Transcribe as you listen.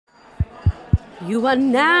You are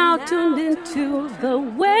now tuned into the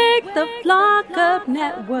Wake the Flock Up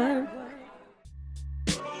Network.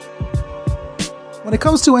 When it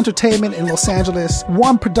comes to entertainment in Los Angeles,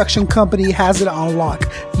 one production company has it on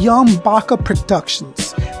lock, Young Baka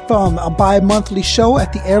Productions. From a bi-monthly show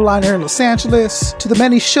at the Airliner in Los Angeles, to the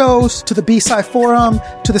many shows, to the B-Side Forum,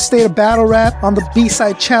 to the State of Battle Rap on the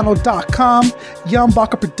BSidechannel.com, Young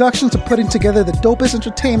Baka Productions are putting together the dopest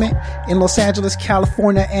entertainment in Los Angeles,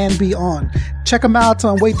 California, and beyond. Check them out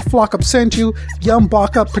on Wait the Flock Up sent you,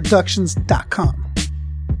 YoungBakaProductions.com.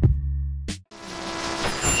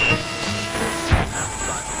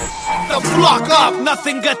 The flock up,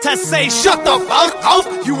 nothing good to say. Shut the fuck up.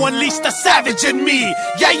 You unleashed the savage in me.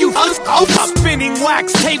 Yeah, you fuck up. Spinning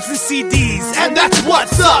wax tapes and CDs, and that's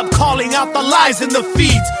what's up. Calling out the lies in the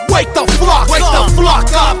feeds. Wake the flock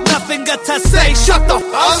up. Nothing good to say. Shut the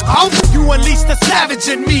fuck up. You unleashed the savage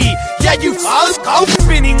in me. Yeah, you fuck up.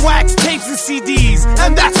 Spinning wax tapes and CDs,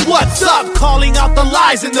 and that's what's up. Calling out the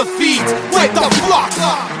lies in the feeds. Wake the flock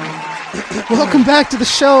up. Welcome back to the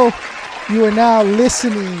show. You are now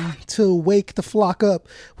listening to Wake the Flock Up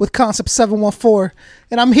with Concept 714.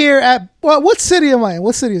 And I'm here at, what city am I in?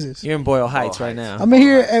 What city is this? You're in Boyle Heights right now. I'm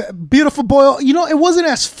here at beautiful Boyle. You know, it wasn't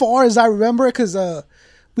as far as I remember because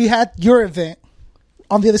we had your event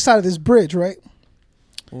on the other side of this bridge, right?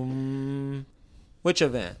 Which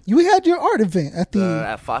event? We had your art event at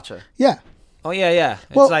at Facha. Yeah. Oh, yeah.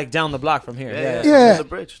 It's like down the block from here. Yeah. Under the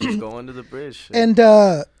bridge. Just go under the bridge. And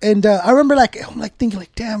I remember I'm thinking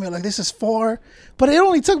damn it, this is far. But it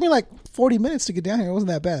only took me 40 minutes to get down here. It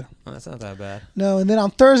wasn't that bad. Oh, that's not that bad. No, and then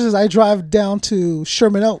on Thursdays I drive down to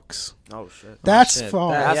Sherman Oaks. Oh shit. That's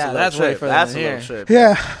far. That's way further That's than a here. little trip.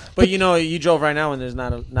 Yeah. But you drove right now when there's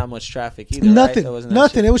not much traffic either. Nothing. Right?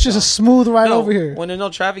 Nothing. It was just a smooth ride over here. When there's no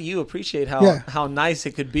traffic, you appreciate how nice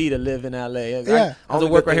it could be to live in LA. Yeah. I have to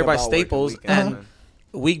work right here by Staples, and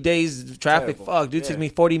weekdays traffic. Terrible. Fuck, dude, it takes me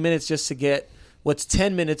 40 minutes just to get what's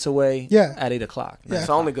 10 minutes away. At 8 o'clock. Yeah. It's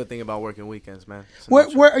the only good thing about working weekends, man.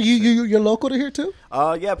 Where are you? You're local to here too?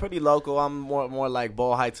 Yeah, pretty local. I'm more like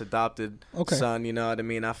Boyle Heights adopted son. You know what I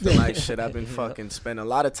mean? I feel like shit. I've been fucking spending a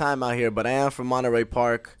lot of time out here, but I am from Monterey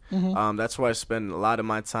Park. That's where I spend a lot of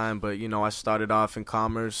my time. But I started off in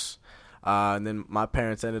Commerce. And then my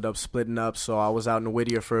parents ended up splitting up, so I was out in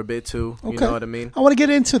Whittier for a bit too. You know what I mean? I want to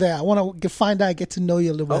get into that. I want to find out, get to know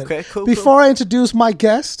you a little bit. Okay, cool. Before I introduce my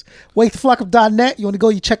guest, WakeTheFlockUp.net. You want to go,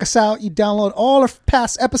 you check us out. You download all our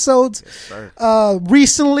past episodes. Yes, sir.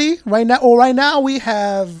 Recently, right now we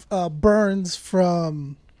have Burns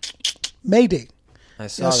from Mayday. I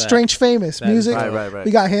saw that. Strange Famous music. Right.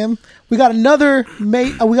 We got him. We got another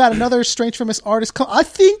Strange Famous artist. I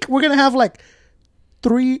think we're gonna have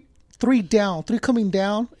three coming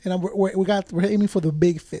down, and we're aiming for the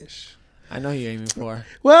big fish. I know you're aiming for.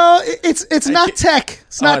 Well, it's not tech.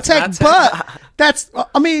 It's not tech, but that's.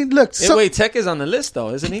 I mean, look. So, wait, Tech is on the list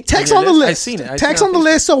though, isn't he? Tech's on the list. I've seen it. Tech's on the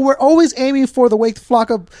list, so we're always aiming for the Wake the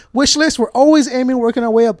Flock Up wish list. We're always working our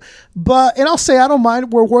way up. And I'll say I don't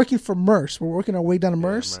mind. We're working for Merce. We're working our way down to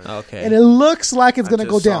Merce. Okay. And it looks like it's gonna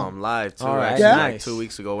go saw down. him live too. All right. Actually, Nice. 2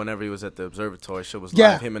 weeks ago, whenever he was at the observatory, shit was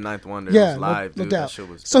live. Him and Ninth Wonder. It was live, no dude. doubt. That shit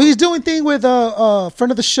was. So he's doing thing with a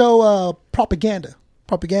friend of the show, Propaganda.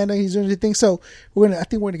 He's doing the thing. So I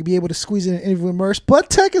think we're gonna be able to squeeze in an interview with Merce. But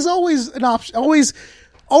Tech is always an option. Always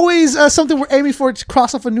something we're aiming for to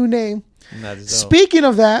cross off a new name. Speaking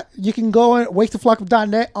of that, you can go on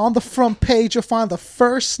WakeTheFlockUp.net. On the front page, you'll find the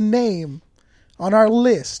first name on our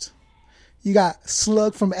list. You got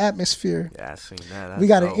Slug from Atmosphere. Yeah, I seen that. We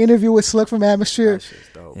got an interview with Slug from Atmosphere. That shit's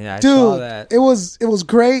dope. Yeah, I Dude, saw that. it was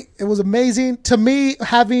great. It was amazing to me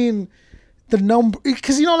having the number,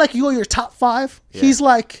 because you go your top 5. Yeah. He's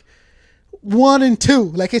 1 and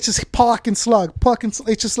 2. It's just Puck and Slug.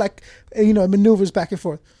 It's just it maneuvers back and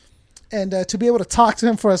forth. And to be able to talk to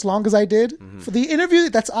him for as long as I did for the interview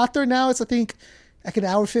that's out there now, it's I think an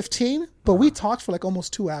hour 15. But we talked for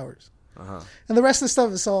almost 2 hours. And the rest of the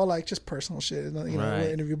stuff is all just personal shit,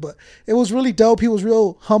 interview. But it was really dope. He was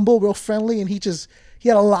real humble, real friendly, and he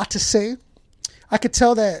had a lot to say. I could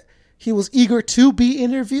tell that he was eager to be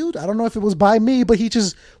interviewed. I don't know if it was by me, but he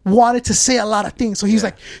just wanted to say a lot of things. So he's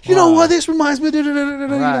know what, this reminds me.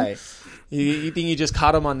 Right. You think you just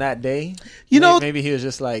caught him on that day? Maybe he was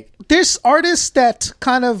just there's artists that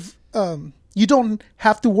kind of you don't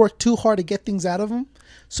have to work too hard to get things out of them.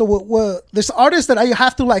 So there's artists that I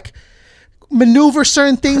have to maneuver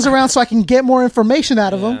certain things around so I can get more information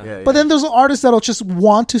out of them. Yeah, but then there's artists that'll just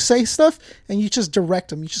want to say stuff, and you just direct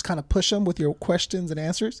them. You just kind of push them with your questions and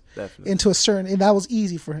answers into a certain. And that was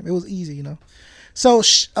easy for him. It was easy, So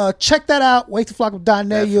check that out.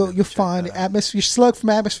 WakeTheFlockUp.net. You'll find Atmosphere Slug from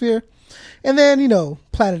Atmosphere, and then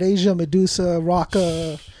Planet Asia, Medusa,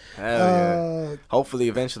 Rocka. Hell yeah. Hopefully,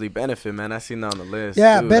 eventually, Benefit, man. I seen that on the list.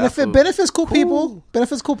 Yeah, dude, Benefit's cool people.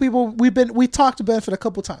 Benefit's cool people. We talked to Benefit a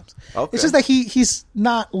couple times. Okay. It's just that he's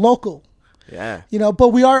not local. Yeah. But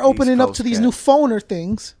we are opening East up Coast to these cat. new phoner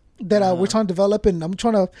things that we're trying to develop, and I'm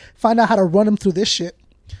trying to find out how to run them through this shit.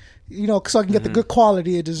 So I can get the good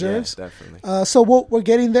quality it deserves. Yeah, definitely. So we're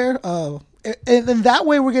getting there. And that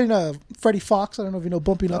way we're getting Freddie Fox. I don't know if you know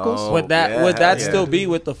Bumpy Knuckles. Oh, would that yeah. still be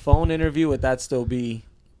with the phone interview? Would that still be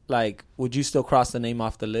like? Would you still cross the name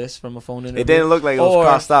off the list from a phone interview? It didn't look like it was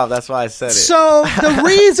crossed off. That's why I said it. So the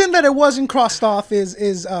reason that it wasn't crossed off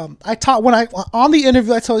is I taught when I on the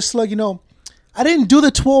interview I told Slug, I didn't do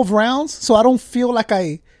the 12 rounds, so I don't feel like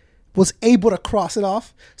I was able to cross it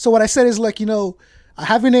off. So what I said is like, I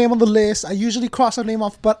have your name on the list. I usually cross our name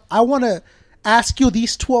off, but I want to ask you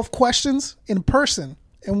these 12 questions in person.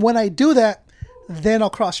 And when I do that, then I'll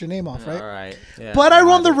cross your name off, right? All right. Yeah. But I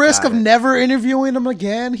run the risk of never interviewing him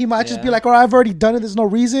again. He might just be like, I've already done it. There's no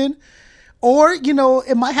reason. Or,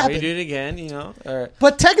 it might happen. Or you do it again, Or,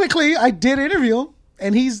 But technically, I did interview him.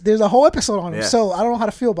 And there's a whole episode on him, so I don't know how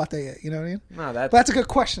to feel about that yet. You know what I mean? No, but that's a good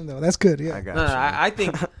question, though. That's good. Yeah. I got no, you. I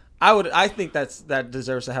think I think that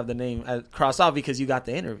deserves to have the name crossed off because you got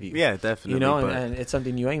the interview. Yeah, definitely. And it's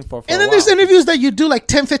something you aim for. And then there's interviews that you do like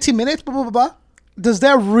 10, 15 minutes. Blah blah blah blah. Does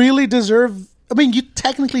that really deserve? I mean, you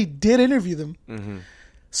technically did interview them,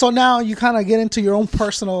 so now you kind of get into your own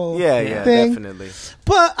personal thing. Definitely.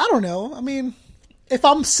 But I don't know. I mean, if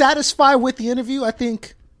I'm satisfied with the interview, I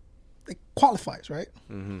think it qualifies, right?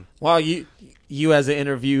 Well, you as an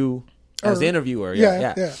interviewer,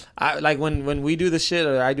 yeah. I like when we do the shit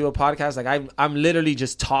or I do a podcast, like I'm literally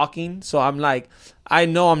just talking. So I'm like, I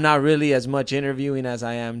know I'm not really as much interviewing as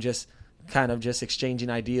I am just kind of just exchanging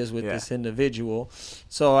ideas with this individual.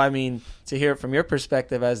 So I mean, to hear it from your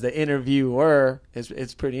perspective as the interviewer,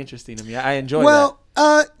 it's pretty interesting to me. I enjoy that. Well,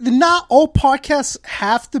 not all podcasts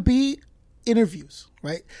have to be interviews,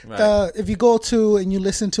 right? If you go to and you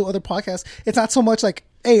listen to other podcasts, it's not so much like,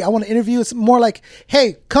 hey, I want to interview. It's more like,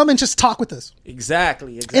 hey, come and just talk with us.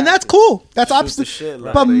 Exactly. And that's cool. That's opposite. Shit,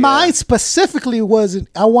 but mine specifically was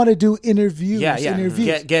I want to do interviews.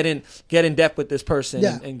 Interviews. Get in depth with this person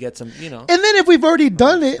and get some, And then if we've already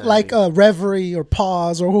done it, like Reverie or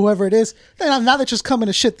Pause or whoever it is, then I'm not just coming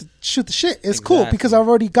to shoot the shit. It's cool because I've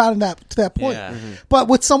already gotten to that point. Yeah. But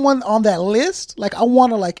with someone on that list, like I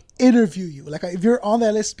want to like interview you. Like if you're on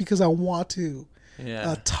that list because I want to.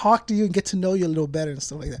 Talk to you and get to know you a little better and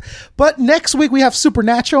stuff like that. But next week we have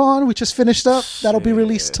Supernatural on. We just finished up. That'll be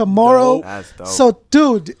released tomorrow. Dope. That's dope. So,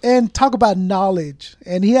 dude, and talk about knowledge.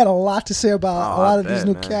 And he had a lot to say about a lot of these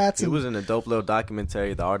new cats. It was in a dope little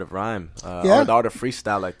documentary, The Art of Rhyme, or The Art of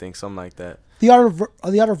Freestyle, I think, something like that. The Art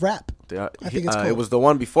of Rap. I think it's called. It was the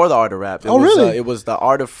one before The Art of Rap. Really? It was The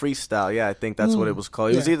Art of Freestyle. Yeah, I think that's what it was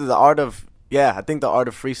called. It was either The Art of... Yeah, I think The Art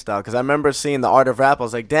of Freestyle, because I remember seeing The Art of Rap. I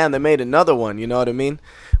was like, damn, they made another one, you know what I mean?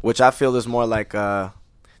 Which I feel is more like,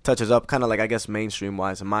 touches up kind of like, I guess,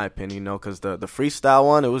 mainstream-wise, in my opinion, because the freestyle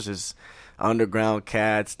one, it was just underground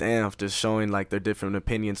cats, just showing like their different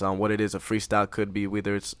opinions on what it is a freestyle could be,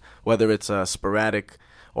 whether it's sporadic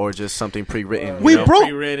or just something pre-written.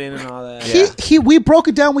 Pre-written and all that. We broke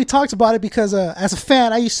it down. We talked about it because as a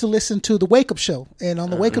fan, I used to listen to the Wake Up Show, and on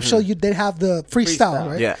the Wake Up Show, they have the freestyle,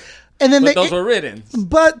 right? Yeah. And then those were written.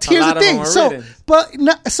 But here's the thing.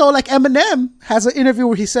 So like Eminem has an interview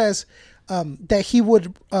where he says that he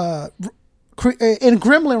would and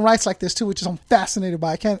Gremlin writes like this too, which is I'm fascinated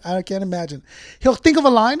by. I can't imagine. He'll think of a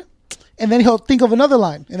line, and then he'll think of another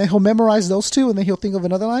line, and then he'll memorize those two, and then he'll think of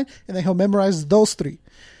another line, and then he'll memorize those three,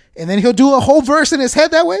 and then he'll do a whole verse in his head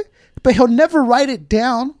that way, but he'll never write it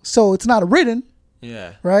down, so it's not written.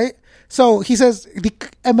 Yeah. Right. So he says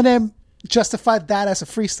Eminem justified that as a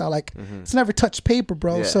freestyle, like it's never touched paper,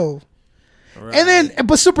 bro. Yeah. So, and then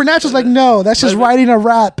but Supernatural's like, no, that's just writing a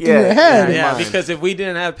rap in your head. Yeah, because if we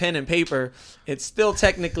didn't have pen and paper, it's still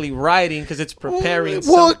technically writing because it's preparing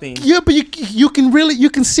something. Yeah, but you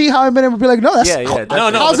can see how Eminem would be like, no, that's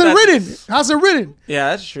how's it written?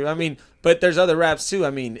 Yeah, that's true. I mean, but there's other raps too.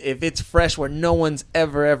 I mean, if it's fresh where no one's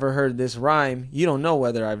ever heard this rhyme, you don't know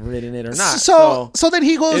whether I've written it or not. So then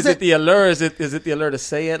he goes. Is it the allure? Is it the allure to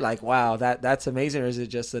say it? Like, wow, that's amazing, or is it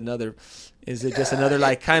just another? Is it just another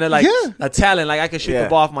like kind of like a talent? Like I could shoot the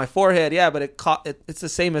ball off my forehead, but it's the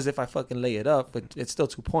same as if I fucking lay it up, but it's still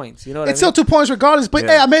 2 points. You know what I mean? It's still 2 points regardless. But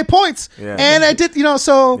hey, I made points, and I did.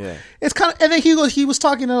 So it's kind of. And then he was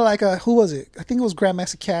talking to like who was it? I think it was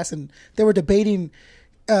Grandmaster Cass, and they were debating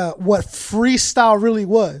what freestyle really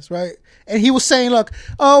was, right? And he was saying, look,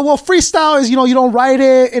 oh, well, freestyle is, you don't write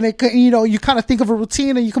it and it, you kind of think of a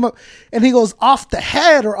routine and you come up, and he goes off the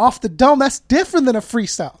head or off the dome. That's different than a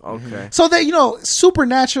freestyle. Okay. So that,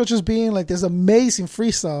 Supernatural just being like this amazing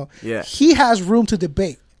freestyle. Yeah. He has room to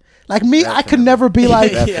debate. Like me, Definitely. I could never be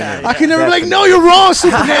like, I could never be like, no, you're wrong,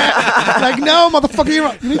 Superman. Like, no, motherfucker, you're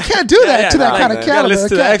wrong. You can't do that to that kind of caliber. Listen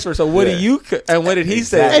to the expert. So what do you, and what did he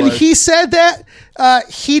say? And he said that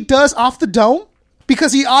he does off the dome.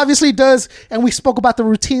 Because he obviously does, and we spoke about the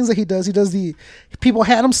routines that he does. He does the people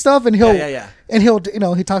hand him stuff, and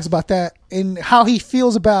he'll he talks about that and how he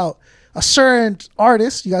feels about a certain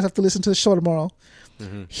artist. You guys have to listen to the show tomorrow.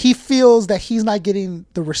 Mm-hmm. He feels that he's not getting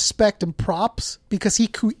the respect and props because he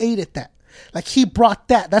created that. Like he brought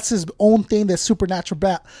that. That's his own thing that Supernatural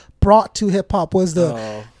brought to hip hop was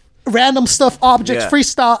the random stuff, objects,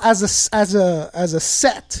 freestyle as a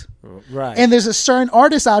set. Right. And there's a certain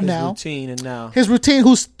artist out now. His routine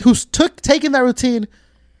who's taking that routine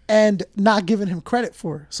and not giving him credit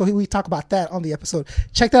for it. So we talk about that on the episode.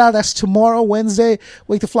 Check that out. That's tomorrow, Wednesday.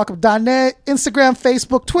 WakeTheFlockUp.net, Instagram,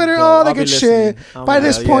 Facebook, Twitter, all that good shit. By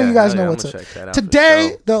this point, you guys know what's up.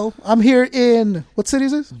 Today, though, I'm here in, what city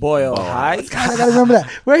is this? Boyle Heights. I gotta remember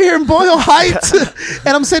that. We're here in Boyle Heights.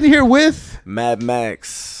 And I'm sitting here with Mad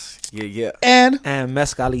Macks. Yeah. And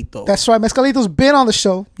Mezcalito. That's right. Mezcalito's been on the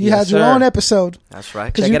show. You had your own episode. That's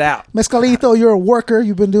right. Check it out. Mezcalito, you're a worker.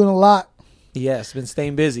 You've been doing a lot. Yes, been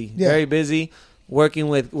staying busy. Yeah. Very busy. Working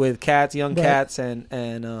with cats, young cats,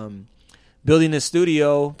 and building a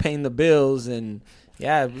studio, paying the bills, and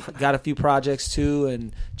got a few projects too,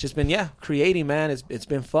 and just been creating, man. It's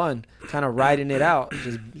been fun, kind of riding it out,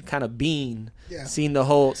 just kind of being, seeing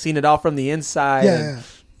it all from the inside. And,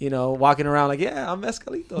 walking around like, I'm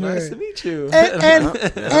Mezcalito. Nice to meet you.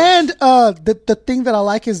 And the thing that I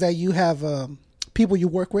like is that you have people you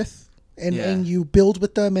work with and you build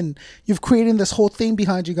with them, and you've created this whole thing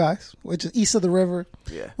behind you guys, which is East of the River.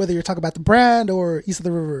 Yeah. Whether you're talking about the brand or East of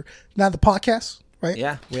the River, now the podcast, right?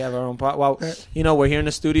 Yeah, we have our own podcast. Well, we're here in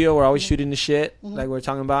the studio. We're always shooting the shit like we're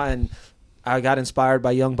talking about, and I got inspired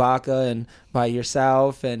by Young Baca and by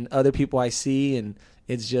yourself and other people I see, and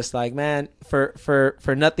it's just like, man, for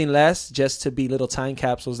nothing less, just to be little time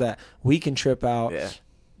capsules that we can trip out.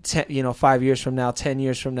 5 years from now, 10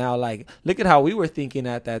 years from now, like, look at how we were thinking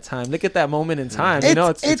at that time. Look at that moment in time.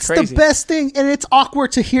 It's crazy. The best thing, and it's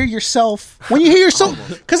awkward to hear yourself when you hear yourself.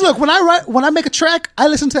 Because look, when I make a track, I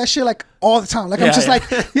listen to that shit like all the time. Like I'm just like,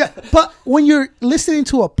 But when you're listening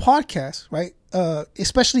to a podcast, right,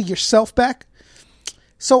 especially yourself back,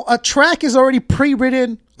 so a track is already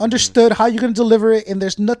pre-written, understood how you're going to deliver it, and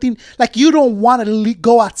there's nothing like you don't want to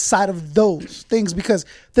go outside of those things because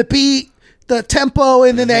the beat, the tempo,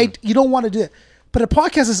 and then you don't want to do it. But a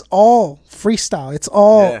podcast is all freestyle. It's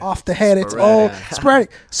all off the head. It's all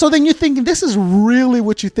sporadic. So then you're thinking, this is really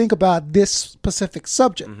what you think about this specific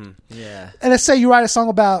subject. Mm-hmm. Yeah. And let's say you write a song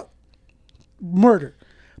about murder,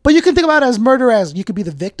 but you can think about it as murder as you could be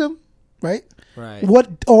the victim, right? Right.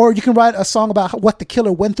 Or you can write a song about what the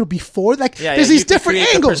killer went through before. Like there's these different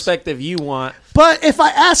angles. The perspective you want. But if I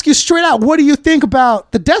ask you straight out, what do you think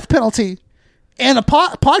about the death penalty and a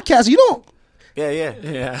podcast? You don't.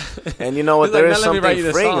 Yeah. And you know what? There is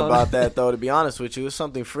something freeing about that, though, to be honest with you. There's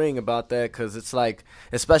something freeing about that because it's like,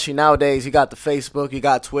 especially nowadays, you got the Facebook, you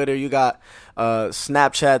got Twitter, you got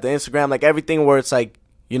Snapchat, the Instagram, like everything where it's like,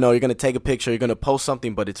 you're going to take a picture, you're going to post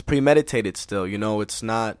something, but it's premeditated still. It's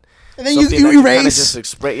not. And then you erase. Just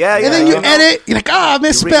express. And then you edit. You're like, I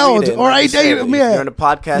misspelled. Or if you're in a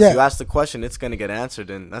podcast, you ask the question, it's going to get answered.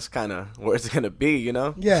 And that's kind of where it's going to be,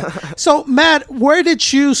 Yeah. So, Matt, where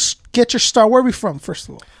did you get your start? Where are we from, first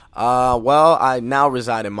of all? Well, I now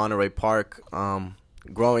reside in Monterey Park.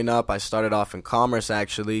 Growing up, I started off in Commerce,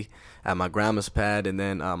 actually, at my grandma's pad. And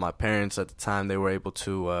then my parents at the time, they were able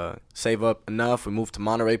to save up enough. We moved to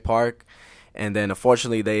Monterey Park. And then,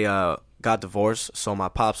 unfortunately, they got divorced, so my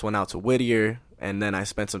pops went out to Whittier, and then I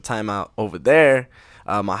spent some time out over there,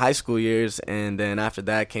 my high school years, and then after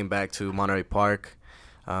that came back to Monterey Park.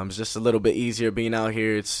 It's just a little bit easier being out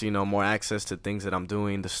here. It's more access to things that I'm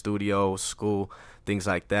doing, the studio, school, things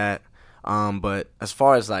like that. But as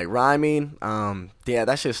far as like rhyming,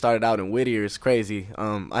 that shit started out in Whittier. It's crazy.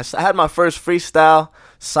 I had my first freestyle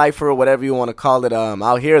cipher or whatever you want to call it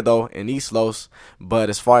out here though in East Los.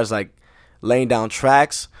 But as far as like laying down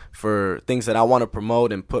tracks for things that I want to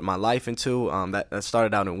promote and put my life into, that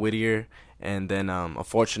started out in Whittier. And then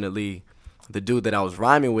unfortunately, the dude that I was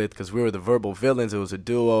rhyming with, because we were the verbal villains, it was a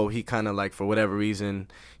duo. He kind of like, for whatever reason,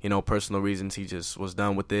 personal reasons, he just was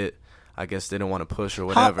done with it. I guess didn't want to push or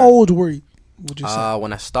whatever. How old were you, would you say?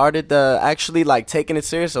 When I started actually like taking it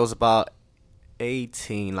serious, I was about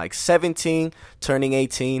 18, like 17, turning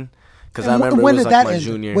 18. Because I remember when it was did like that my end?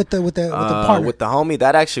 junior. With the partner? With the homie,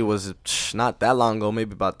 that actually was not that long ago,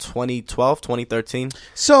 maybe about 2012, 2013.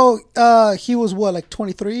 So he was what, like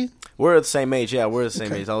 23? We're the same age. Yeah, we're the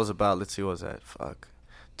same age. I was about, let's see, what was that?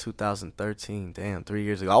 2013. Damn, 3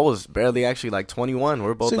 years ago. I was barely actually like 21.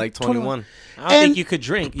 We're both like 21. I don't think you could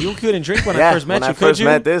drink. You couldn't drink when I first met you, when I first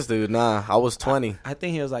met this dude, nah, I was 20. I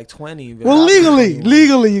think he was like 20. Well,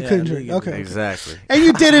 legally you couldn't drink. Okay. Exactly. And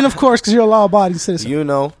you didn't, of course, because you're a law-abiding citizen. You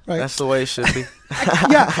know, right? That's the way it should be.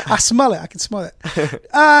 Yeah, I smell it. I can smell it.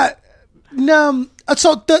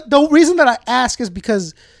 So the reason that I ask is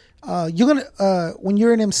because you're gonna when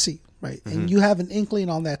you're an MC, right, and you have an inkling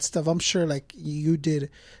on that stuff. I'm sure, like you did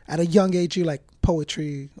at a young age, you like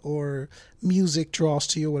poetry or music draws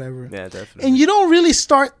to you, or whatever. Yeah, definitely. And you don't really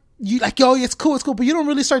start. You like, oh, it's cool, but you don't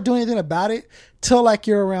really start doing anything about it till like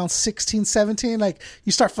you're around 16, 17. Like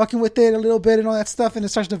you start fucking with it a little bit and all that stuff, and it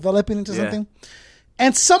starts developing into something.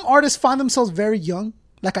 And some artists find themselves very young.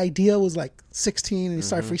 Like Idea was like 16 and he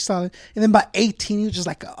started freestyling. And then by 18, he was just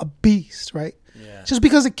like a beast, right? Yeah. Just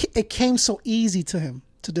because it came so easy to him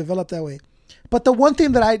to develop that way. But the one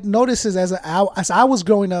thing that I noticed is as I was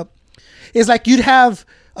growing up, is like you'd have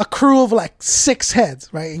a crew of like 6 heads,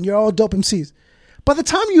 right? And you're all dope MCs. By the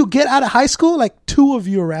time you get out of high school, like 2 of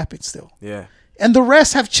you are rapping still. Yeah. And the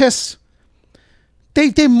rest have just,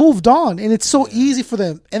 they moved on and it's so easy for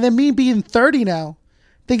them. And then me being 30 now,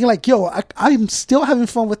 thinking like, yo, I'm still having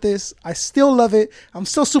fun with this. I still love it. I'm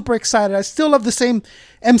still super excited. I still love the same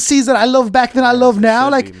MCs that I loved back then I love now.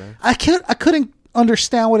 Like I couldn't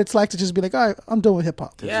understand what it's like to just be like, all right, I'm done with hip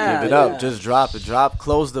hop. Give it up. Just drop it.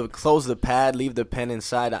 Close the pad, leave the pen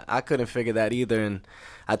inside. I couldn't figure that either. And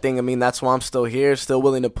I think, that's why I'm still here, still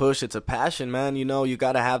willing to push. It's a passion, man. You know, you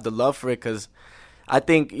got to have the love for it because I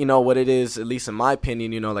think, what it is, at least in my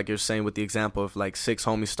opinion, like you're saying with the example of like 6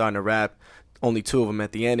 homies starting to rap, only 2 of them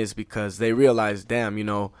at the end is because they realize, damn,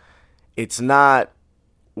 it's not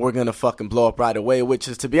we're going to fucking blow up right away, which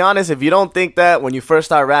is, to be honest, if you don't think that when you first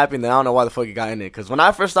start rapping, then I don't know why the fuck you got in it. Because when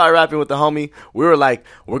I first started rapping with the homie, we were like,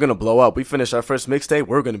 we're going to blow up. We finished our first mixtape.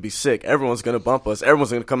 We're going to be sick. Everyone's going to bump us.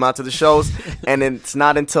 Everyone's going to come out to the shows. And then it's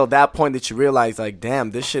not until that point that you realize, like,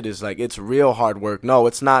 damn, this shit is like, it's real hard work. No,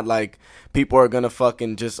 it's not like people are going to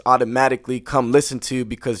fucking just automatically come listen to you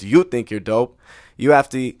because you think you're dope. You have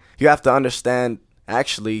to understand,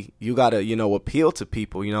 actually, you got to, appeal to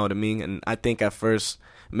people, you know what I mean? And I think at first,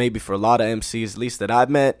 maybe for a lot of MCs, at least that I've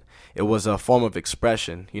met, it was a form of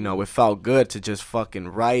expression. It felt good to just fucking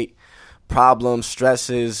write problems,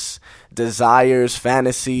 stresses, desires,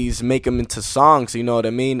 fantasies, make them into songs, you know what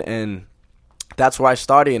I mean? And that's where I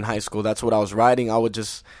started in high school. That's what I was writing. I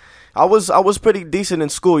was pretty decent in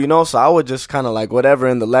school, so I would just kind of like whatever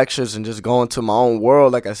in the lectures and just go into my own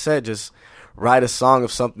world. Like I said, just write a song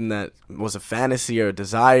of something that was a fantasy or a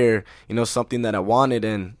desire, something that I wanted.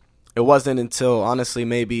 And it wasn't until, honestly,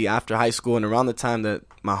 maybe after high school and around the time that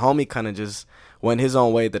my homie kind of just went his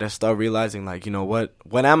own way that I started realizing, like,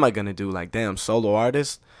 what am I going to do? Like, damn, solo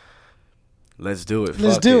artist? Let's do it.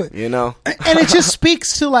 Let's do it. And it just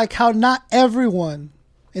speaks to, like, how not everyone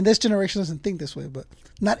in this generation doesn't think this way, but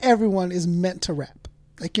not everyone is meant to rap.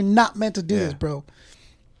 Like, you're not meant to do this, bro.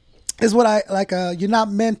 Is what I like. You're not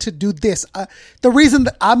meant to do this. The reason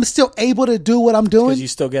that I'm still able to do what I'm doing, because you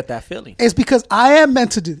still get that feeling, is because I am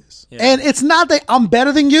meant to do this. Yeah. And it's not that I'm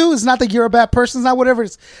better than you. It's not that you're a bad person. It's not whatever it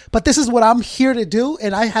is. But this is what I'm here to do,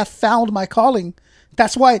 and I have found my calling.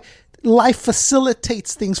 That's why life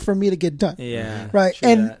facilitates things for me to get done. Yeah, right.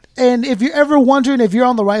 And if you're ever wondering if you're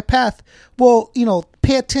on the right path, well,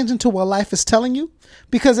 pay attention to what life is telling you,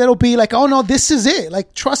 because it'll be like, oh no, this is it.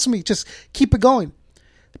 Like, trust me, just keep it going.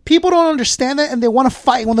 People don't understand that, and they want to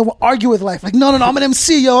fight when they argue with life. Like, no, I'm an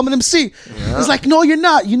MC, I'm an MC. Yeah. It's like, no, you're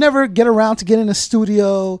not. You never get around to getting in a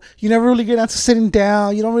studio. You never really get down to sitting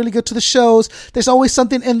down. You don't really go to the shows. There's always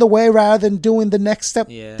something in the way rather than doing the next step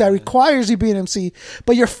that requires you being an MC.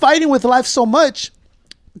 But you're fighting with life so much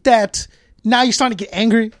that now you're starting to get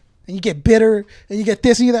angry, and you get bitter, and you get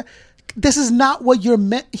this and you get that. This is not what you're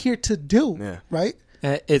meant here to do, right?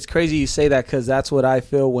 It's crazy you say that, because that's what I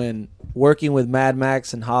feel when working with Mad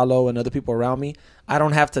Macks and Hollow and other people around me. I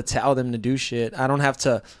don't have to tell them to do shit. I don't have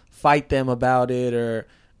to fight them about it or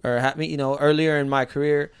have me. Earlier in my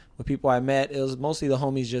career with people I met, it was mostly the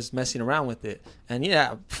homies just messing around with it. And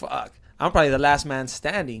fuck, I'm probably the last man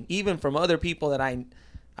standing, even from other people that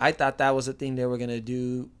I thought that was the thing they were gonna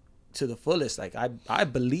do to the fullest. Like I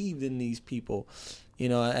believed in these people,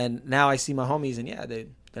 and now I see my homies and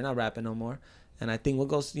they're not rapping no more. And I think what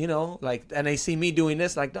goes, and they see me doing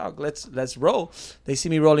this, like, dog, let's roll. They see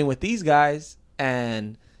me rolling with these guys,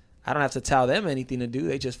 and I don't have to tell them anything to do.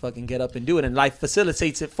 They just fucking get up and do it. And life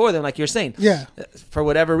facilitates it for them, like you're saying. Yeah. For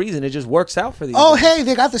whatever reason, it just works out for these guys. Hey,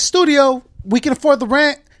 they got the studio. We can afford the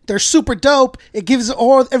rent. They're super dope. It gives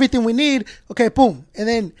us everything we need. Okay, boom. And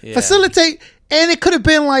then facilitate. And it could have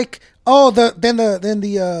been like,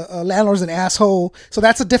 the landlord's an asshole. So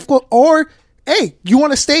that's a difficult. Or, hey, you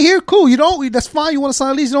want to stay here? Cool. You don't? That's fine. You want to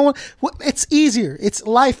sign a lease? You don't want? It's easier. It's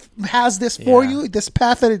life has this for you. This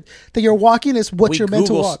path that you're walking is what you're meant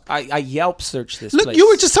to walk. I Yelp searched this. Look, place. You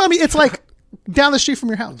were just telling me it's like down the street from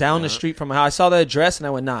your house. Down the street from my house. I saw the address and I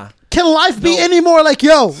went, nah. Can life be any more like,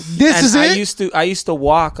 yo, this is it? I used to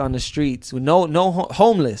walk on the streets with no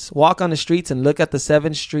homeless. Walk on the streets and look at the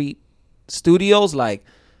 7th Street studios like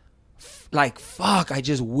fuck. I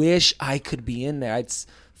just wish I could be in there. I'd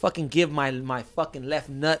fucking give my fucking left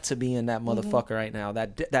nut to be in that motherfucker right now.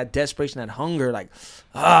 That desperation, that hunger,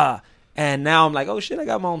 and now I'm like, oh shit, I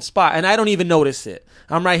got my own spot, and I don't even notice it.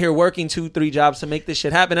 I'm right here working 2-3 jobs to make this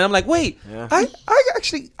shit happen, and I'm like, wait, I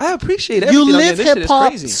appreciate everything. You live hip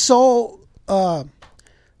hop, so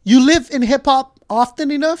you live in hip hop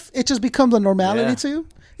often enough, it just becomes a normality to you.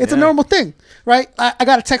 It's a normal thing, right? I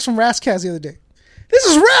got a text from Raskaz the other day. This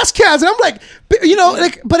is Raskaz, and I'm like,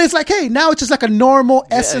 but it's like, hey, now it's just like a normal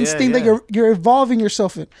essence thing that you're evolving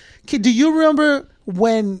yourself in. Okay, do you remember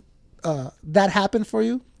when that happened for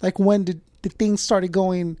you? Like, when did things started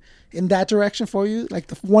going in that direction for you? Like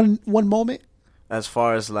the one moment? As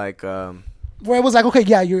far as like where it was like, okay,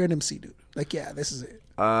 yeah, you're an MC, dude. Like, yeah, this is it.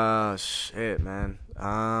 Shit, man.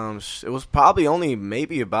 It was probably only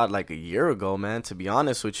maybe about like a year ago, man, to be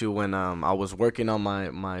honest with you, when I was working on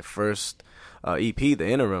my first EP, The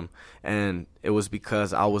Interim, and it was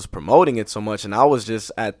because I was promoting it so much, and I was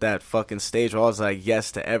just at that fucking stage where I was like,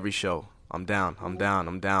 yes to every show. I'm down.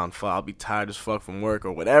 Fuck, I'll be tired as fuck from work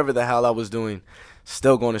or whatever the hell I was doing.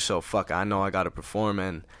 Still going to show. Fuck, I know I got to perform.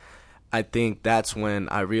 And I think that's when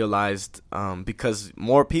I realized, because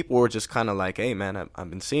more people were just kind of like, hey, man, I've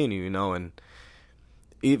been seeing you, and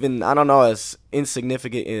even, I don't know, as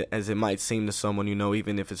insignificant as it might seem to someone,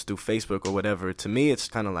 even if it's through Facebook or whatever, to me, it's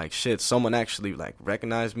kind of like, shit, someone actually, like,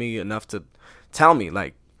 recognized me enough to tell me,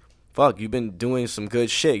 like, fuck, you've been doing some good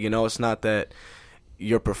shit, it's not that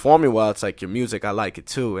you're performing well, it's like your music, I like it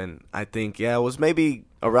too. And I think, it was maybe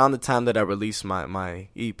around the time that I released my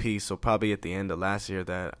EP, so probably at the end of last year,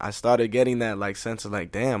 that I started getting that, like, sense of,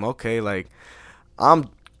 like, damn, okay, like, I'm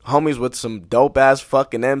homies with some dope ass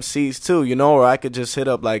fucking MCs too, or I could just hit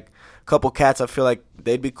up like a couple cats I feel like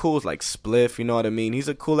they'd be cool, like Spliff, you know what I mean? He's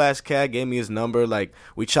a cool ass cat, gave me his number, like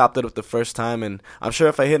we chopped it up the first time, and I'm sure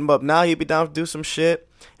if I hit him up now, he'd be down to do some shit.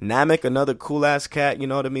 Namek, another cool ass cat, you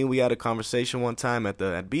know what I mean? We had a conversation one time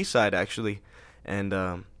at B-side actually, and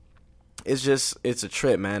it's a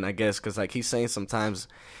trip, man, I guess, because like he's saying sometimes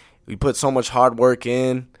we put so much hard work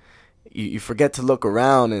in, you forget to look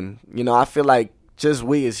around, and I feel like just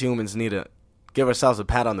we as humans need to give ourselves a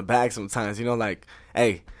pat on the back sometimes, like,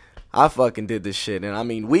 hey, I fucking did this shit. And I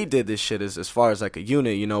mean, we did this shit as far as like a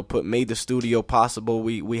unit, made the studio possible.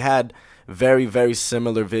 We had very, very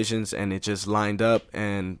similar visions, and it just lined up.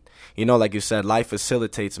 And, like you said, life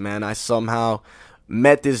facilitates, man. I somehow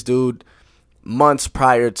met this dude months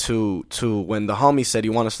prior to when the homie said he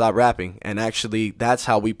want to stop rapping, and actually that's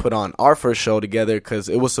how we put on our first show together, because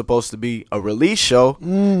it was supposed to be a release show,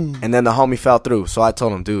 and then the homie fell through. So I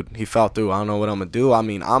told him, dude, he fell through, I don't know what I'm gonna do. I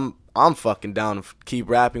mean, I'm fucking down to keep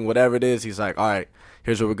rapping, whatever it is. He's like, all right,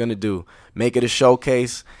 here's what we're gonna do, make it a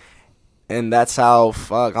showcase. And that's how,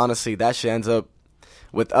 fuck, honestly, that shit ends up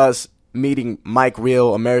with us meeting Mike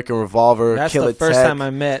Real, American Revolver, that's Killer the first Tech. time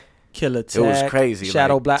I met Killer Tech. It was crazy.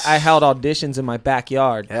 Shadow Black. I held auditions in my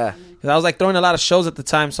backyard. Yeah. Because I was like throwing a lot of shows at the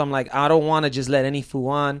time, so I'm like, I don't want to just let any fool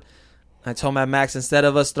on. I told Mad Macks, instead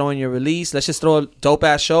of us throwing your release, let's just throw a dope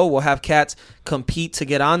ass show. We'll have cats compete to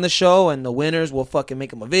get on the show, and the winners, we'll fucking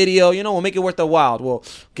make them a video. We'll make it worth their while. We'll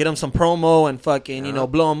get them some promo and fucking,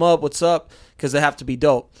 blow them up. What's up? Because they have to be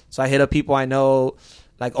dope. So I hit up people I know,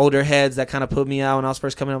 like older heads that kind of put me out when I was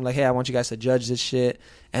first coming up. I'm like, hey, I want you guys to judge this shit.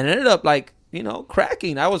 And it ended up like,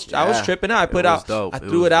 cracking. I was tripping out. I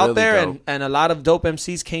threw it out really there, and a lot of dope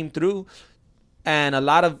MCs came through, and a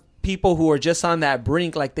lot of people who were just on that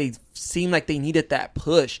brink, like they seemed like they needed that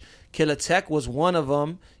push. Killer Tech was one of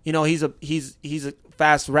them. He's a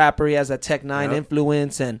fast rapper. He has that Tech 9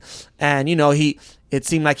 influence, and it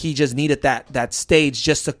seemed like he just needed that stage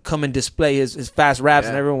just to come and display his fast raps,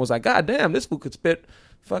 and everyone was like, God damn, this fool could spit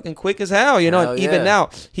fucking quick as hell, and even now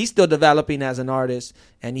he's still developing as an artist,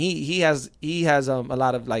 and he has a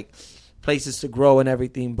lot of like places to grow and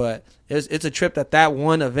everything. But it's a trip that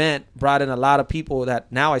one event brought in a lot of people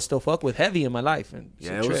that now I still fuck with heavy in my life. And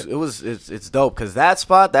it's dope because that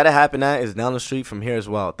spot that it happened at is down the street from here as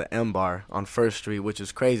well, the M Bar on First Street, which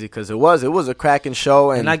is crazy because it was a cracking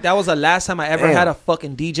show, and like that was the last time I ever had a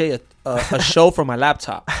fucking DJ a show from my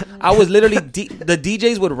laptop. I was literally the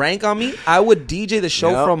DJs would rank on me. I would DJ the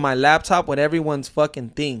show from my laptop with everyone's fucking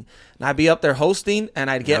thing. And I'd be up there hosting, and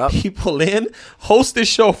I'd get people in, host this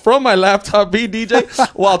show from my laptop, be DJ,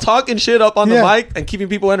 while talking shit up on the mic and keeping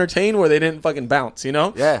people entertained where they didn't fucking bounce, you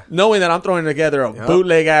know? Yeah. Knowing that I'm throwing together a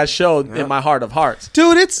bootleg-ass show in my heart of hearts.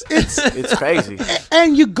 Dude, it's it's crazy.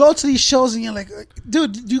 And you go to these shows, and you're like,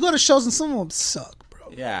 dude, you go to shows, and some of them suck, bro.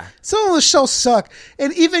 Yeah. Some of the shows suck.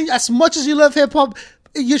 And even as much as you love hip-hop,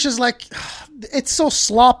 you're just like, it's so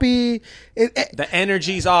sloppy. The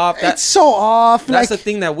energy's off. It's so off. That's the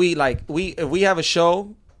thing that we like. If we have a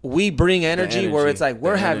show, we bring energy where it's like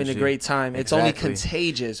we're having a great time. It's only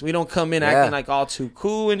contagious. We don't come in acting like all too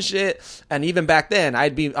cool and shit. And even back then,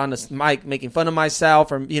 I'd be on the mic making fun of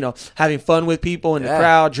myself, or having fun with people in the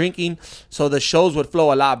crowd, drinking. So the shows would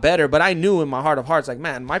flow a lot better. But I knew in my heart of hearts, like,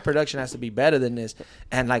 man, my production has to be better than this.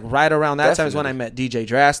 And like right around that time is when I met DJ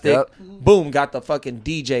Drastic. Boom, got the fucking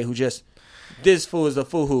DJ who just, this fool is the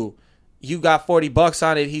fool who, you got $40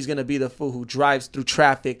 on it, he's going to be the fool who drives through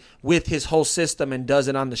traffic with his whole system and does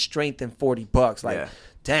it on the strength in $40. Like,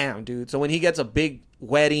 damn, dude. So when he gets a big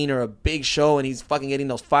wedding or a big show and he's fucking getting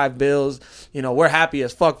those 5 bills, we're happy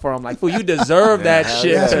as fuck for him. Like, fool, you deserve that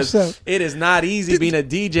shit, because it is not easy being a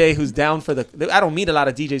DJ who's down for I don't meet a lot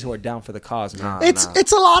of DJs who are down for the cause, man. It's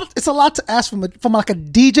a lot to ask from like a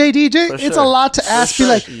DJ. It's a lot to ask. Be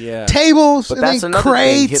like tables, but and that's then another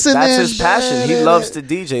crates, thing. and that's then his passion. He loves to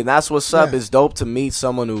DJ, and that's what's up. It's dope to meet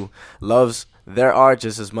someone who loves their art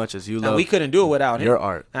just as much as you love. And we couldn't do it without your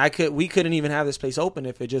him. art. We couldn't even have this place open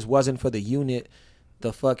if it just wasn't for the unit.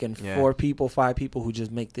 The fucking 4 people, 5 people who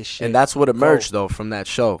just make this shit. And that's what emerged though from that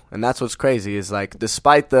show. And that's what's crazy is like,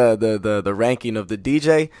 despite the ranking of the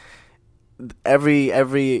DJ,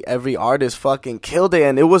 every artist fucking killed it,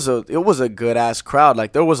 and it was a good ass crowd.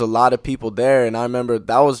 Like, there was a lot of people there, and I remember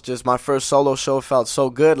that was just my first solo show. Felt so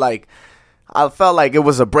good. Like, I felt like it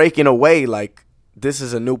was a breaking away. Like, this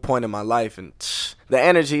is a new point in my life, and the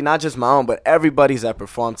energy, not just my own, but everybody's that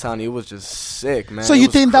performed, Tony, it was just sick, man. So you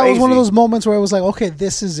think that was one of those moments where it was like, okay,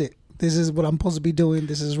 this is it. This is what I'm supposed to be doing.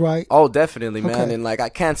 This is right. Oh, definitely, man. Okay. And like, I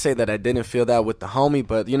can't say that I didn't feel that with the homie,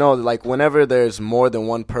 but like, whenever there's more than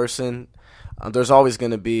one person, there's always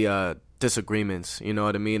going to be disagreements. You know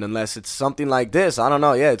what I mean? Unless it's something like this. I don't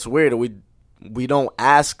know. Yeah, it's weird. We don't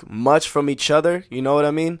ask much from each other. You know what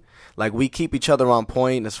I mean? Like, we keep each other on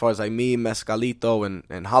point as far as like me, Mezcalito,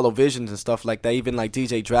 and Hollow Visions and stuff like that. Even like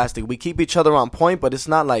DJ Drastic, we keep each other on point, but it's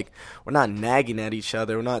not like we're not nagging at each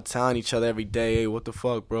other. We're not telling each other every day, hey, what the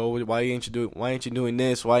fuck, bro? Why ain't you doing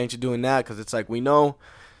this? Why ain't you doing that? Because it's like, we know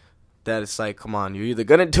that it's like, come on, you're either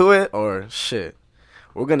gonna do it or shit.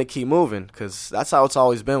 We're gonna keep moving, because that's how it's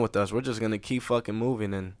always been with us. We're just gonna keep fucking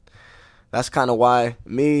moving, and that's kind of why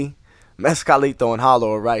me, Mezcalito, and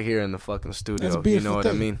Hollow are right here in the fucking studio. You know what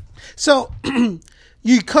I mean? So,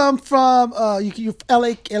 you come from you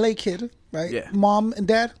LA kid, right? Yeah. Mom and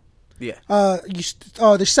dad. Yeah.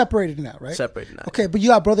 They're separated now, right? Separated now. Okay, but you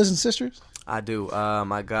got brothers and sisters? I do.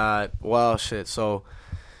 I got So,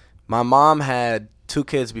 my mom had 2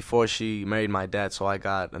 kids before she married my dad. So I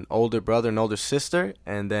got an older brother and older sister,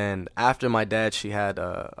 and then after my dad, she had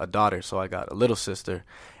a daughter. So I got a little sister,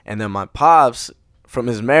 and then my pops, from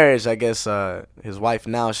his marriage, I guess his wife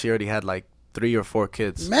now, she already had like 3 or 4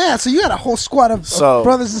 kids. Man, so you got a whole squad of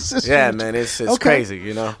brothers and sisters. Yeah, man, it's crazy,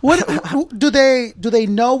 you know. What do they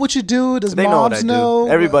know what you do? Does they moms know?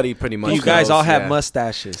 Everybody pretty much. You guys all have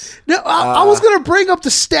mustaches. No, I was gonna bring up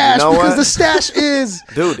the stash, because the stash is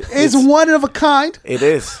one of a kind. It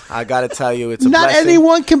is. I gotta tell you, it's a not blessing.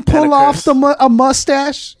 Anyone can pull off a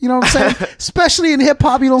mustache. You know what I'm saying? Especially in hip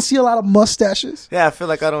hop, you don't see a lot of mustaches. Yeah, I feel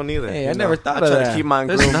like I don't either. Hey, I never thought of that. To keep mine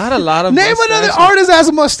There's groomed. not a lot of Name mustaches. another artist that has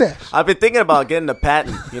a mustache. I've been thinking about getting a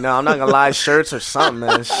patent. I'm not gonna lie, shirts or something,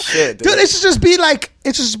 man. Shit, dude. It should just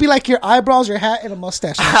be like your eyebrows, your hat, and a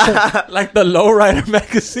mustache. Like the Lowrider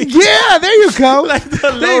magazine. Yeah, there you go. Like the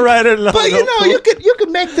Lowrider logo. But you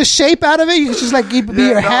can make the shape out of it. You can just like be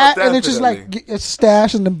your hat, and it's just like a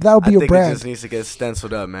stash, and that'll be your brand. It just needs to get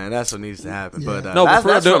stenciled up, man. That's what needs to happen. Yeah. But no,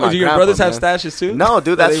 that's do your grandpa, brothers man. have stashes too? No,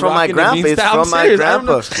 dude, that's from my grandpa. It's from my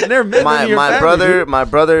grandpa. My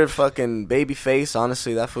brother, fucking baby face.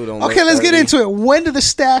 Honestly, that food don't. Okay, let's get into it. When did the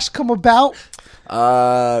stash come about?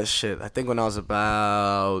 Shit. I think when I was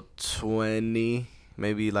about 20,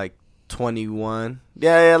 maybe like 21.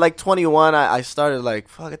 Yeah, like 21. I started like,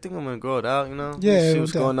 fuck, I think I'm gonna grow it out, you know? Yeah, see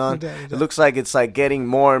what's going on. It looks like it's like getting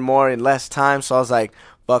more and more in less time. So I was like,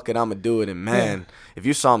 fuck it, I'm gonna do it. And man, if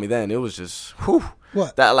you saw me then, it was just, whew.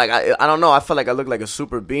 What? That like I don't know. I felt like I looked like a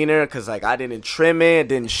super beaner because like I didn't trim it,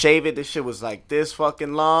 didn't shave it. This shit was like this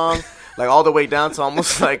fucking long, like all the way down to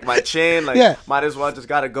almost like my chin. Like might as well just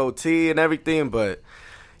got a goatee and everything. But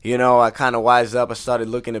you know, I kind of wised up. I started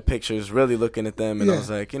looking at pictures, really looking at them, and I was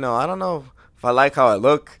like, you know, I don't know if I like how I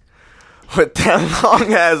look with that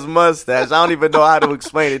long ass mustache. I don't even know how to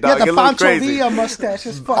explain it, dog. Yeah, the it looks crazy. Villa mustache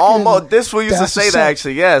is fucking. Almost. This fool used to say that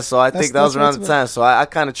actually. Yeah, so I think that was around the time. So I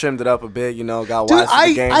kind of trimmed it up a bit. You know, got wise to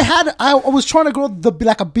the game. I was trying to grow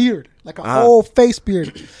like a beard, like a whole face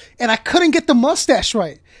beard, and I couldn't get the mustache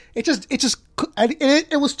right. It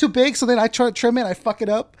was too big. So then I tried to trim it. I fuck it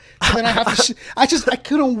up. And then I have to. I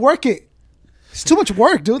couldn't work it. It's too much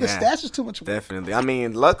work, dude. The stash is too much work. Definitely. I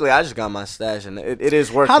mean, luckily, I just got my stash, and it is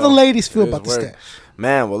work. How the ladies feel about the stash?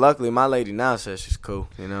 Man, well, luckily, my lady now says she's cool,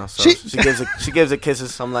 you know. So she gives it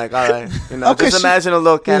kisses. I'm like, all right, you know. Okay, just imagine a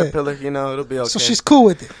little caterpillar, you know. It'll be okay. So she's cool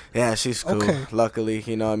with it. Yeah, she's cool. Okay. Luckily,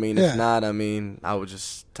 you know what I mean? If not, I mean, I would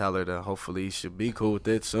just tell her to hopefully she'll be cool with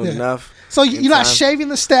it soon enough. So you're not shaving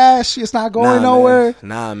the stash? It's not going nowhere?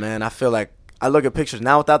 Nah, man. I feel like I look at pictures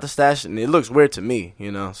now without the stash, and it looks weird to me,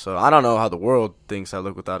 you know. So I don't know how the world thinks I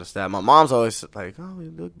look without a stash. My mom's always like, "Oh,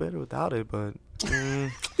 you look better without it," but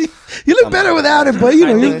you look better without it. But you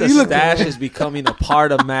know, I think the stash is becoming a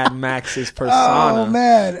part of Mad Max's persona. Oh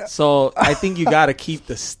man! So I think you got to keep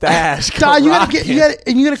the stash. Dog, you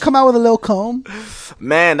gotta come out with a little comb.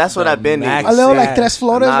 Man, that's what I've been needing. A little like tres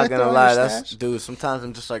flores. I'm not gonna lie, dude. Sometimes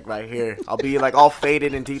I'm just like right here. I'll be like all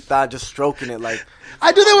faded and deep thought, just stroking it like.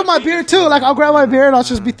 I do that with my beard too. Like I'll grab my beard and I'll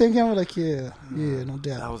just be thinking, I'm like, yeah, no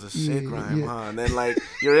doubt. That was a sick rhyme, huh? And then like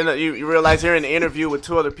you realize you're in an interview with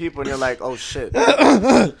two other people and you're like, oh shit.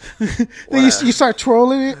 Then you start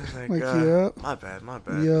twirling it. Like yep. My bad.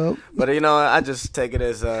 Yep. But you know, I just take it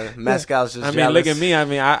as Mescal's just. I mean, jealous. Look at me. I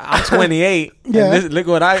mean, I'm 28. Yeah. And look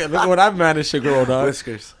what I've managed to grow, dog.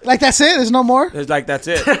 Whiskers. Like that's it. There's no more. It's like that's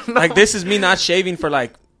it. No. Like this is me not shaving for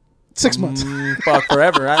like 6 months. Fuck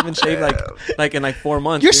forever. I haven't shaved like in like 4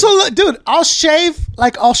 months. You're so dude. I'll shave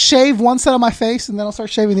one side of my face and then I'll start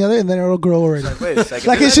shaving the other and then it'll grow already. Wait a second.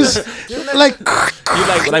 Like it's just like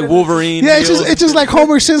you like Wolverine. Yeah, it's just like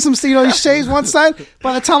Homer Simpson. You know, he shaves one side.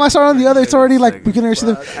 By the time I start on the other, it's already like beginner.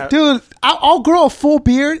 Dude, I'll grow a full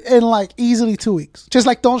beard in like easily 2 weeks. Just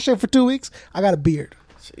like don't shave for 2 weeks. I got a beard.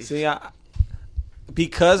 See,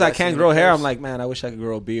 because I can't grow hair, I'm like, man, I wish I could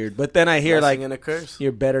grow a beard. But then I hear blessing like, and a curse.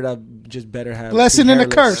 You're better to just better have blessing and a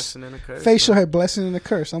curse. Facial man. Hair, blessing and a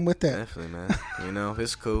curse. I'm with that. Definitely, man. You know,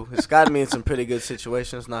 it's cool. It's got me in some pretty good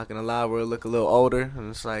situations. Not gonna lie, where I look a little older,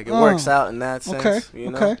 and it's like it works out in that sense. Okay,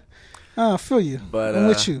 you know? Okay. I feel you. But I'm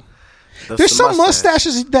with you. There's some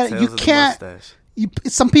mustaches that you can't.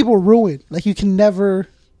 Some people ruin. Like you can never.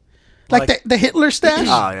 Like the Hitler stash.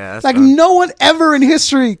 Oh yeah. Like no one ever in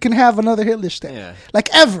history can have another Hitler stash. Yeah.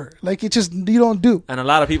 Like ever. Like it just you don't do. And a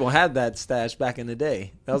lot of people had that stash back in the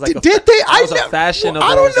day. That was like did they? That was a fashionable.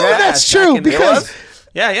 I don't know if that's true because.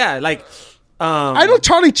 Yeah. Like. I know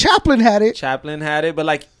Charlie Chaplin had it.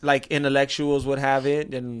 But like intellectuals would have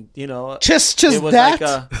it, and you know, just it was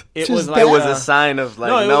that. It was a sign of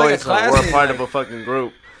like we're part of a fucking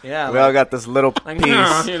group. Yeah, we all got this little piece,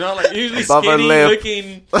 you know, like usually skinny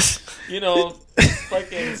looking, you know,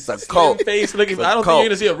 fucking slim face looking. I don't think you're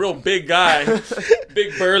gonna see a real big guy,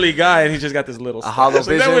 big burly guy, and he just got this little. A hollow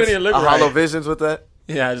visions. Hollow visions with that.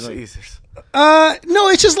 Yeah, Jesus. No,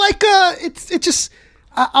 it's just like it's just.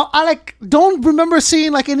 I like don't remember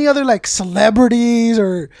seeing like any other like celebrities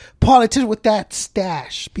or politicians with that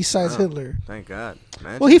stash besides Hitler. Thank God.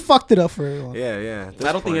 Imagine. Well, he fucked it up for everyone. Yeah.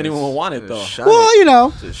 I don't think anyone would want it though. Well, you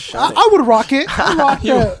know, I would rock it. I rock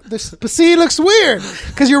the. But see, it looks weird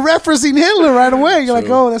because you're referencing Hitler right away. You're like,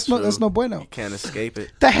 oh, that's no bueno. You can't escape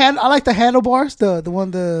it. I like the handlebars. The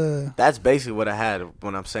one. That's basically what I had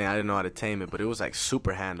when I'm saying I didn't know how to tame it, but it was like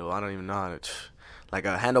super handle. I don't even know how to. Like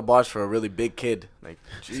a handlebars for a really big kid. Like,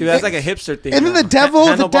 geez. See, that's like a hipster thing. And then the devil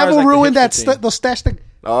ruined that the stash.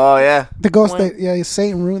 Oh yeah, the ghost.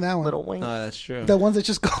 Satan ruined that one. Little wing. Oh, that's true. The ones that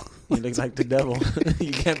just go. He looks like the devil.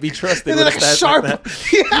 You can't be trusted. And then with like a sharp. Like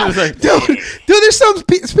yeah, like, dude. There's some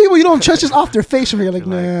people you don't trust just off their facial. You're like,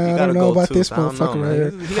 nah, I don't know about this motherfucker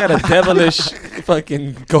right here. He got a devilish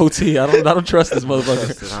fucking goatee. I don't trust this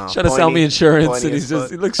motherfucker. Trying to sell me insurance, and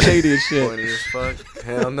he looks shady as shit. Pointy as fuck.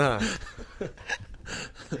 Hell no.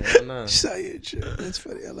 No. That's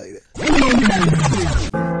funny. I like that.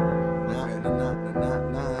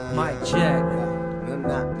 Mic check.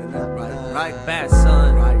 Right, bad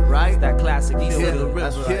son. Right. that classic feel good.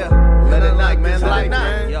 Let it knock, man. Let it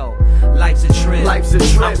knock. Yo, life's a trip. Life's a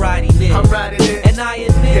trip. I'm riding it. And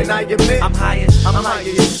I admit, I'm highest.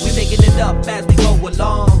 We making it up as we go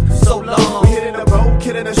along. So long. We hitting the road,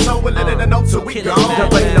 killing the show, and letting the note till we gone.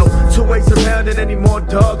 There ain't no two ways around it anymore,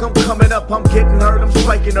 dog. I'm coming up, I'm getting hurt, I'm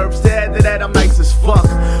striking herbs. To add to that, I'm nice as fuck.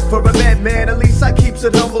 For a madman, at least I keeps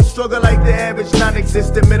it humble. Struggle like the average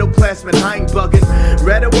non-existent middle classman. I ain't bugging.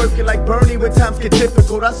 Rather working like Bernie when times get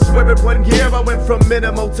difficult. I swear it 1 year I went from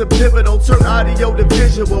minimal to pivotal. Turn audio to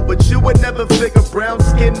visual, but you would never figure. Brown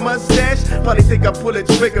skin mustache, probably think I pull a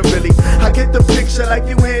trigger really. I get the picture like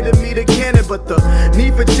you handed me the cannon, but the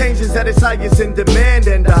need for change is at its highest in demand.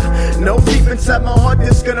 And I know deep inside my heart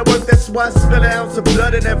this gonna work. That's why I spill an ounce of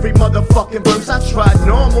blood in every motherfucking verse. I tried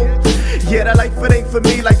normal, yeah, that life it ain't for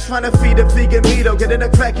me. Like trying to feed a vegan meat or getting a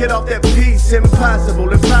crackhead off that piece.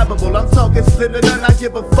 Impossible, improbable. I'm talking slim to none. I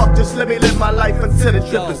give a fuck, just let me live my life until the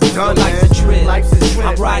trip is done. Life's a trip. Life's a trip.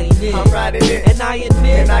 I'm riding it. And I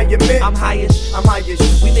admit, I'm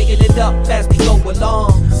highest. We making it up as we go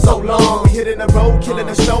along. So long. We hitting the road, killing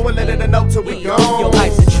the show, and letting the know till we gone. Yo,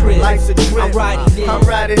 life's a trip. I'm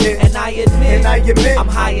riding it. And I admit, I'm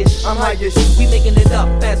highest. We making it up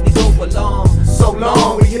as we go along. So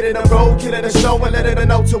long. We hitting the road, killing the show, and letting the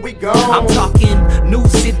know till we gone. I'm talking new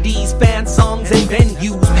cities, fan songs, and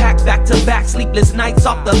venues. Packed back to back, sleepless nights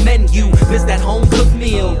off the menu. Miss that home cooked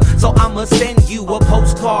meal, so I'ma send you a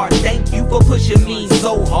postcard. Thank you for pushing me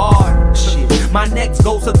so hard. Shit. My next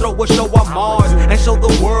goal's to throw a show on Mars and show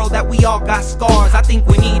the world that we all got scars. I think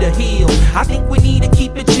we need to heal. I think we need to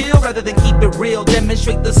keep it chill rather than keep it real.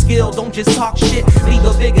 Demonstrate the skill, don't just talk shit. Leave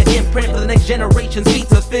a bigger imprint for the next generation's feet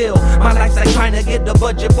to fill. My life's like trying to get the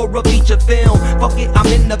budget for a feature film. Fuck it, I'm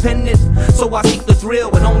independent, so I seek the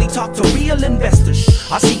thrill and only talk to real investors.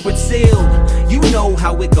 Our secret sealed. You know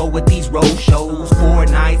how it go with these road shows. 4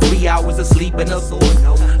 nights, 3 hours of sleep and a sore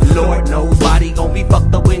nose. Lord knows body gon' be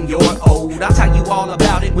fucked up when you're old. I'll tell you all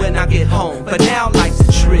about it when I get home. But now life's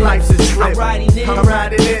a trip. I'm riding it.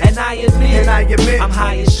 And I admit, I'm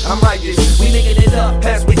highest. We making it up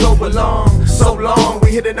as we go along. So long.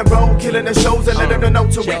 We hitting the road, killing the shows, and letting them know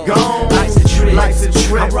till we gone. Life's a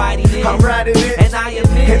trip. I'm riding it. And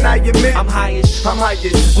I admit, I'm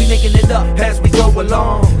highest. We making it up as we go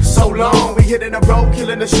along. So long. We hitting the road,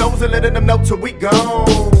 killing the shows, and letting them know till we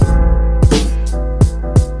gone.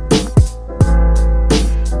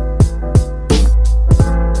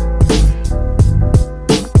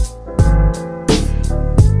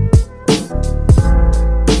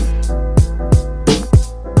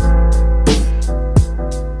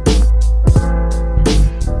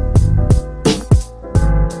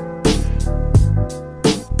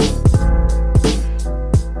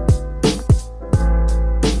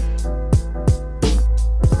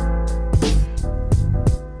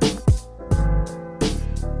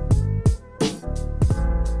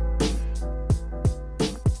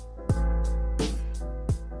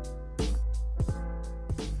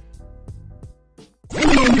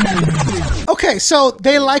 Okay, so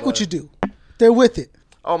they like what you do. They're with it.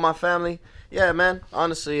 Oh, my family? Yeah, man.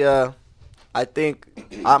 Honestly, I think,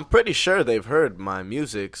 I'm pretty sure they've heard my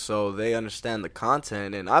music, so they understand the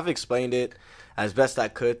content. And I've explained it as best I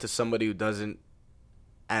could to somebody who doesn't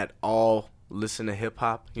at all listen to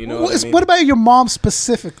hip-hop. You know what I mean? What about your mom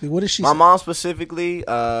specifically? What does she say? My mom specifically,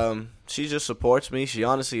 she just supports me. She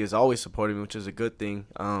honestly has always supported me, which is a good thing.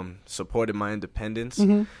 Supported my independence.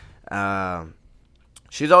 Mm-hmm.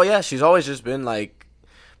 She's always just been like,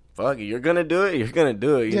 fuck it, you're gonna do it,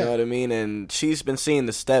 you know what I mean? And she's been seeing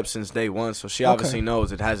the steps since day one, so she obviously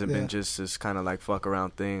knows it hasn't been just this kind of like fuck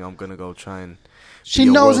around thing. I'm gonna go try and she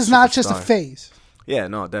knows it's not just a phase. Yeah,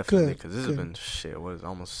 no, definitely, because this has been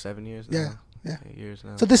almost 7 years now. Yeah. 8 years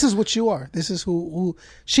now. So this is what you are. This is who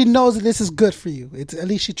she knows that this is good for you. It's at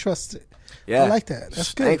least she trusts it. Yeah, I like that.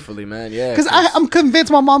 That's good. Thankfully, man. Yeah, because I'm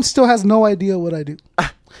convinced my mom still has no idea what I do.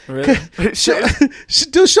 Really?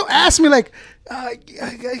 She'll ask me like, what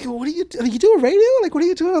do you do a radio? Like, what are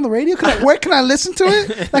you doing on the radio? Where can I listen to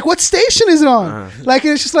it? Like, what station is it on? Like,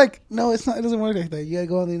 and it's just like, no, it's not. It doesn't work like that. You gotta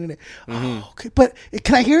go on the internet. Mm-hmm. Oh, okay, but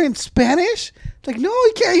can I hear it in Spanish? Like, no,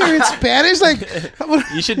 you can't hear it in Spanish. Like,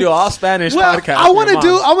 you should do all Spanish podcasts. I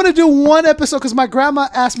want to do one episode because my grandma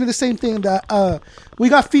asked me the same thing. That we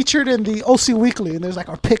got featured in the OC Weekly, and there's like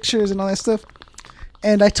our pictures and all that stuff.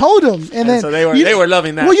 And I told him, and then so they were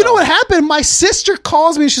loving that. Well, you know what happened? My sister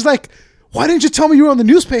calls me, and she's like, "Why didn't you tell me you were on the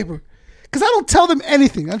newspaper?" because I don't tell them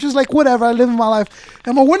anything. I'm just like, whatever. I live in my life.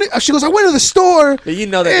 And she goes, I went to the store. But you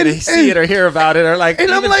know that they see it or hear about it or like and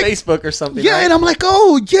even I'm like, Facebook or something. Yeah, right? and I'm like,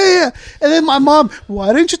 oh yeah. And then my mom,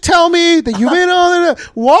 why didn't you tell me that you've been on it?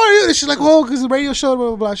 Why are you? And she's like, oh, because the radio show, blah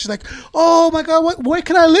blah blah. She's like, oh my god, where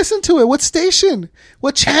can I listen to it? What station?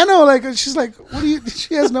 What channel? Like, she's like, what do you?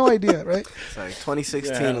 She has no idea, right? It's like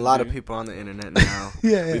 2016. A lot of people on the internet now.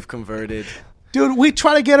 Yeah. We've converted. Dude, we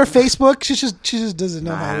try to get her Facebook. She just doesn't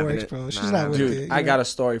know how it works, bro. She's not with it. Dude, I got a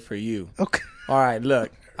story for you. Okay. All right, look.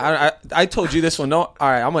 I told you this one. No, all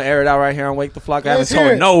right, I'm gonna air it out right here on Wake the Flock. I haven't Let's hear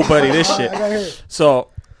told it. nobody this shit. I gotta hear it. So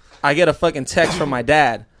I get a fucking text from my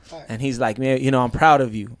dad, and he's like, man, you know, I'm proud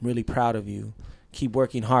of you. I'm really proud of you. Keep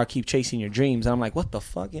working hard. Keep chasing your dreams. And I'm like, what the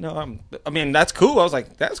fuck? You know, I mean, that's cool. I was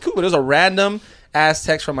like, that's cool. But it was a random ass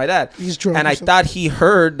text from my dad. He's drunk. And I thought he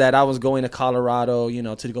heard that I was going to Colorado, you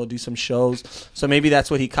know, to go do some shows. So maybe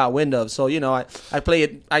that's what he caught wind of. So, you know, I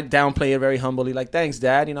downplay it very humbly. Like, thanks,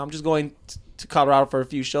 Dad. You know, I'm just going to Colorado for a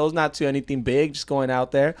few shows. Not to anything big. Just going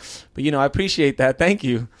out there. But, you know, I appreciate that. Thank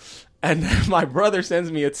you. And then my brother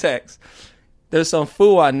sends me a text. There's some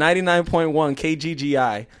fool on 99.1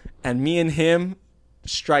 KGGI. And me and him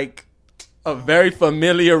strike a very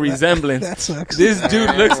familiar resemblance. That sucks. This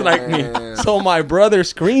dude looks like me. So my brother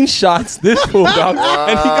screenshots this fool, dog.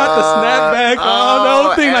 And he got the snapback on, the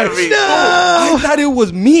whole thing. Like, no! I thought it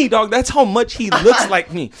was me, dog. That's how much he looks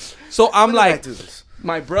like me. So I'm like,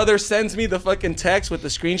 my brother sends me the fucking text with the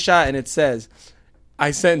screenshot, and it says, I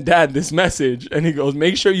sent Dad this message, and he goes,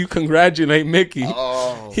 make sure you congratulate Mickey.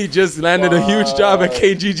 He just landed a huge job at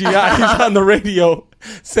KGGI. He's on the radio.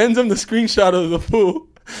 Sends him the screenshot of the fool.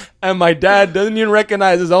 And my dad doesn't even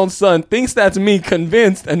recognize his own son, thinks that's me,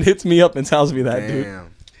 convinced, and hits me up and tells me that, dude.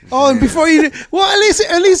 Oh, and before you did, well, at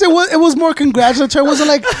least it was more congratulatory. It wasn't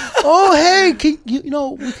like, oh, hey, you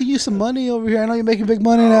know, we could use some money over here. I know you're making big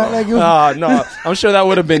money now. Like, no, I'm sure that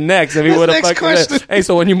would have been next if he would have fucking. Hey,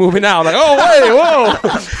 so when you moving out, like, oh,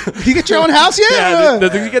 wait, whoa, you get your own house yet? Yeah,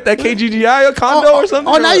 did you get that KGGI condo or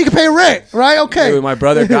something? Oh, now you can pay rent, right? Okay. Dude, my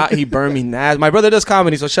brother he burned me nasty. My brother does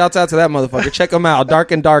comedy, so shouts out to that motherfucker. Check him out,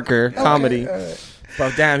 Dark and Darker comedy.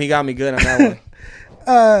 But damn, he got me good on that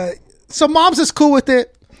one. So Moms is cool with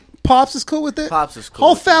it. Pops is cool with it. Pops is cool.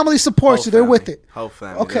 Whole family supports you. They're with it. Whole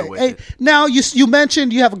family. Okay. Hey, now you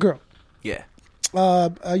mentioned you have a girl. Yeah.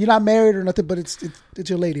 You're not married or nothing, but it's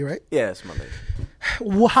your lady, right? Yeah, it's my lady.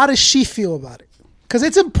 Well, how does she feel about it? Because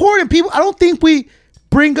it's important. People, I don't think we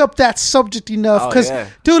bring up that subject enough. Because,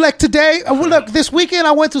 dude, like today, look, this weekend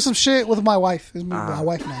I went through some shit with my wife. It's my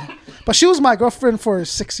wife now, but she was my girlfriend for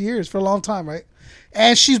 6 years, for a long time, right?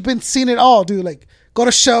 And she's been seeing it all, dude. Like, go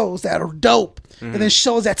to shows that are dope. And then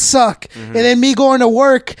shows that suck. And then me going to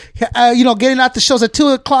work, getting out the shows at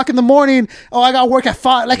 2:00 in the morning. Oh, I got work at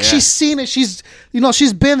 5. Like, she's seen it. She's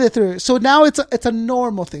been through it. So now it's a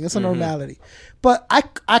normal thing. It's a normality. But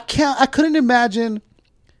I couldn't imagine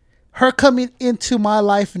her coming into my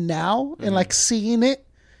life now and like seeing it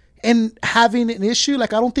and having an issue.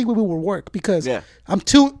 Like, I don't think we would work because I'm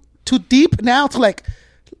too deep now to like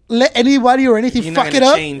let anybody or anything fuck it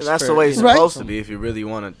up. That's the way it's supposed to be if you really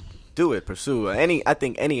want to do it, pursue I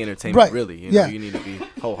think any entertainment, really. You know, you need to be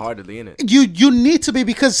wholeheartedly in it. You need to be,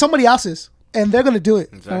 because somebody else is, and they're gonna do it.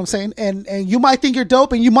 Exactly. You know what I'm saying? And you might think you're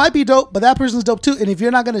dope, and you might be dope, but that person's dope too. And if you're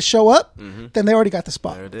not gonna show up, then they already got the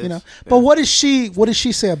spot. There it is. You know. Yeah. But what does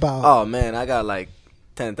she say about? Oh man, I got like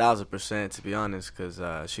 10,000% to be honest,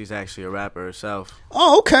 because she's actually a rapper herself.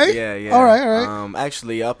 Oh, okay. Yeah. All right.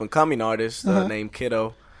 Actually, up and coming artist named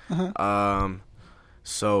Kiddo.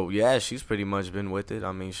 So yeah, she's pretty much been with it.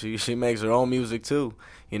 I mean, she makes her own music too.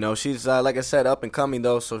 You know, she's like I said, up and coming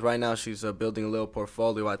though. So right now she's building a little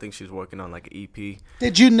portfolio. I think she's working on like an EP.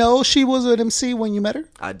 Did you know she was an MC when you met her?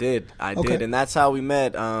 I did, and that's how we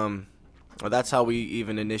met. Or that's how we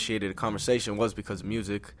even initiated a conversation, was because of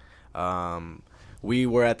music. We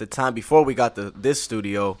were at the time, before we got this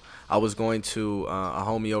studio, I was going to a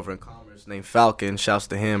homie over in Commerce named Falcon. Shouts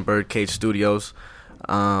to him, Birdcage Studios.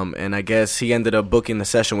 And I guess he ended up booking the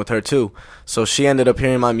session with her too. So she ended up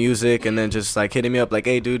hearing my music and then just like hitting me up like,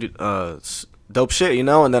 hey dude, dope shit, you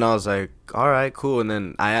know? And then I was like, all right, cool. And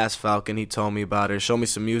then I asked Falcon, he told me about her, showed me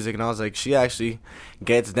some music, and I was like, she actually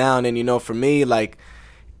gets down. And you know, for me, like,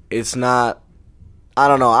 it's not, I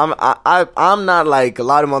don't know, I'm not like a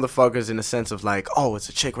lot of motherfuckers in the sense of like, oh, it's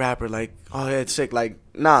a chick rapper, like, oh yeah, it's chick. Like,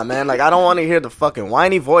 nah, man, like, I don't want to hear the fucking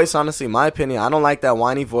whiny voice, honestly, in my opinion. I don't like that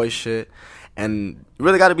whiny voice shit. And you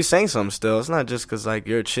really got to be saying something still. It's not just because, like,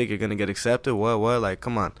 you're a chick, you're going to get accepted. What? Like,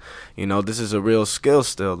 come on. You know, this is a real skill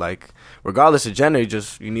still. Like, regardless of gender,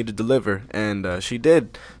 you need to deliver. And she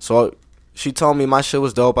did. So she told me my shit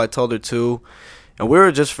was dope. I told her too. and we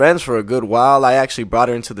were just friends for a good while. I actually brought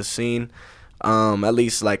her into the scene, at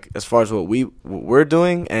least like as far as what we're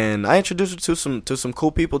doing, and I introduced her to some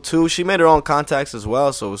cool people too. She made her own contacts as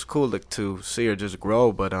well, so it was cool to see her just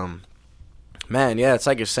grow. But man, yeah, it's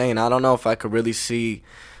like you're saying. I don't know if I could really see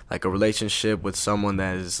like a relationship with someone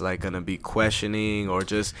that is like gonna be questioning, or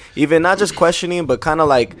just even not just questioning, but kind of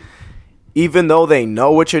like, even though they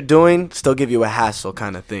know what you're doing, still give you a hassle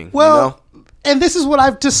kind of thing. Well, you know? And this is what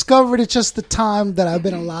I've discovered. It's just the time that I've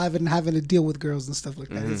been alive and having to deal with girls and stuff like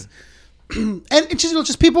that. And it's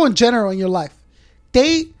just people in general in your life.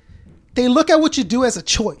 They look at what you do as a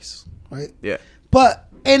choice, right? Yeah. But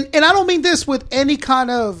and I don't mean this with any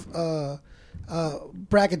kind of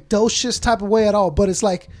braggadocious type of way at all. But it's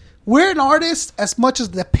like, we're an artist as much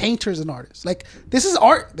as the painter's an artist. Like, this is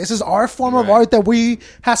art. This is our form of art that we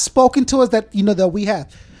have spoken to us, that that we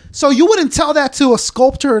have. So you wouldn't tell that to a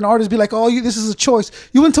sculptor, an artist, be like, oh, this is a choice.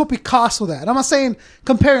 You wouldn't tell Picasso that. And I'm not saying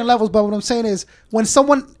comparing levels, but what I'm saying is when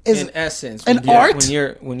someone is, in essence, an art,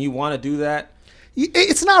 when you want to do that,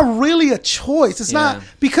 it's not really a choice. It's not,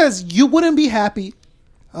 because you wouldn't be happy.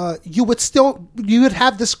 You would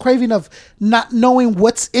have this craving of not knowing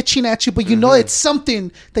what's itching at you, but you know it's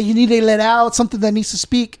something that you need to let out, something that needs to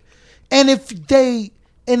speak. And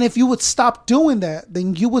if you would stop doing that,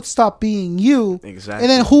 then you would stop being you. Exactly. And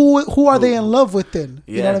then who are they in love with then?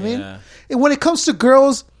 You know what I mean? Yeah. And when it comes to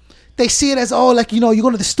girls, they see it as, oh, like, you're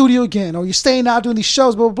going to the studio again, or you're staying out doing these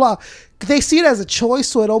shows, blah, blah, blah. They see it as a choice,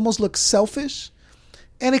 so it almost looks selfish.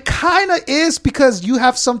 And it kind of is, because you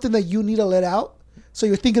have something that you need to let out. So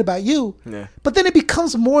you're thinking about you. Yeah. But then it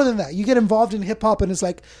becomes more than that. You get involved in hip hop and it's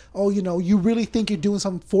like, oh, you really think you're doing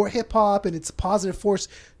something for hip hop and it's a positive force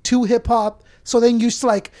to hip hop. So then you're just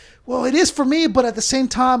like, well, it is for me, but at the same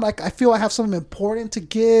time, like, I feel I have something important to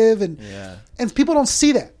give, and people don't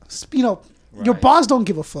see that. Your boss don't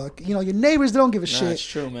give a fuck. Your neighbors, they don't give a shit. That's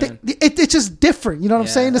true, man. It's just different. You know what I'm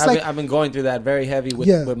saying? It's I've been going through that very heavy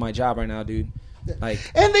with my job right now, dude. Like,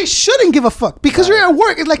 and they shouldn't give a fuck, because you're at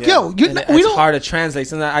work. It's like, it's hard to translate.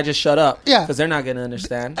 Sometimes I just shut up. Yeah, because they're not gonna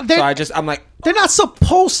understand. I'm like, they're not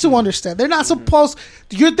supposed to understand. They're not supposed.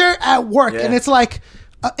 You're there at work, and it's like,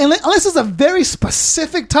 unless it's a very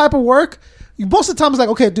specific type of work, most of the time it's like,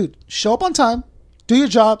 okay, dude, show up on time, do your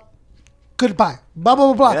job, goodbye, blah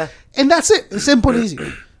blah blah blah, and that's it. It's simple and easy,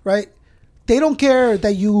 right? They don't care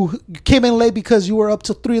that you came in late because you were up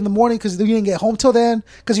till 3 a.m. because you didn't get home till then,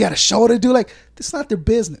 because you had a show to do. Like, it's not their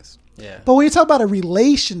business. Yeah. But when you talk about a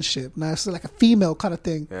relationship, now it's like a female kind of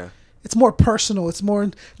thing. Yeah. It's more personal. It's more,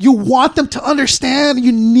 you want them to understand.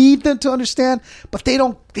 You need them to understand, but they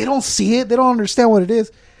don't see it. They don't understand what it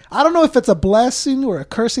is. I don't know if it's a blessing or a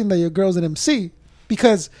cursing that your girl's an MC,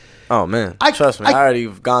 because. Oh man, trust me, I already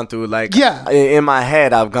gone through, like, in my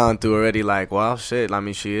head, I've gone through already, like, well, shit, I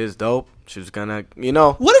mean, she is dope. She's gonna,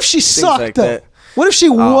 What if she sucked, like, though? That. What if she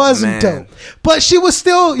wasn't dope, but she was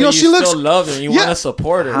still, she looks. Still love her. You want to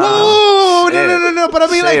support her. Whoa, no. But I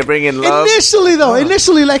mean, like, bringing love.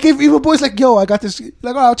 Initially, like, if a boy's like, yo, I got this,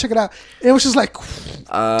 like, oh, I'll check it out. And it was just like,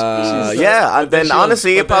 then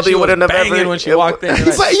honestly, it probably wouldn't have ever when she walked in.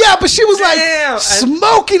 But she was like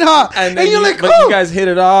smoking hot, and you're like, but you guys hit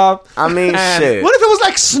it off. I mean, shit. What if it was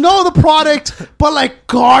like Snow the product, but like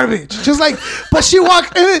garbage? Just like, but she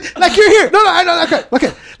walked in, like, you're here. No, I know.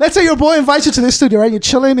 Okay. Let's say your boy invites you to this studio, right? You're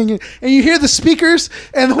chilling and you hear the speakers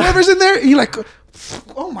and whoever's in there, and you're like,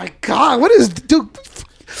 oh my god, what is dude?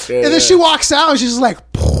 And then she walks out and she's just like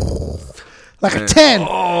a 10.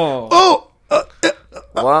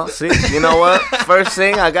 Well, see, you know what? First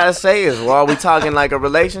thing I gotta say is, while we talking like a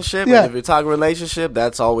relationship, and if you're talking relationship,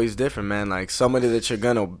 that's always different, man. Like, somebody that you're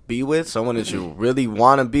gonna be with, someone that you really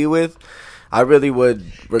want to be with, I really would,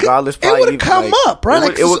 regardless. It would come up,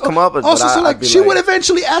 right? It would come up. Also, she would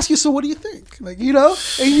eventually ask you, so what do you think? Like,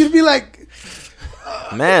 and you'd be like,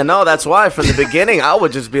 man, no, that's why from the beginning I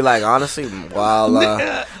would just be like, honestly, while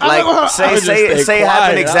say it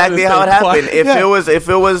happened exactly how it happened.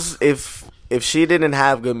 If she didn't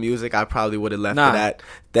have good music, I probably would have left it at,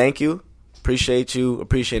 thank you, appreciate you,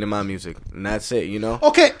 appreciating my music, and that's it.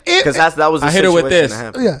 Okay, because that was the I hit her with this.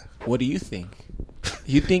 Yeah, what do you think?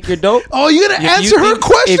 You think you're dope? Oh, you're gonna answer her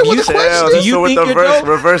question with a question? Do you think you're dope?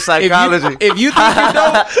 Reverse psychology. If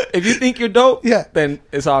you think you're dope, then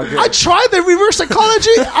it's all good. I tried the reverse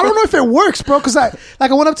psychology. I don't know if it works, bro. Because I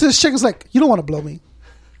went up to this chick and was like, "You don't want to blow me?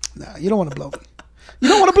 Nah, you don't want to blow me. You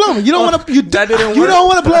don't want to blow me. You don't want to. That didn't work. You don't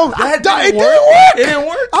want to blow me. It didn't work. It didn't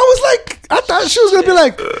work. I was like, I thought she was gonna be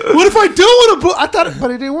like, "What if I do want to blow?" I thought,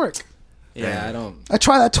 but it didn't work. Yeah, I don't. I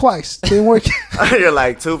tried that twice. It didn't work. You're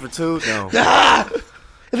like 2 for 2. No.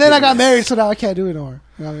 And then I got married, so now I can't do it anymore.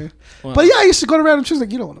 You know what I mean? Wow. But yeah, I used to go around and she was like,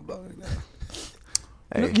 "You don't want to blow me."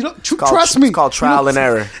 Hey, you don't trust me. It's called trial and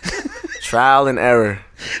error. Trial and error.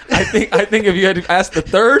 I think if you had asked the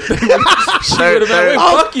third, she would have been like,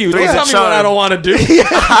 fuck you. Don't tell me what I don't want to do.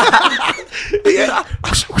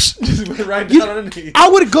 Just went right down underneath. I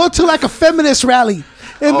would go to like a feminist rally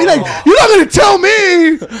and be like, you're not going to tell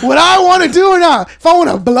me what I want to do or not. If I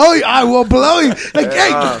want to blow you, I will blow you. Like,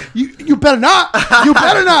 hey, you better not. You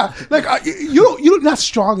better not. Like, you're not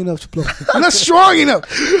strong enough to blow. You're not strong enough.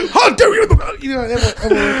 How dare you? You know,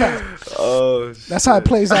 that's how it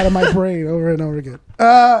plays out of my brain over and over again.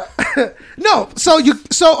 No, so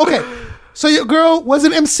okay. So your girl was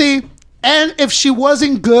an MC, and if she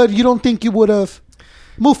wasn't good, you don't think you would have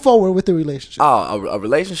move forward with the relationship? Oh, a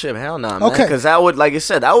relationship? Hell no, man. Okay. Because that would, like you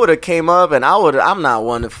said, that would have came up, and I'm not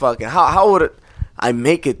one to fucking, how would I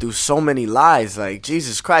make it through so many lies? Like,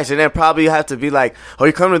 Jesus Christ. And then probably have to be like, oh,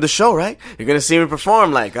 you're coming to the show, right? You're going to see me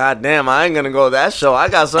perform. Like, God damn, I ain't going to go to that show. I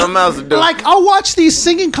got something else to do. Like, I'll watch these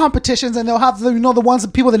singing competitions, and they'll have, the ones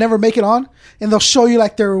that people that never make it on, and they'll show you,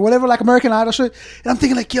 like, their whatever, like American Idol show. And I'm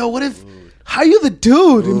thinking, like, yo, what if... How you the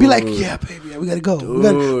dude? And be like, yeah, baby, we gotta go. We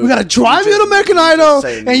gotta drive you to American Idol,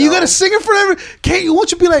 and you gotta sing it forever. Can't you?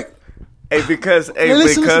 Won't you be like,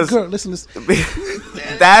 listen, girl, listen.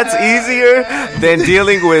 That's easier than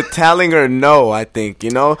dealing with telling her no. I think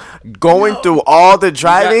going through all the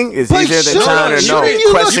driving is easier than telling her no.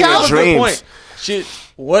 Questioning her dreams.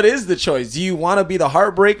 What is the choice? Do you want to be the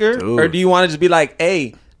heartbreaker, or do you want to just be like,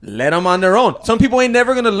 hey? Let them on their own. Some people ain't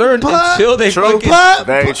never gonna learn until they fucking.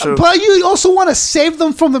 Very true. But you also want to save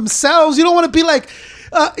them from themselves. You don't want to be like,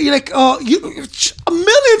 millions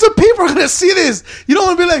of people are gonna see this. You don't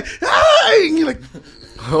want to be like, and you're like,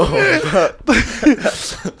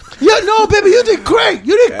 yeah, no, baby, you did great.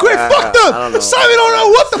 You did great. Fuck them. Simon don't know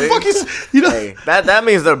what the fuck is. Hey, that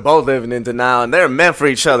means they're both living in denial and they're meant for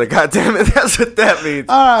each other. God damn it, that's what that means.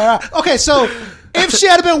 All right. Okay, so. If she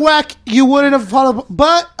had been whack, you wouldn't have followed.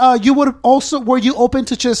 But you would have also. Were you open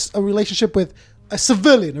to just a relationship with a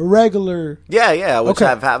civilian, a regular? Yeah, which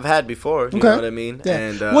I've had before. You know what I mean? Yeah.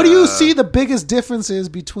 And what do you see the biggest differences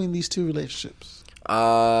between these two relationships?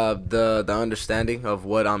 The understanding of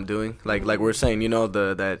what I'm doing. Like we're saying,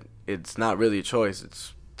 that it's not really a choice.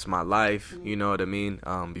 It's my life. You know what I mean?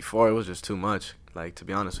 Before it was just too much. Like, to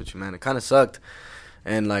be honest with you, man, it kind of sucked.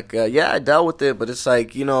 And like, I dealt with it, but it's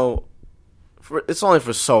like, it's only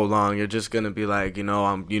for so long. You're just gonna be like, where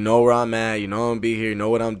I'm at, I'm gonna be here,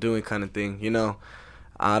 what I'm doing, kind of thing.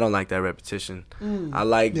 I don't like that repetition. I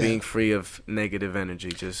like being free of negative energy.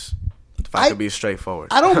 Just if I could be straightforward.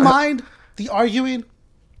 I don't mind the arguing.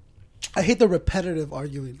 I hate the repetitive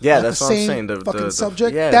arguing. Yeah, that's what I'm saying. The fucking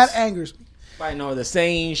subject that angers me. I know the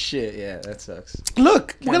same shit. Yeah, that sucks.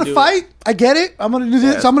 Look, we're gonna fight. I get it. I'm gonna do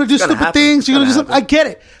this. Yeah, I'm gonna do stupid things. You're gonna do something. I get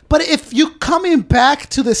it. But if you coming back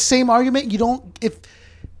to the same argument, you don't.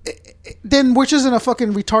 Then we're just in a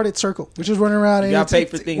fucking retarded circle. We're just running around. You gotta pay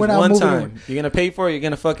for things one time. You're gonna pay for it. You're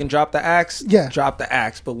gonna fucking drop the axe. Yeah, drop the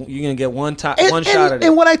axe. But you're gonna get one shot at it.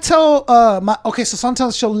 And when I tell so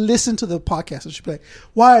sometimes she'll listen to the podcast and she'll be like,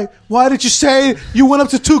 Why did you say you went up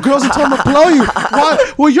to two girls and told them to blow you?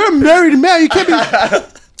 Why? Well, you're a married man. You can't be.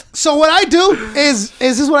 So what I do is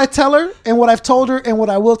this is what I tell her, and what I've told her, and what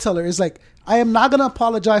I will tell her is like, I am not gonna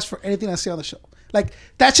apologize for anything I say on the show. Like,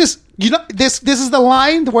 that's just, this is the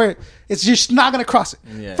line where it's just not going to cross it.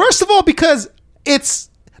 Yeah. First of all, because it's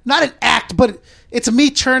not an act, but it's me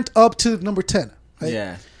turned up to number 10. Right?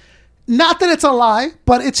 Yeah. Not that it's a lie,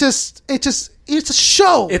 but it's a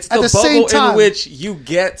show. It's the bubble in which you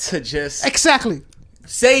get to just exactly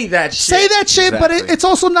say that shit. Exactly. But it's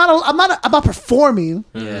also not. I'm not performing.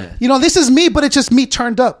 Yeah. This is me, but it's just me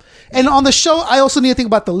turned up. And on the show, I also need to think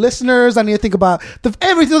about the listeners. I need to think about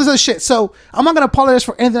everything other shit. So I'm not going to apologize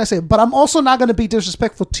for anything I say, but I'm also not going to be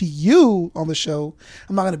disrespectful to you on the show.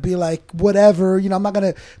 I'm not going to be like whatever. I'm not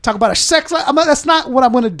going to talk about a sex life. That's not what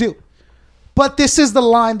I'm going to do. But this is the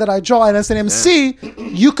line that I draw. And as an MC,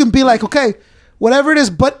 you can be like, okay, whatever it is,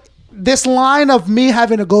 but this line of me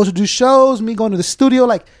having to go to do shows, me going to the studio,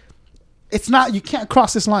 like, it's not, you can't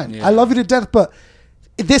cross this line. Yeah. I love you to death, but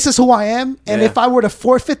this is who I am. And if I were to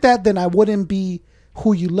forfeit that, then I wouldn't be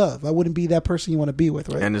who you love. I wouldn't be that person you want to be with,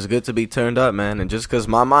 right? And it's good to be turned up, man. And just because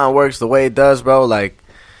my mind works the way it does, bro, like,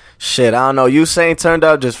 shit, I don't know. You saying turned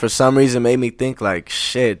up just for some reason made me think, like,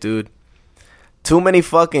 shit, dude. Too many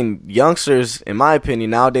fucking youngsters, in my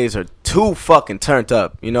opinion, nowadays are too fucking turned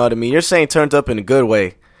up. You know what I mean? You're saying turned up in a good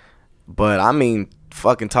way. But I mean,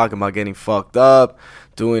 fucking talking about getting fucked up,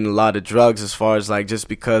 doing a lot of drugs as far as like just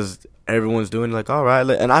because everyone's doing like, all right.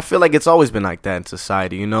 And I feel like it's always been like that in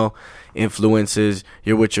society, influences,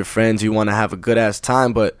 you're with your friends, you want to have a good ass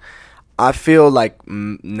time. But I feel like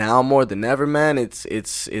now more than ever, man, it's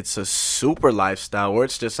a super lifestyle where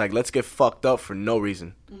it's just like, let's get fucked up for no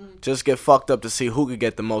reason. Just get fucked up to see who could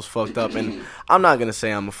get the most fucked up. And I'm not going to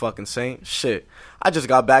say I'm a fucking saint. Shit. I just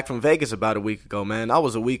got back from Vegas about a week ago, man. I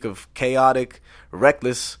was a week of chaotic,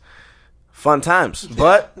 reckless, fun times.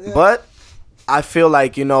 But I feel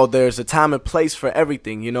like, you know, there's a time and place for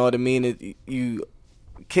everything. You know what I mean?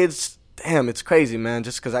 Kids, damn, it's crazy, man.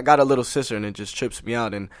 Just because I got a little sister and it just trips me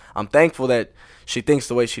out. And I'm thankful that she thinks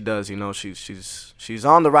the way she does. You know, she's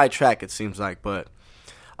on the right track, it seems like. But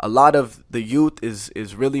a lot of the youth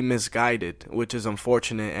is really misguided, which is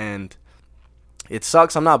unfortunate, and it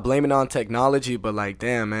sucks. I'm not blaming it on technology, but like,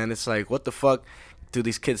 damn, man, it's like, what the fuck do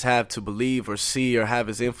these kids have to believe or see or have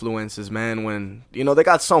as influences, man, when, you know, they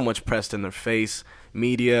got so much pressed in their face.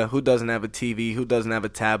 Media, who doesn't have a TV, who doesn't have a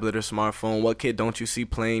tablet or smartphone? What kid don't you see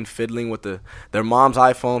playing, fiddling with their mom's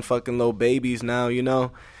iPhone, fucking little babies now, you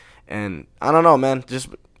know? And I don't know, man, just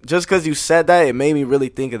because you said that, it made me really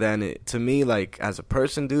think of that. And to me, like, as a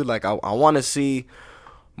person, dude, like, I want to see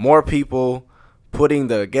more people putting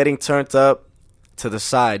the getting turned up to the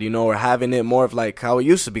side, you know, or having it more of like how it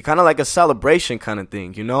used to be, kind of like a celebration kind of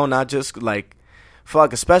thing, you know, not just like,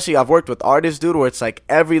 fuck, especially I've worked with artists, dude, where it's like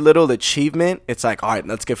every little achievement, it's like, all right,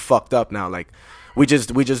 let's get fucked up now. Like, we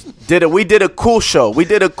just did it. We did a cool show.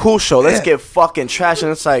 Let's get fucking trash.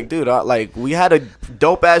 And it's like, dude, like, we had a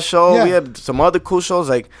dope ass show. Yeah. We had some other cool shows.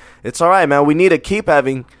 Like, it's all right, man. We need to keep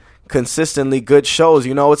having consistently good shows.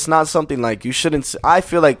 You know, it's not something like you shouldn't. I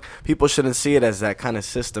feel like people shouldn't see it as that kind of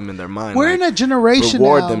system in their mind. We're like, in a generation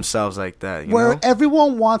reward now themselves like that, where know?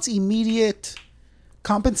 Everyone wants immediate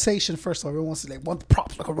compensation. First of all, everyone wants to want the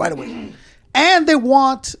props like right away. And they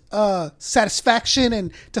want satisfaction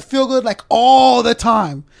and to feel good like all the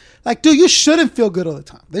time. Like, dude, you shouldn't feel good all the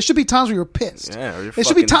time. There should be times where you're pissed. Yeah, there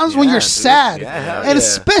should be times when you're sad. Yeah, and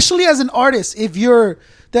especially as an artist, if you're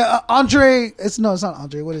the Andre, it's not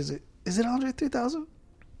Andre. What is it? Is it Andre 3000?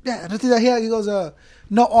 Yeah, he goes,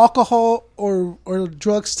 no alcohol or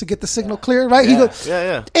drugs to get the signal clear, right? He goes,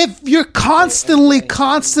 if you're constantly,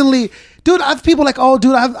 dude, I have people like, oh,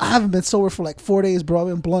 dude, I haven't been sober for like 4 days, bro. I've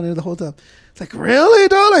been blunted the whole time. It's like, really,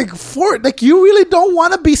 dude? Like, you really don't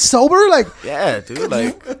want to be sober? Like, yeah, dude,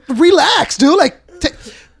 like, relax, dude. Like,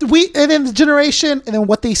 and then the generation, and then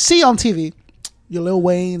what they see on TV, your Lil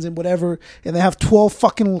Waynes and whatever, and they have 12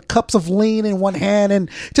 fucking cups of lean in one hand, and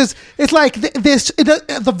just, it's like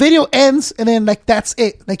the video ends, and then like that's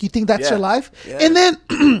it. Like, you think that's your life, and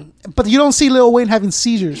then, but you don't see Lil Wayne having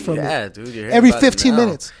seizures from it. Dude, you're every 15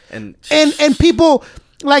 minutes, and people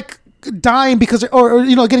like dying because or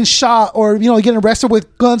you know, getting shot, or you know, getting arrested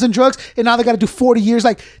with guns and drugs, and now they got to do 40 years.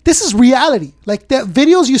 Like, this is reality. Like, that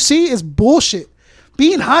videos you see is bullshit.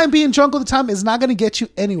 Being high and being drunk all the time is not going to get you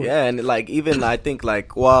anywhere. Yeah, and like, even I think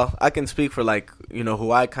like, well, I can speak for like, you know,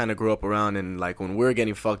 who I kind of grew up around, and like when we're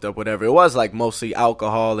getting fucked up, whatever, it was like mostly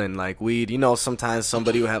alcohol and like weed. You know, sometimes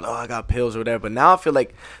somebody would have, oh, I got pills or whatever. But now I feel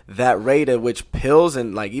like that rate at which pills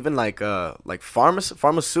and like even like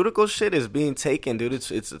pharmaceutical shit is being taken, dude,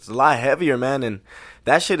 it's a lot heavier, man, and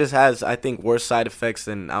that shit has, I think, worse side effects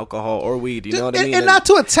than alcohol or weed. You know what I mean? And not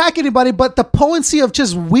to attack anybody, but the potency of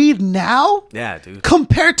just weed now, yeah, dude,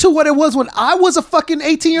 compared to what it was when I was a fucking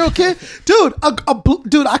 18-year-old kid, dude.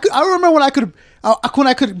 I remember when I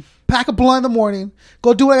could pack a blunt in the morning,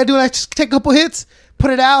 go do what I do, and I just take a couple hits, put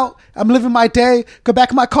it out. I'm living my day. Go back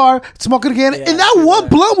in my car, smoke it again, and that one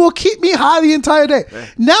blunt will keep me high the entire day. Yeah.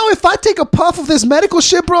 Now, if I take a puff of this medical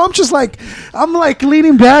shit, bro, I'm like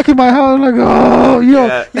leaning back in my house, like, oh, you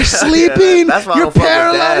know, you're sleeping, you're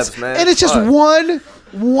paralyzed, dabs, and it's just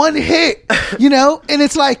one hit, you know, and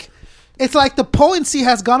it's like the potency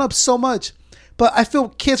has gone up so much, but I feel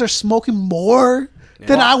kids are smoking more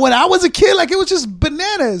than when I was a kid. Like, it was just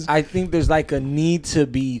bananas. I think there's like a need to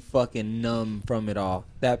be fucking numb from it all.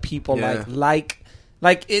 That people like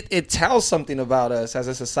it tells something about us as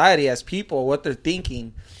a society, as people, what they're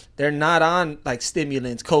thinking. They're not on like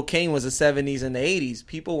stimulants. Cocaine was the 70s and the 80s.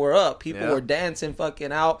 People were up. People were dancing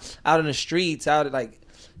fucking out in the streets. Out like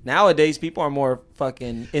nowadays, people are more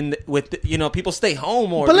fucking people stay home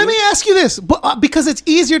more. But let me ask you this, because it's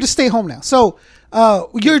easier to stay home now. So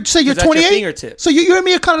you're 28. So you and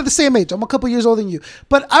me are kind of the same age. I'm a couple years older than you.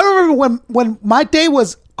 But I remember when my day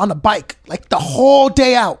was on a bike, like the whole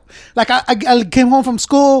day out. Like I came home from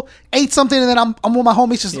school, ate something, and then I'm with my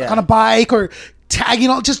homies just on a bike or tagging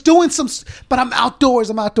on, just doing some. But I'm outdoors.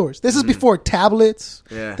 This is before tablets.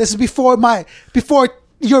 Yeah. This is before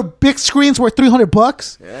your big screens were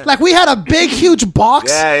 $300. Yeah. Like we had a big, huge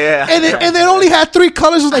box. Yeah. And it only had 3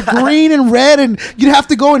 colors. It was like green and red, and you'd have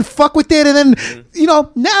to go and fuck with it. And then,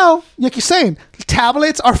 now, like you're saying,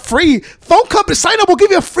 tablets are free. Phone company, sign up. We'll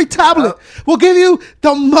give you a free tablet. We'll give you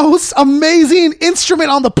the most amazing instrument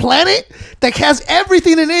on the planet that has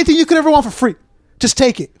everything and anything you could ever want for free. Just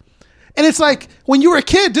take it. And it's like when you were a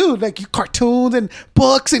kid, dude, like cartoons and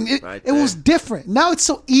books, and it was different. Now it's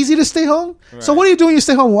so easy to stay home. Right. So what are you doing when you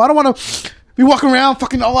stay home? Well, I don't want to be walking around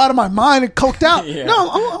fucking all out of my mind and coked out. No,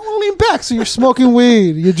 I'm leaning back. So you're smoking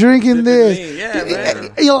weed. You're drinking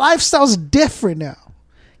this. Your lifestyle's different now.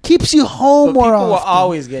 Keeps you home more often. People are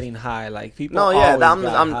always getting high. Like people. No, yeah,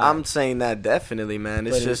 I'm saying that definitely, man.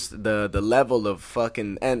 It's just the level of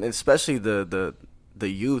fucking, and especially the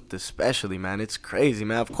youth, especially, man. It's crazy,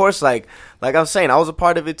 man. Of course, like I'm saying, I was a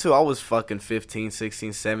part of it too. I was fucking 15,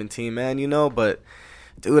 16, 17, man. But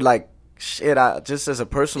dude, like shit. I just as a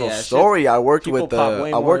personal story, I worked with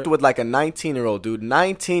like a 19-year-old dude,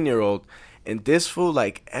 19-year-old. And this fool,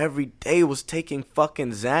 like, every day was taking fucking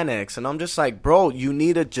Xanax. And I'm just like, bro, you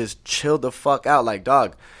need to just chill the fuck out. Like,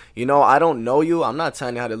 dog, I don't know you. I'm not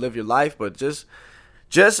telling you how to live your life. But just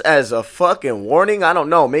as a fucking warning, I don't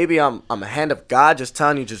know. Maybe I'm a hand of God just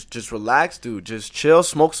telling you, just relax, dude. Just chill,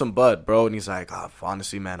 smoke some bud, bro. And he's like,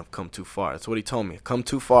 honestly, man, I've come too far. That's what he told me. Come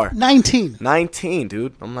too far. 19,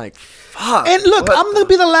 dude. I'm like, fuck. And look, I'm going to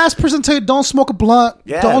be the last person to tell you, don't smoke a blunt.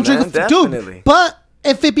 Yeah, don't drink a definitely. Dude, but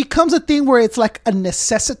if it becomes a thing where it's like a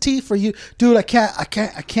necessity for you, dude, I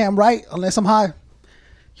can't write unless I'm high.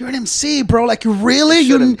 You're an MC, bro. Like, really?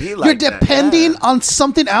 You're depending on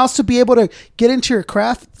something else to be able to get into your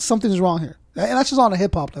craft. Something's wrong here. And that's just on a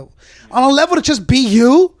hip hop level. On a level to just be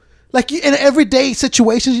you, like in everyday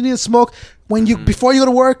situations, you need to smoke when you before you go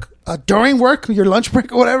to work, during work, your lunch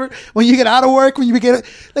break or whatever. When you get out of work, when you get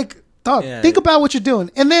like, dog, think about what you're doing,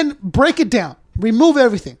 and then break it down. Remove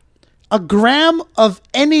everything. A gram of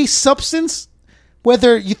any substance,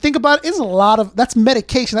 whether you think about it, is that's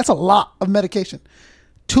medication. That's a lot of medication.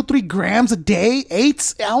 2-3 grams a day,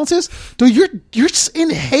 8 ounces. Dude, you're just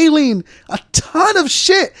inhaling a ton of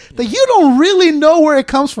shit that you don't really know where it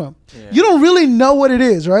comes from. Yeah. You don't really know what it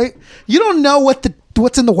is, right? You don't know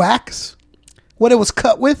what's in the wax, what it was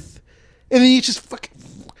cut with, and then you just fucking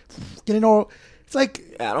getting all. It's like,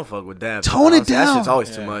 I don't fuck with that. Tone it down. That shit's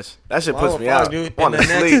always too much. That shit puts me out. Dude, want to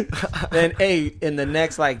sleep. Then, in the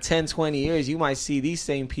next like 10, 20 years, you might see these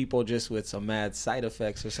same people just with some mad side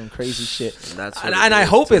effects or some crazy shit. And I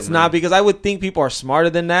hope it's not, because I would think people are smarter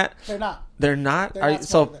than that. They're not. They're not?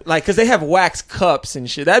 So, like, because they have wax cups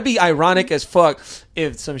and shit. That'd be ironic as fuck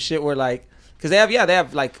if some shit were like, because they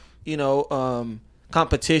have like,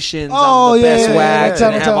 competitions on the best wax,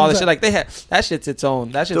 and they have all this shit. Like, they have that shit's its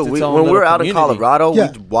own. That shit's its own. When we were out in Colorado, we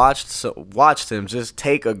watched him just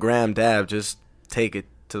take a gram dab, just take it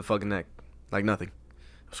to the fucking neck, like nothing.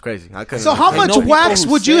 It's crazy. So how much wax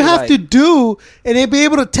would you have to do, and they'd be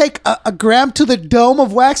able to take a gram to the dome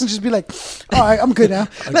of wax and just be like, all right, I'm good now.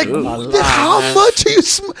 Like, how much are you?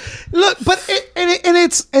 Look, but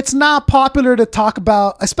it's not popular to talk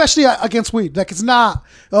about, especially against weed. Like, it's not.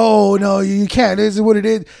 Oh no, you can't. This is what it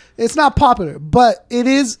is. It's not popular, but it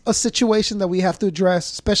is a situation that we have to address,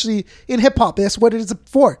 especially in hip hop. That's what it is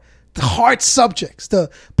for. The hard subjects, the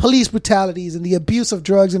police brutalities and the abuse of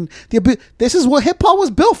drugs, and the abuse. This is what hip hop was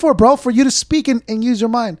built for, bro. For you to speak and use your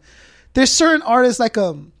mind. There's certain artists like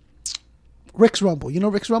Rick's Rumble. You know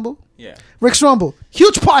Rick's Rumble? Yeah. Rick's Rumble,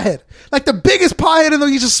 huge pothead, like the biggest pothead, and though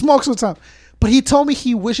he just smokes all the time. But he told me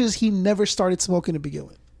he wishes he never started smoking to begin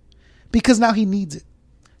with, because now he needs it.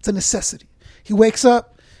 It's a necessity. He wakes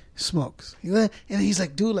up, smokes, and he's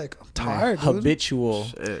like, dude, like, I'm tired, dude. Habitual.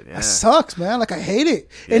 Shit, yeah. That sucks, man. Like, I hate it.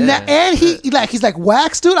 Yeah. And he's like,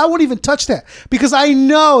 wax, dude, I wouldn't even touch that, because I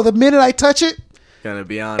know the minute I touch it, gonna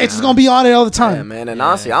be on it. It's just gonna be on it all the time. Yeah, man. And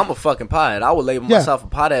honestly, I'm a fucking pothead. I would label myself a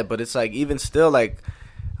pothead, but it's like, even still, like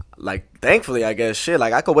thankfully, I guess, shit,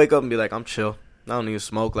 like, I could wake up and be like, I'm chill. I don't need to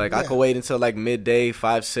smoke. Like, I could wait until like midday,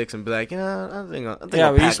 5, 6, and be like, I think I'll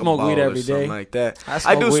pack you smoke weed every day. Like that.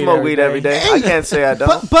 I do smoke weed every day. I can't say I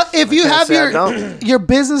don't. But if you have your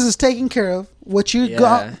business is taken care of, what you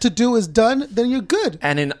got to do is done, then you're good.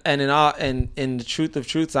 And in the truth of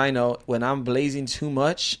truths, I know when I'm blazing too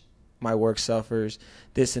much, my work suffers.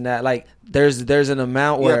 This and that. Like, there's an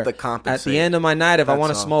amount where at the end of my night, if I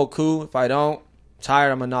want to smoke, cool. If I don't,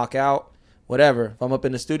 tired, I'm gonna knock out. Whatever. If I'm up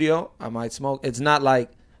in the studio, I might smoke. It's not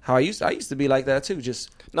like how I used to be like that too. Just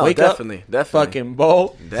no, wake definitely, up, fucking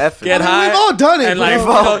bowl, definitely get high. We've all done it, and bro. like We've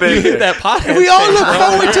all been you hit there. that pot. We all look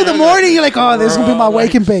forward to the morning. You're like, oh, this is gonna be my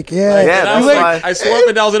wake and bake. Yeah, yeah, that's why. I swore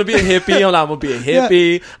that I was gonna be a hippie. I'm gonna be a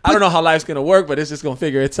hippie. I don't know how life's gonna work, but it's just gonna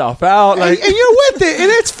figure itself out. Like, and you're with it, and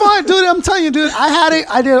it's fun, dude. I'm telling you, dude. I had it.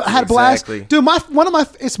 I had a blast, dude.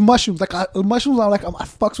 It's mushrooms. Like mushrooms, I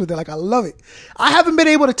fucks with it. Like I love it. I haven't been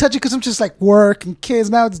able to touch it because I'm just like work and kids.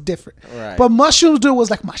 Now it's different. Right. But mushrooms, dude, was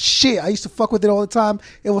like my shit. I used to fuck with it all the time.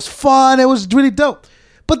 It was fun. It was really dope.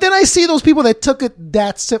 But then I see those people that took it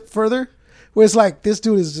that step further, where it's like this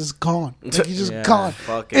dude is just gone. Like he's just gone.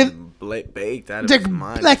 Fucking baked out of his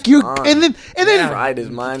mind. Like you're, and then fried his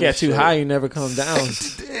mind. get too high, you never come down.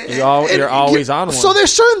 You're always on one. So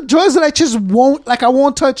there's certain drugs that I just won't like. I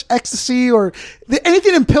won't touch ecstasy or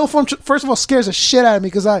anything in pill form. First of all, scares the shit out of me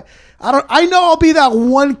because I know I'll be that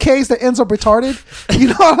one case that ends up retarded. You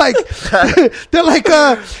know, like they're like,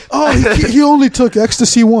 he only took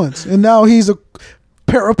ecstasy once and now he's a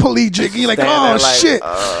paraplegic. And you're like, oh shit,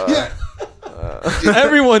 yeah.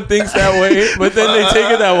 Everyone thinks that way, but then they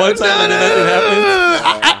take it that one time and then nothing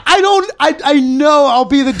happens. I know I'll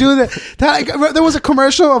be the dude that there was a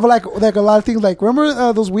commercial of like a lot of things. Like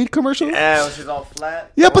remember those weed commercials? Yeah, she's all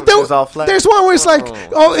flat. Yeah, but there's one where it's like,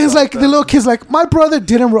 it's like the little kid's like, my brother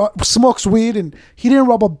smokes weed and he didn't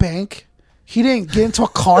rob a bank. He didn't get into a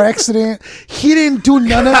car accident. He didn't do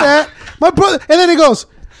none of that. My brother, and then he goes,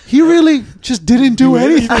 he really just didn't do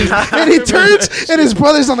anything. And he turns, and his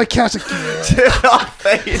brother's on the couch.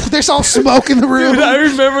 Like, there's all smoke in the room. Dude, I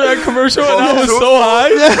remember that commercial, and I was so high.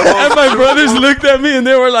 And my brothers looked at me, and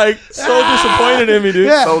they were like so disappointed in me, dude.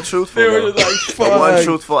 Yeah. So truthful. They were just like, fuck. One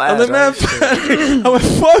truthful ass. I'm like, man, I went,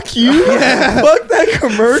 fuck you. Fuck that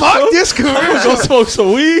commercial. Fuck this I'm gonna commercial. go smoke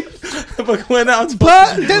some weed. But went out.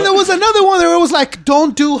 But then there was another one where it was like,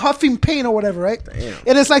 don't do huffing paint or whatever, right? Damn.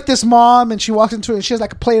 And it's like this mom, and she walks into it, and she has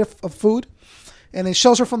like a plate of food. And it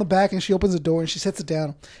shows her from the back, and she opens the door, and she sits it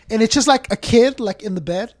down. And it's just like a kid, like in the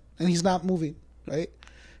bed, and he's not moving, right?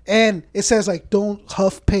 And it says like, don't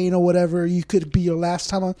huff paint or whatever. You could be your last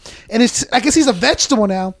time on. And it's, I guess he's a vegetable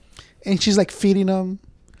now. And she's like feeding him,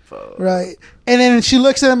 right? And then she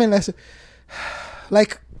looks at him, and I said,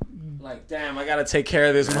 like, damn, I gotta take care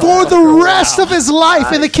of this for the rest of his life.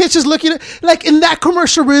 Nice. And the kid's just looking at, like, in that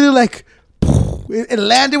commercial, really like, it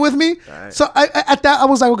landed with me. Right. So at that I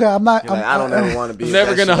was like, okay, I don't ever want to be. I'm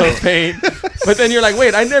never gonna huff paint. But then you're like,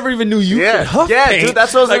 wait, I never even knew you could huff paint. Dude,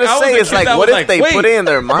 that's what I was gonna say. It's like, what if they put it in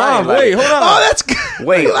their mind? Mom, wait, hold on. Oh, that's good.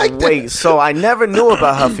 Wait. So I never knew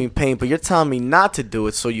about huffing paint, but you're telling me not to do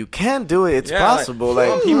it, so you can do it. It's possible.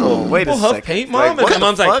 Like people, wait a second. Huff paint, mom, and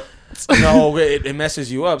mom's like, no, it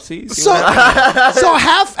messes you up. See so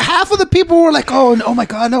half of the people were like, oh my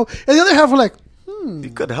god, no, and the other half were like,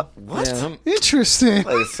 you could what? Yeah, interesting.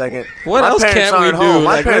 Wait a second. What else can't we do? Home.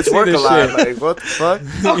 My like, parents work a lot. Shit. Like, what the fuck?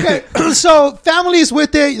 Okay, so family's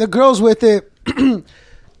with it, the girls with it.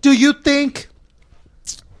 Do you think?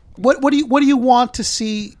 What do you want to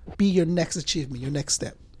see be your next achievement, your next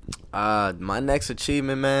step? My next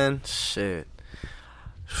achievement, man. Shit.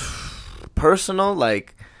 Personal,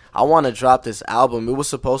 like, I want to drop this album. It was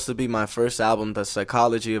supposed to be my first album, The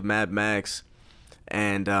Psychology of Mad Macks.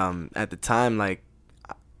 And at the time, like,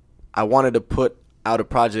 I wanted to put out a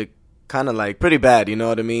project kind of like pretty bad, you know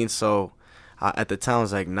what I mean? So at the time, I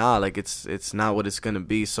was like, nah, like, it's not what it's going to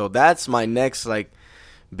be. So that's my next, like,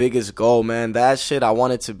 biggest goal, man. That shit, I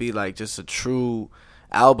want it to be like just a true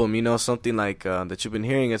album, you know, something like that you've been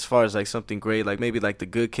hearing as far as like something great, like maybe like The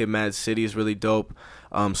Good Kid, Mad City is really dope.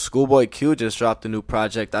 Schoolboy Q just dropped a new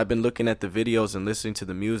project. I've been looking at the videos and listening to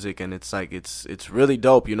the music, and it's like it's really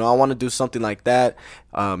dope, you know. I want to do something like that,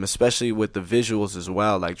 especially with the visuals as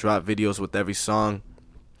well, like drop videos with every song.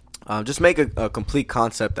 Just make a complete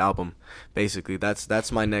concept album, basically.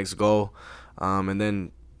 That's my next goal. And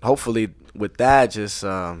then hopefully with that, just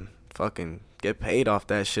fucking get paid off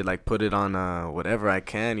that shit, like put it on whatever I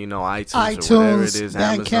can, you know, iTunes or whatever it is,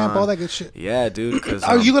 Amazon, all that good shit. Yeah, dude. Cause,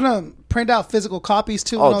 are you gonna print out physical copies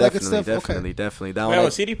too? And all that good stuff? Definitely. That we have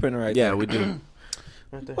a CD printer right there. Yeah, we do.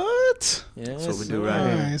 What? Yeah, that's what we do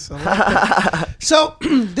right here. So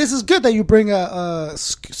this is good that you bring a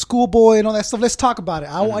Schoolboy and all that stuff. Let's talk about it.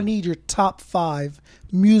 I need your top 5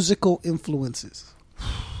 musical influences.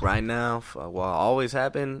 Right now, always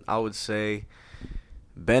happen. I would say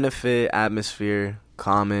Benefit, Atmosphere,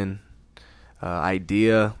 Common,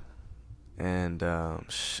 Idea, and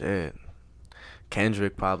shit.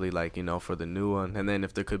 Kendrick probably, like, you know, for the new one. And then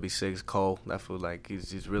if there could be 6, Cole. That fool, like,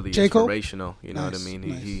 he's really inspirational. You know what I mean?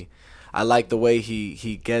 Nice. I like the way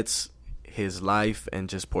he gets his life and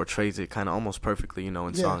just portrays it kind of almost perfectly, you know,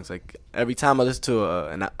 in songs. Like every time I listen to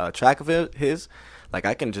a track of his, like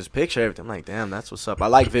I can just picture everything. I'm like, damn, that's what's up. I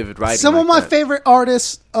like vivid writing. Some of my favorite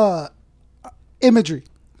artists, imagery.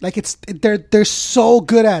 Like they're so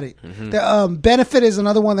good at it. The Benefit is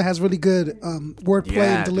another one that has really good wordplay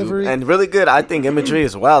and delivery, and really good. I think imagery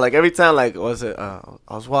as well. Like every time, like was it? I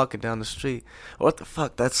was walking down the street. What the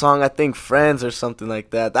fuck? That song, I think Friends or something like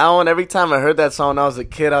that. That one. Every time I heard that song when I was a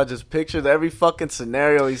kid, I just pictured every fucking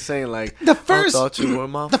scenario he's saying. Like the first, I thought you were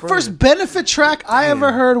my friend. First Benefit track I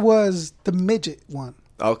ever heard was the Midget one.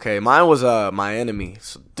 Okay, mine was My Enemy.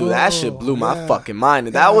 So, dude, that shit blew my fucking mind.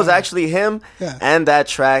 And that was actually him and that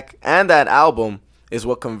track and that album is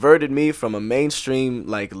what converted me from a mainstream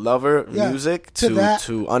like lover music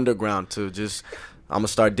to underground to just I'm gonna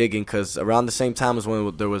start digging because around the same time as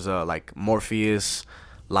when there was like Morpheus,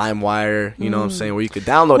 LimeWire, you know what I'm saying, where you could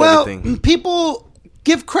download everything. People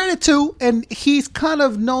give credit to, and he's kind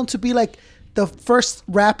of known to be like the first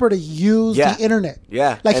rapper to use the internet.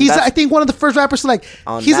 Yeah. Like and he's, I think, one of the first rappers to like,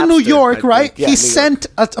 he's Napster, in New York, right? Yeah, he sent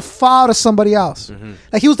a file to somebody else.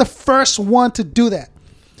 Like he was the first one to do that.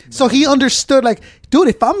 So he understood like, dude,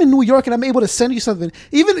 if I'm in New York and I'm able to send you something,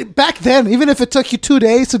 even back then, even if it took you 2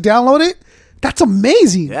 days to download it, that's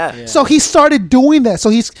amazing. Yeah. So he started doing that.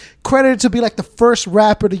 So he's credited to be like the first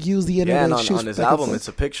rapper to use the internet. Yeah, and on his album, it's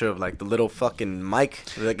a picture of like the little fucking mic,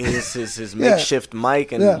 like his makeshift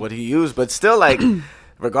mic and what he used. But still, like,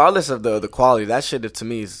 regardless of the quality, that shit to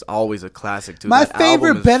me is always a classic, dude. My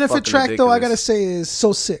favorite Benefit track, though, I gotta say, is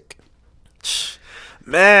 "So Sick."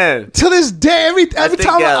 Man, to this day, every time,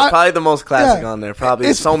 it's probably the most classic on there. Probably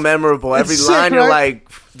it's so memorable. Every line, you're like,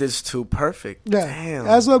 "This is too perfect." Yeah. Damn.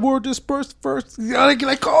 As I were dispersed first, you're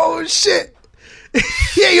like, "Oh shit."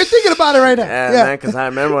 Yeah, you're thinking about it right now. Yeah, man, because I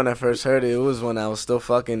remember when I first heard it, it was when I was still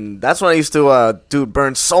fucking... That's when I used to,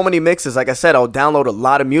 burn so many mixes. Like I said, I would download a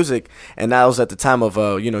lot of music, and that was at the time of,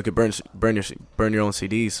 you could burn your own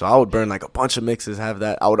CDs. So I would burn like a bunch of mixes, have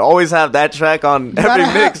that. I would always have that track on every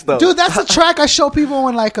mix, though. Dude, that's a track I show people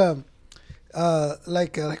when like, oh,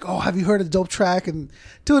 have you heard a dope track? And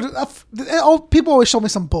dude, people always show me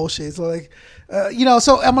some bullshit. So like,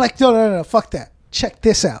 so I'm like, no, fuck that. Check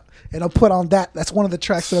this out. And I'll put on that. That's one of the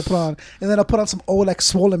tracks that I put on. And then I'll put on some old, like,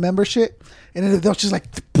 Swollen Member shit. And then they'll just, like,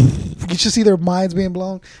 you just see their minds being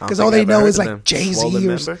blown. Because all they know is, like, Jay-Z.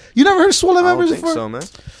 You never heard of Swollen Members before? I don't think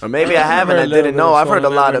so, man. Or maybe I haven't. I didn't know. I've heard a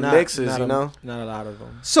lot of mixes, Not a lot of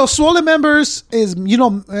them. So Swollen Members is, I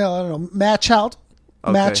don't know, Mad Child.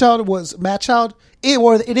 Okay. Mad Child.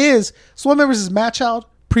 It is. Swollen Members is Mad Child,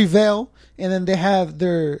 Prevail, and then they have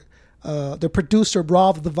their producer,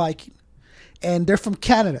 Rob the Viking. And they're from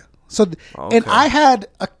Canada. So, and I had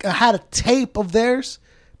a tape of theirs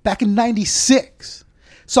back in '96.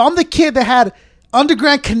 So I'm the kid that had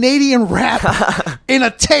underground Canadian rap in a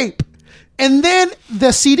tape. And then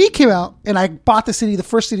the CD came out, and I bought the CD. The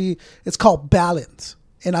first CD, it's called Balance,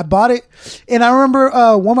 and I bought it. And I remember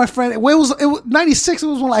one of my friends. It was '96. It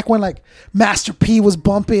was when Master P was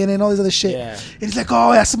bumping and all this other shit. Yeah. And he's like,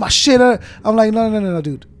 "Oh, that's my shit." I'm like, no,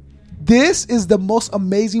 dude. This is the most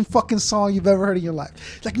amazing fucking song you've ever heard in your life.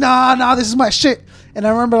 It's like, nah, this is my shit. And I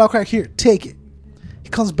remember, like, right here, take it. He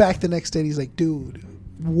comes back the next day and he's like, dude,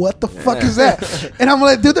 what the fuck is that? And I'm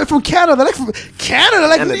like, dude, they're from Canada. They're like, from Canada?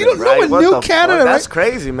 Like, you don't know what New Canada, That's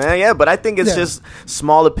crazy, man. Yeah, but I think it's just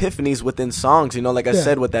small epiphanies within songs. Like I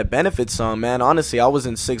said with that Benefit song, man. Honestly, I was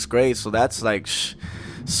in 6th grade, so that's like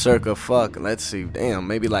circa let's see, damn,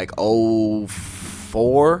 maybe like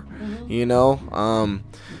 04,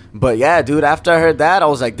 But yeah, dude, after I heard that, I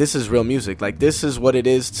was like, this is real music. Like, this is what it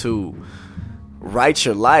is to write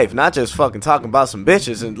your life, not just fucking talking about some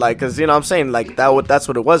bitches. And like, cause I'm saying, like, that's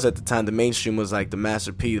what it was at the time. The mainstream was like the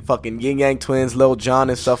Master P, the fucking Yin Yang Twins, Lil Jon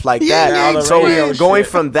and stuff like that. So going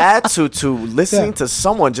from that to listening to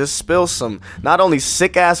someone just spill some, not only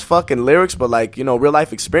sick ass fucking lyrics, but like, real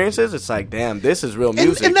life experiences, it's like, damn, this is real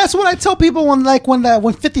music. And that's what I tell people when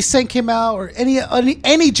 50 Cent came out or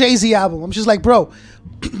any Jay-Z album. I'm just like, bro,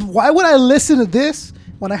 why would I listen to this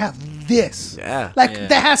when I have this? Yeah.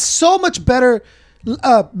 That has so much better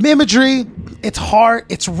imagery. It's hard.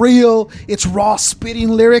 It's real. It's raw spitting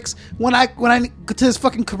lyrics. When I get to this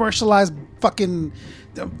fucking commercialized fucking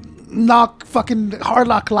hard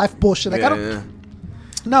knock life bullshit. Like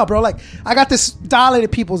No, bro. Like, I got this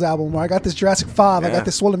Dilated People's album, or I got this Jurassic 5. I got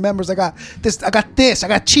this Swollen Members. I got this. I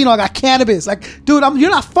got Chino. I got Cannabis. Like, dude, you're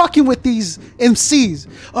not fucking with these MCs.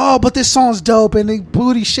 Oh, but this song's dope, and they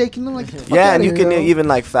booty shaking. I'm like, get the fuck and outta you here, can yo. even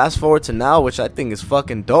like fast forward to now, which I think is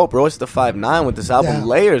fucking dope. Royce the 5'9" with this album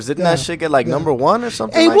Layers. Didn't that shit get like number one or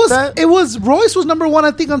something that? It was Royce was number one,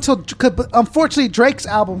 I think, until unfortunately Drake's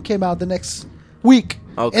album came out the next week.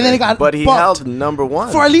 Okay. And then it got but he held number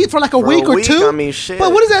one for like a week or two. I mean, shit.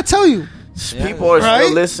 But what does that tell you? People are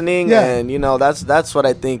still listening, and you know that's what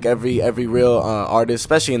I think. Every real artist,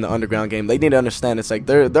 especially in the underground game, they need to understand. It's like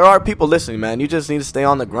there are people listening, man. You just need to stay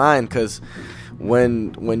on the grind, because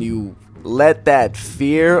when you let that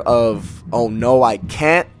fear of, oh no, I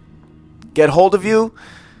can't, get hold of you,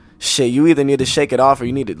 shit, you either need to shake it off or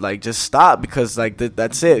you need to like just stop, because like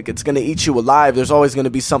that's it. It's gonna eat you alive. There's always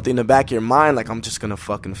gonna be something in the back of your mind like, I'm just gonna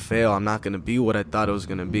fucking fail. I'm not gonna be what I thought it was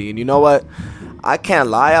gonna be. And you know what? I can't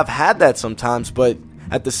lie. I've had that sometimes, but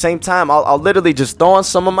at the same time, I'll literally just throw on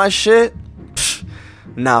some of my shit.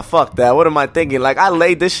 Nah, fuck that. What am I thinking? Like, I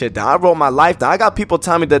laid this shit down. I wrote my life down. I got people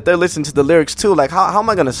telling me that they're listening to the lyrics too. Like, how am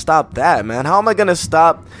I going to stop that, man? How am I going to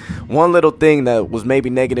stop one little thing that was maybe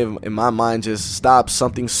negative in my mind, just stop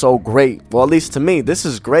something so great? Well, at least to me, this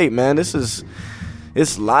is great, man. It's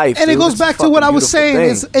life. And dude. it goes back to what I was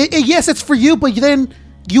saying. Yes, it's for you, but then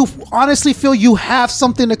you honestly feel you have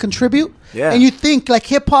something to contribute. Yeah. And you think, like,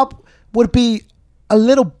 hip-hop would be a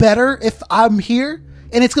little better if I'm here,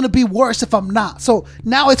 and it's going to be worse if I'm not. So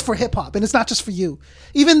now it's for hip-hop, and it's not just for you.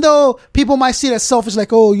 Even though people might see it as selfish,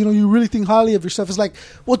 like, oh, you know, you really think highly of yourself. It's like,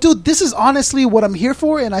 well, dude, this is honestly what I'm here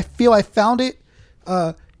for, and I feel I found it,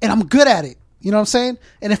 and I'm good at it. You know what I'm saying?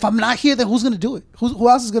 And if I'm not here, then who's going to do it? Who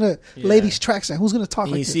else is going to lay these tracks down? Who's going to talk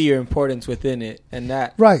and like you this? see your importance within it, and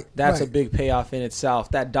that's right. a big payoff in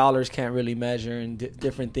itself. That dollars can't really measure, and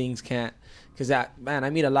different things can't. Because I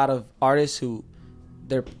meet a lot of artists who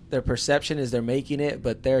their perception is they're making it,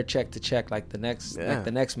 but they're check to check like the next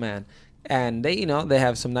man, and they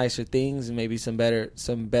have some nicer things and maybe some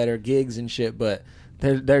better gigs and shit, but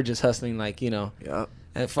they're just hustling like And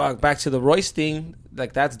fuck, back to the Royce thing,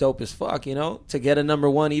 like that's dope as fuck, to get a number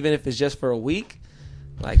one even if it's just for a week,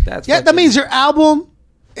 like that's that means your album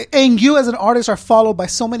and you as an artist are followed by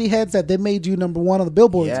so many heads that they made you number one on the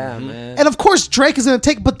billboards. Yeah, man. And of course Drake is going to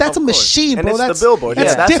take, but that's a machine, and bro. It's that's the billboard.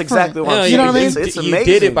 That's that's different. Exactly what I'm saying. You know what I mean? It's amazing, you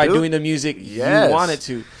did it by dude. doing the music you wanted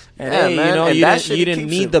to, and you didn't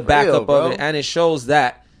need the backup of it, and it shows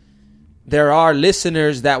that there are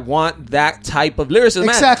listeners that want that type of lyricism.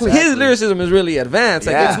 Exactly. Man, his lyricism is really advanced.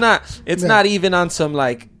 Like it's not even on some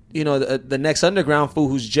like the next underground fool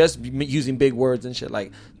who's just using big words and shit.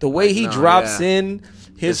 Like the way he drops in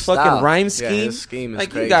his fucking rhyme scheme, his scheme is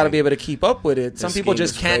like crazy. You got to be able to keep up with it. Some people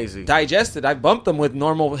just can't digest it. I bumped them with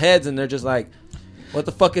normal heads, and they're just like, "What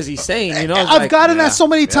the fuck is he saying?" I've gotten that so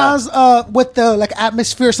many times with the like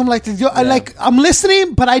atmosphere, something like that. Like I'm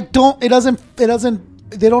listening, but I don't. It doesn't.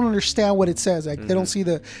 They don't understand what it says. Like they don't see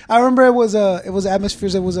the. I remember it was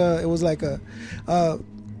atmospheres. It was like a.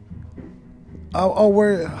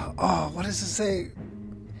 What does it say?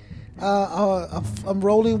 I'm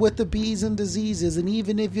rolling with the bees and diseases, and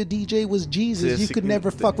even if your DJ was Jesus, you could never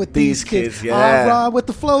fuck with these kids. I ride with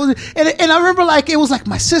the flows, and I remember like it was like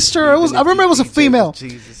my sister. I remember it was a female,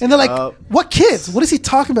 and they're like, "What kids? What is he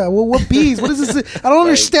talking about? Well, what bees? What is this? I don't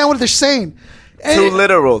understand what they're saying." Too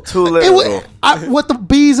literal. What the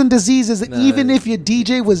bees and diseases, even if your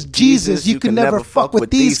DJ was Jesus, you could never fuck with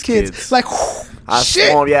these kids. Like,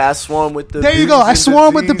 shit. I swarm with the. There you go. I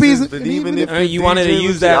swarm with the bees. But even if you wanted to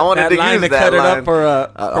use that line to cut it up for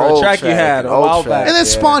a track you had a while back. And then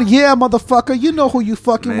Spawn, motherfucker, you know who you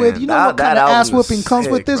fucking with. You know what kind of ass whooping comes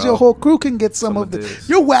with this. Your whole crew can get some of this.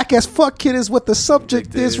 Your whack ass fuck kid is what the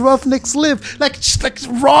subject is. Roughnecks live like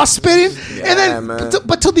raw spitting, and then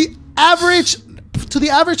but to the average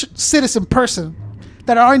citizen person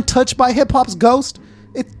that aren't touched by hip hop's ghost,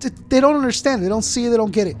 they don't understand it. They don't see it. They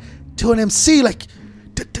don't get it. To an MC, like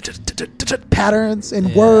patterns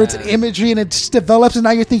and words and imagery, and it just develops. And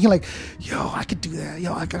now you're thinking like, yo, I could do that.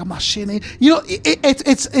 Yo, I got my shit in.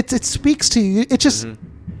 It speaks to you. It just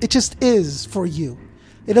is for you.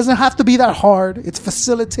 It doesn't have to be that hard. It's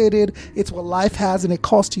facilitated. It's what life has, and it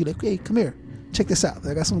calls to you like, hey, come here, check this out.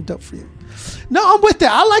 I got something dope for you. No, I'm with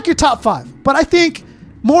that. I like your top 5, but I think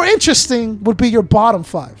more interesting would be your bottom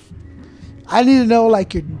 5. I need to know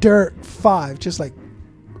like your dirt 5, just like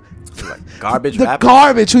garbage. The rappers?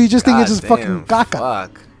 Garbage who you just think is just fucking gaga.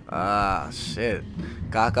 Fuck. Shit.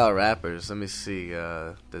 Gaga rappers. Let me see.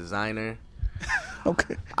 Designer.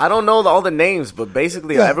 Okay. I don't know all the names, but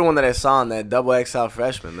basically everyone that I saw on that XXL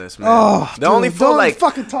freshman list, man. Oh, the only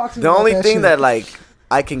thing that like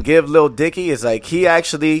I can give Lil Dicky is like he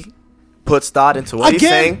actually puts thought into what he's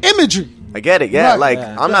saying. Imagery. I get it, yeah. Right.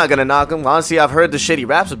 I'm not gonna knock him. Honestly, I've heard the shit he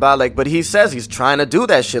raps about, like, but he says he's trying to do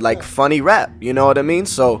that shit, like funny rap. You know what I mean?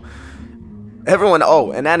 So everyone,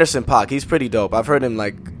 and Anderson .Paak, he's pretty dope. I've heard him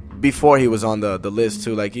like before he was on the list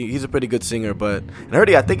too. Like he's a pretty good singer, but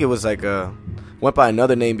I think it was like went by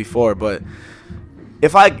another name before, but.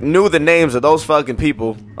 If I knew the names of those fucking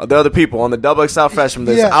people, or the other people on the XXL freshman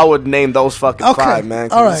list, I would name those fucking 5,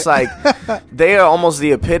 man. All right. It's like they are almost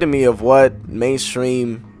the epitome of what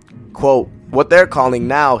mainstream, quote, what they're calling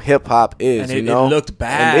now hip hop is. And you know, it looked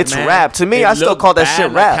bad. And it's rap to me. I still call that shit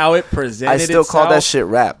rap. Like how it presented. I still call that shit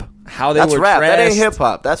rap. How they that's were rap. dressed. That ain't hip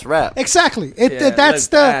hop. That's rap. Exactly. That's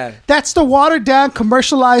the watered down,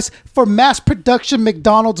 commercialized for mass production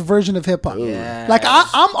McDonald's version of hip hop. Yeah. Like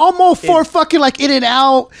I'm almost for fucking like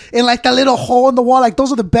In-N-Out and like that little hole in the wall. Like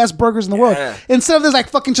those are the best burgers in the world. Instead of this like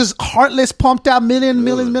fucking just heartless, pumped out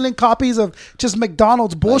million copies of just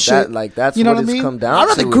McDonald's bullshit. Like that's you know what I mean? It's come down I'd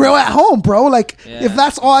rather to. grill at home, bro. Like if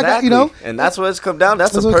that's all I got, you know. And that's what it's come down.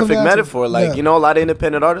 That's a perfect metaphor. Like you know, a lot of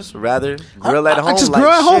independent artists would rather grill at home. Just grill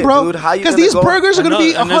at home, bro. Because these burgers are going to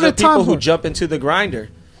be 100 times people who jump into the grinder.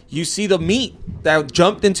 You see the meat that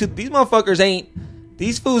jumped into these motherfuckers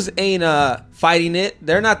these fools ain't fighting it.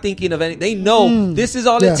 They're not thinking of anything. They know this is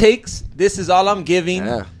all it takes. This is all I'm giving.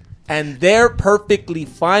 Yeah. And they're perfectly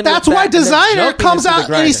fine. That's with why that. Designer comes out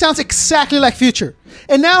and he sounds exactly like Future.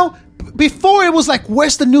 And now, before it was like,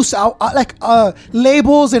 where's the new sound? Like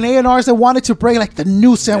labels and A&Rs that wanted to bring like the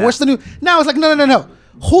new sound. Where's the new? Now it's like, no.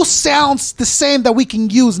 Who sounds the same that we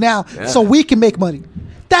can use now so we can make money?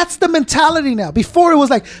 That's the mentality now. Before it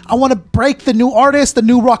was like, I want to break the new artist, the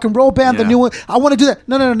new rock and roll band, the new one. I want to do that.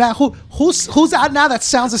 No. Now who's out now that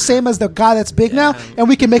sounds the same as the guy that's big now, and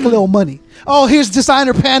we can make a little money. Oh, here's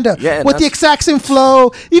Designer Panda with the exact same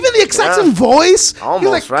flow, even the exact same voice. Almost,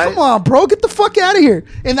 you're like, right? Come on, bro, get the fuck out of here.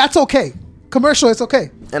 And that's okay. Commercial, it's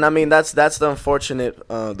okay. And I mean that's the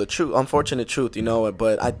unfortunate truth, you know.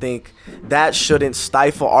 But I think that shouldn't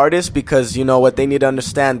stifle artists, because you know what, they need to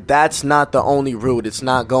understand that's not the only route. It's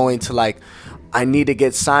not going to like, I need to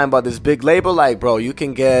get signed by this big label. Like, bro, you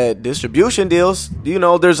can get distribution deals. You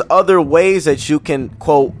know, there's other ways that you can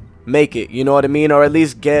quote make it. You know what I mean, or at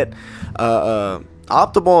least get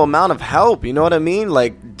optimal amount of help. You know what I mean?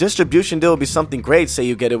 Like distribution deal would be something great. Say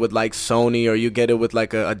you get it with like Sony, or you get it with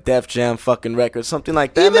like a Def Jam fucking record, something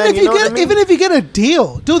like that. Even if you get a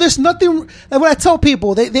deal, dude, there's nothing. Like when I tell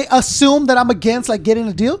people, they assume that I'm against like getting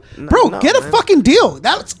a deal. Get a fucking deal.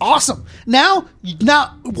 That's awesome. Now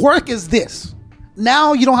work is this.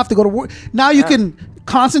 Now you don't have to go to work. Now you can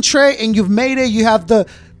concentrate, and you've made it. You have the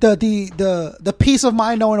peace of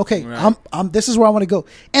mind knowing, okay, I'm this is where I want to go,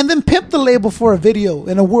 and then pimp the label for a video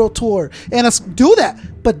and a world tour, and do that.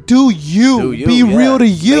 But do you be real to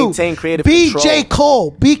you. Maintain creative be control. J.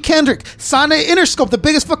 Cole, be Kendrick, sign to Interscope, the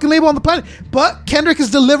biggest fucking label on the planet. But Kendrick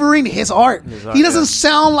is delivering his art. He doesn't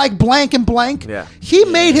sound like blank and blank. He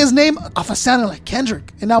made his name off of sounding like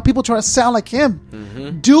Kendrick, and now people try to sound like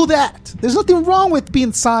him. Do that. There's nothing wrong with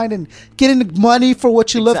being signed and getting money for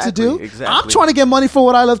what you love to do. I'm trying to get money for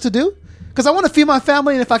what I love to do, because I want to feed my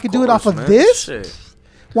family, and if I could do it off of this,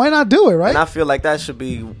 why not do it, right? And I feel like that should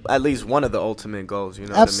be at least one of the ultimate goals, you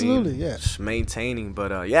know. Absolutely, what I mean? Yeah. Just maintaining,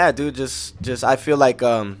 but yeah, dude, just I feel like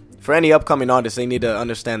for any upcoming artists, they need to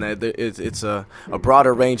understand that it's a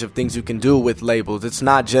broader range of things you can do with labels. It's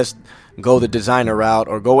not just go the Designer route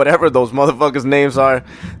or go whatever those motherfuckers' names are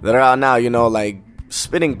that are out now, you know, like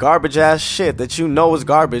spitting garbage ass shit that you know is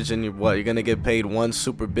garbage, and you're gonna get paid one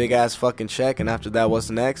super big ass fucking check, and after that, what's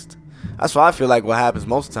next? That's what I feel like what happens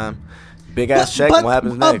most of the time. Big ass check, and what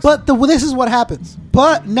happens next? This is what happens.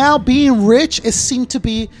 But now being rich is seen to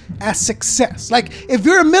be as success. Like, if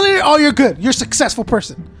you're a millionaire, oh, you're good. You're a successful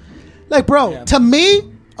person. Like, bro, to me,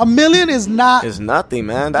 $1 million is not... It's nothing,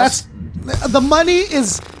 man. That's the money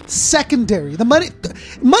is secondary. The money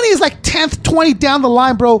is like 10th, 20th down the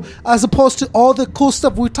line, bro, as opposed to all the cool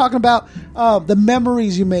stuff we're talking about, the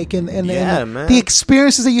memories you make and the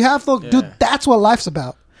experiences that you have. Dude, that's what life's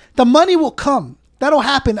about. The money will come. That'll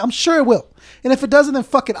happen. I'm sure it will. And if it doesn't, then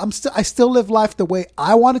fuck it. I still live life the way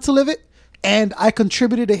I wanted to live it, and I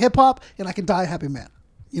contributed to hip hop, and I can die a happy man.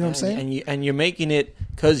 You know what I'm saying? And you're making it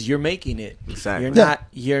because you're making it. Exactly.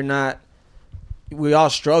 You're not. We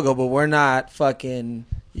all struggle, but we're not fucking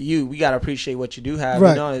you. We gotta appreciate what you do have.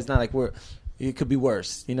 Right. You know, it's not like it could be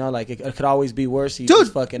worse. You know, like it could always be worse. You dude,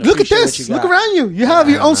 just fucking look at appreciate this. What you got. Look around you. You have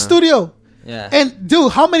your own studio. Yeah. And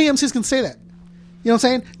dude, how many MCs can say that? You know what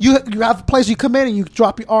I'm saying? You have a place you come in and you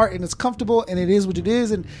drop your art, and it's comfortable, and it is what it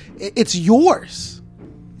is, and it's yours.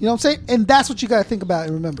 You know what I'm saying? And that's what you got to think about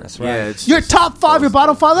and remember. That's right. Yeah, your top 5, your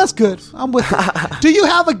bottom 5, that's good. I'm with it. Do you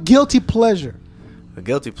have a guilty pleasure? A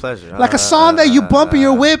guilty pleasure? Like a song that you bump in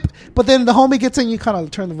your whip, but then the homie gets in, you kind of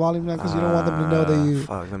turn the volume down because you don't want them to know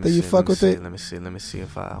that you fuck with it. Let me see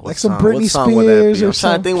if I... Like some Britney Spears or I'm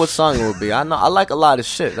trying to think what song it would be. I know I like a lot of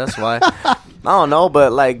shit. That's why. I don't know,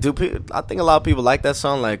 but like, I think a lot of people like that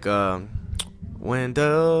song, like... When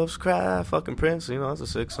Doves Cry, fucking Prince, you know, it's a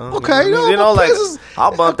sick song. Okay, you know like,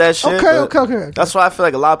 I'll bump that shit. Okay. That's why I feel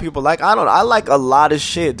like a lot of people like, I like a lot of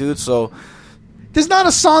shit, dude, so. There's not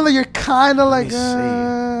a song that you're kind of like,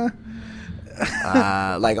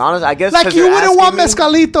 like, honestly, I guess. Like, you wouldn't want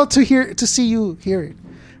Mezcalito to see you hear it.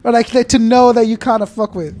 Or like to know that you kind of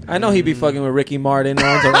fuck with. I know he'd be fucking with Ricky Martin, no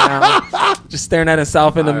one's around, just staring at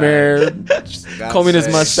himself in the mirror, combing his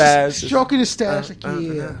mustache, stroking his stash. Like,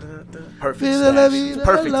 yeah. Perfect stash. It's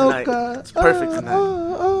perfect tonight. It's perfect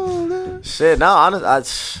tonight. Shit, no,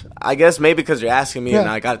 honestly, I guess maybe because you're asking me and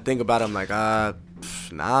I got to think about it. I'm like,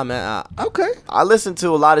 nah, man. Okay. I listen to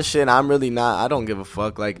a lot of shit and I'm really not, I don't give a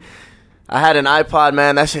fuck. Like, I had an iPod,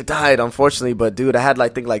 man. That shit died, unfortunately. But, dude, I had,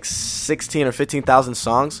 like, I think, like 16 or 15,000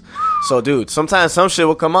 songs. So, dude, sometimes some shit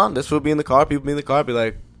will come on. This will be in the car. People be in the car, be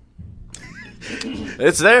like,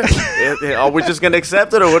 it's there. Are we just going to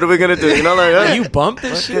accept it or what are we going to do? You know, like, you bumped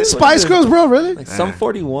this shit? Spice Girls, bro, really? Like some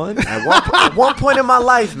 41? At one point in my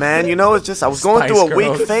life, man, you know, it's just, I was going through a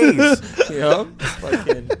weak phase. Yep.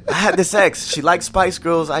 I had this ex. She liked Spice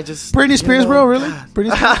Girls. I just... Britney Spears, bro, really?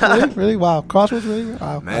 Britney Spears, really? Wow. Crossroads, really?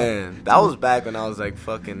 Wow. Man, that was back when I was like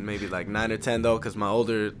fucking maybe like 9 or 10 though, because my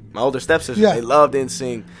older stepsisters, they loved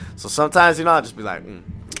NSYNC. So sometimes, you know, I'd just be like,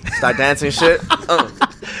 start dancing shit.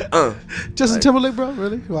 Justin Timberlake, bro,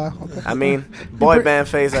 really? Wow. Okay. I mean, boy band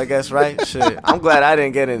phase, I guess, right? Shit. I'm glad I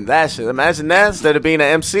didn't get into that shit. Imagine that instead of being an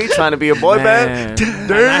MC, trying to be a boy band.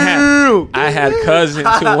 Damn. I had cousins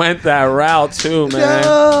who went that route too, man.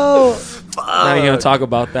 Yo. Not even gonna talk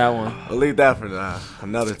about that one. We'll leave that for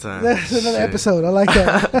another time. That's another episode. I like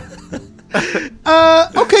that.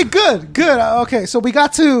 Okay, good. Okay, so we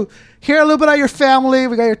got to hear a little bit about your family.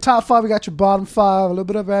 We got your top 5. We got your bottom 5. A little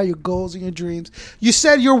bit about your goals and your dreams. You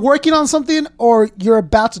said you're working on something or you're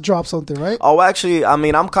about to drop something, right? Oh, actually, I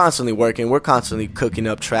mean, I'm constantly working. We're constantly cooking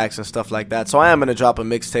up tracks and stuff like that. So I am going to drop a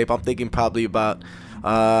mixtape. I'm thinking probably about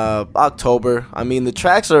October. I mean, the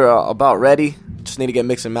tracks are about ready. Just need to get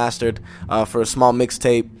mixed and mastered for a small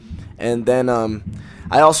mixtape. And then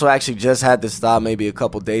I also actually just had this thought maybe a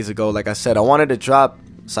couple days ago. Like I said, I wanted to drop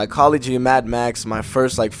Psychology and Mad Macks, my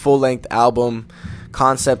first like full-length album,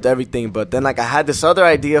 concept, everything. But then like I had this other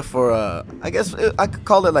idea for I guess I could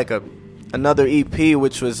call it like another EP,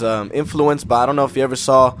 which was influenced by, I don't know if you ever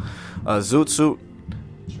saw Zoot Suit.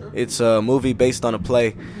 Sure. It's a movie based on a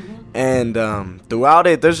play. And throughout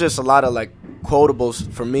it, there's just a lot of like quotables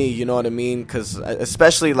for me, you know what I mean? Because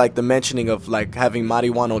especially like the mentioning of like having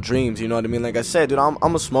marijuana dreams, you know what I mean? Like I said, dude,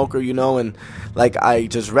 I'm a smoker, you know, and like I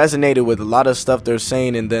just resonated with a lot of stuff they're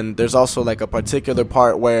saying. And then there's also like a particular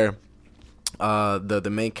part where the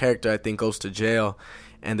main character, I think, goes to jail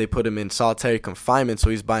and they put him in solitary confinement,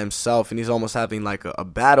 so he's by himself and he's almost having like a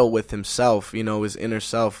battle with himself, you know, his inner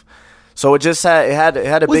self. So it just had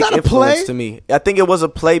a big influence to me. I think it was a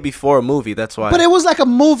play before a movie. That's why. But it was like a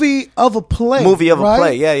movie of a play.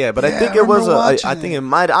 Yeah. But I think it was I think it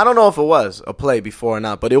might. I don't know if it was a play before or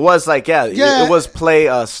not. But it was like it was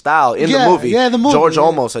play style in the movie. Yeah, the movie. George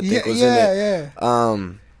Olmos, I think, was in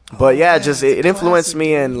it. But just it influenced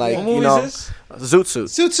me and like you know. Zoot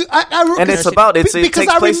Suit. And it's about it takes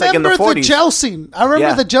place like in the 40s. I remember the jail scene. I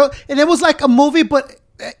remember the jail, and it was like a movie, but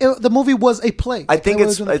the movie was a play. I think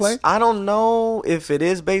it's I don't know if it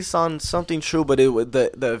is based on something true, but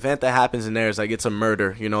the event that happens in there is like it's a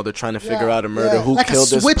murder. You know, they're trying to figure out a murder. Who like killed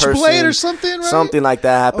this person? Switchblade or something, right? Something like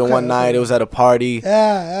that happened one night. It was at a party.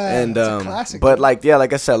 And it's a classic. But like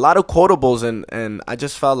I said, a lot of quotables, and I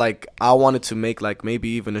just felt like I wanted to make like maybe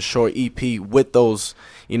even a short EP with those,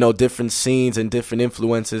 you know, different scenes and different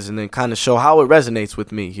influences, and then kind of show how it resonates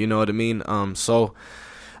with me. You know what I mean? So.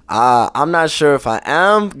 I'm not sure if I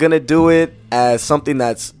am going to do it as something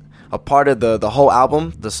that's a part of the whole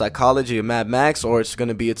album, the Psychology of Mad Macks, or it's going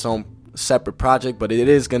to be its own separate project, but it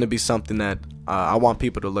is going to be something that I want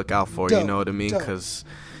people to look out for, you know what I mean? Because,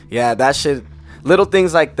 that shit, little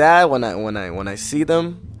things like that, when I see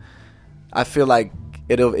them, I feel like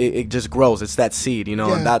it just grows. It's that seed, you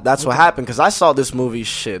know. And that's what happened, because I saw this movie,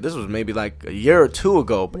 this was maybe like a year or two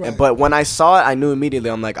ago. Right. But when I saw it, I knew immediately,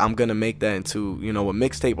 I'm like, I'm gonna make that into, you know, a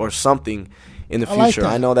mixtape or something in the future.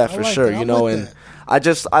 I know that for sure, you know. And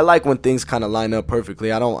I like when things kind of line up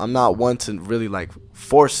perfectly. I'm not one to really like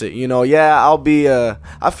force it, you know. I'll be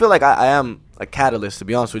I feel like I am a catalyst, to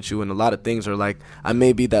be honest with you. And a lot of things are like, I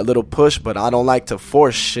may be that little push, but I don't like to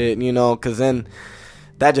force shit, you know, because then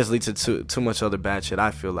that just leads to too much other bad shit,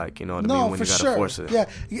 I feel like, you know what I mean, when you gotta force it. Yeah,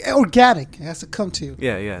 organic. It has to come to you.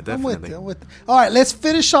 Yeah, definitely. I'm with it. All right, let's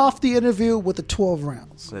finish off the interview with the 12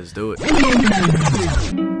 rounds. Let's do it.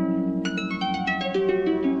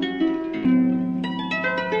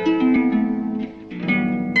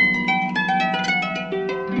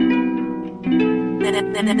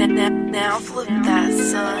 Now flip that,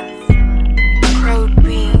 son. Road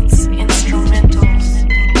beats, instrumentals.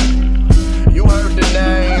 You heard the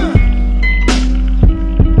name,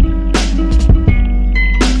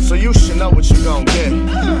 so you should know what you gon' get.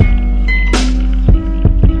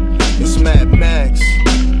 It's Mad Macks.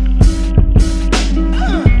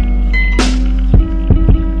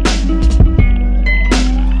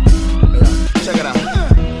 Check it out.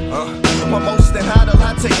 My most and how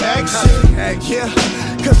I take action. Yeah,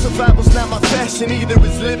 cause survival's not my fashion, either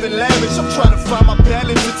is living lavish. I'm trying to find my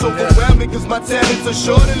balance, it's overwhelming, cause my talents are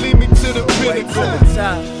sure to lead me to the pinnacle.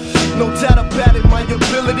 No doubt about it, my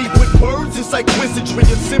ability with words is like wizardry,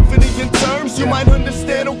 a symphony in terms you might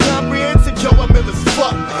understand or comprehend. Yo, I'm ill as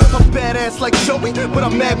fuck. I'm badass like Joey, but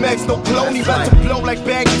I'm Mad Macks, no cloney. About to blow like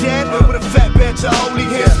Baghdad with a fat batch of holy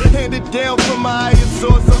hairs handed down from my higher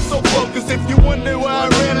source. I'm so focused, if you wonder why I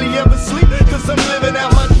rarely ever sleep, cause I'm living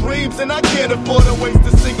out my dreams and I can't afford to waste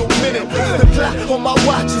a single minute. The clock on my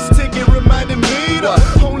watch is ticking, reminding me the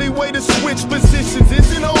only way to switch positions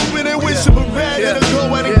isn't hoping and wishing, but rather to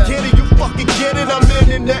go out and get it. You fucking get it, I'm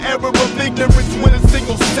in the era of ignorance with a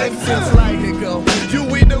single sentence. Like it go, you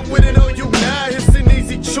either with it or you not. It's an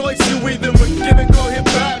easy choice, you either begin or go hip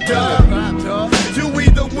hop, dog. You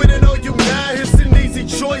either with it or you not. It's an easy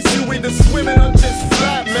choice, you either swimming or just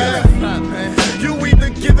fly, man. You either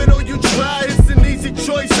give it or you try. It's an easy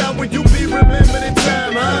choice, how will you be remembered in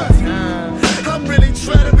time, huh? I'm really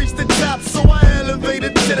trying to reach the top, so I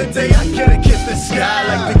elevated to the day I gotta kiss the sky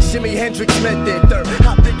like Big Jimi Hendrix method. Third,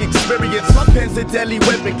 optic experience, my pen's a deadly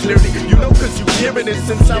weapon, clearly. You know, cause you hearing it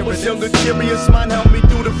since I was younger, curious. Mind helped me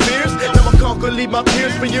through the fears. Now I conquer, leave my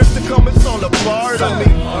peers for years to come. It's all a part of me.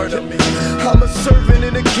 I'm a servant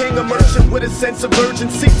and a king, a merchant with a sense of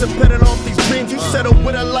urgency to pedal off these dreams. You settle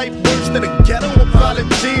with a life worse than a ghetto.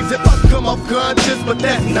 Apologies if I come off conscious, but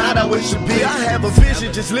that's not how it should be. I have a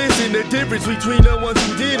vision, just listen. The difference between the ones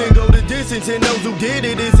who didn't go the distance and those who did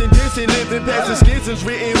it isn't distant. Living past the schisms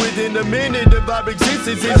written within a minute of our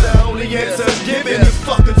existence is the only answer given these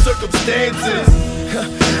fucking circumstances. I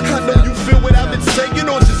know you feel what I've been saying,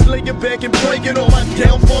 or just laying back and praying on my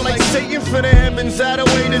downfall like Satan. For the heavens out of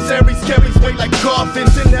way, this Aries carries weight like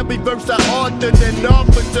coffins. In every verse I author, then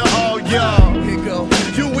offer to all y'all. Here go.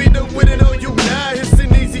 You either with it or you not. It's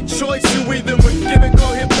an easy choice. You either begin or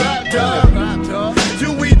go hip hop, dog.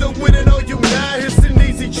 You either with it or you not. It's an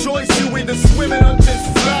easy choice. You either swimming or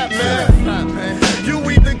just fly, man. You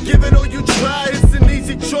either give it or you try. It's an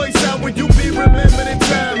easy choice. How will you be remembered in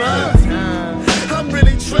time, huh? I'm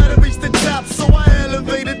really trying to reach the top, so I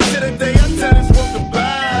elevated to the day I tell this world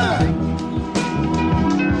goodbye.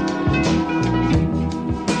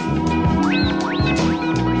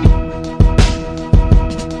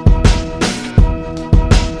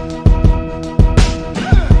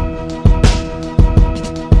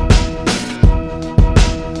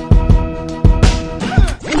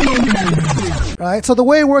 All right, so the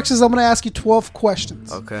way it works is I'm going to ask you 12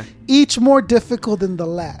 questions. Okay. Each more difficult than the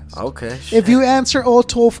last. Okay. If you answer all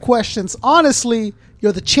 12 questions, honestly,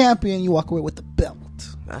 you're the champion. You walk away with the belt.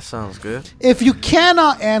 That sounds good. If you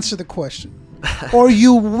cannot answer the question, or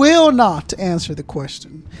you will not answer the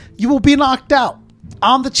question, you will be knocked out.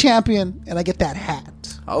 I'm the champion, and I get that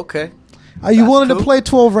hat. Okay. Are you willing to play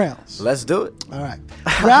 12 rounds? Let's do it. All right.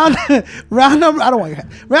 Round number. I don't want your hat.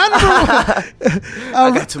 Round number one. I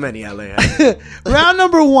got too many LA. Round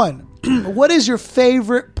number one. What is your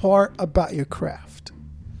favorite part about your craft?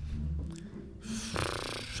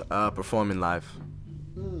 Performing live.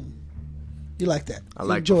 You like that? I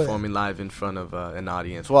like performing live in front of an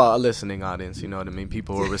audience. Well, a listening audience. You know what I mean?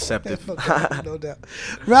 People who are receptive. No doubt.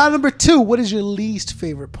 Round number two. What is your least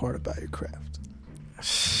favorite part about your craft?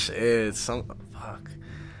 Shit. Sometimes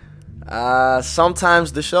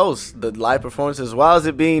the shows, the live performance, as well as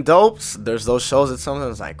it being dope, there's those shows that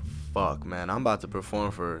sometimes like, fuck, man, I'm about to perform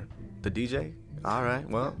for the DJ. All right,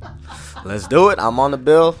 well, let's do it. I'm on the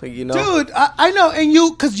bill, you know. Dude, I know, and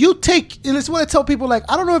because you take, and it's what I tell people, like,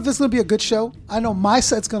 I don't know if this is going to be a good show. I know my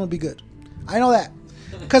set's going to be good. I know that.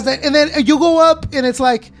 And then you go up, and it's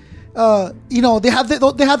like, you know, they have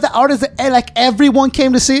the artist that like everyone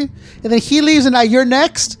came to see, and then he leaves, and now you're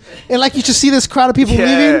next, and like you just see this crowd of people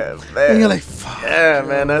leaving, man. and you're like, fuck. Yeah,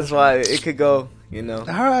 man, that's why it could go, you know. All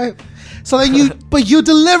right. So then you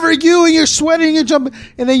deliver you, and you're sweating and jumping,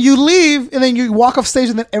 and then you leave, and then you walk off stage,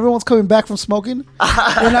 and then everyone's coming back from smoking,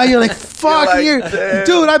 and now you're like, fuck, You're like,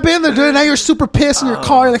 dude, I've been there, dude. And now you're super pissed in your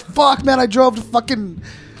car. You're like, fuck, man, I drove to fucking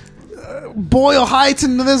Boyle Heights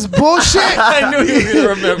and this bullshit. I knew you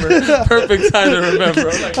were going to remember. Perfect time to remember.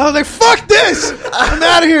 I was like, fuck this. I'm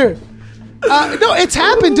out of here. No, it's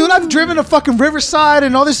happened, dude. I've driven to fucking Riverside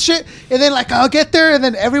and all this shit, and then like I'll get there, and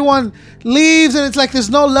then everyone leaves, and it's like there's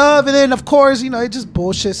no love, and then of course, you know, it's just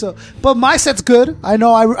bullshit. So, but my set's good. I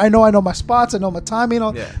know my spots. I know my timing. You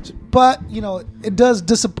know, Yeah. But you know, it does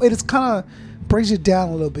disappoint. It's kind of brings you down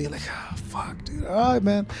a little bit. Like, oh, fuck, dude. All right,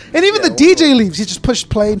 man. And even the DJ leaves. He just pushes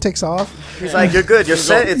play and takes off. He's like, you're good. You're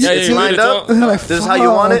set. It's lined up. Like, this is how you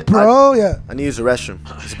want it, bro. Yeah. I need to use the restroom.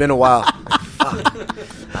 It's been a while. Fuck.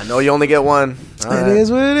 I know you only get one. It is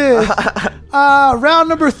what it is. Round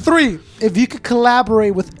number 3. If you could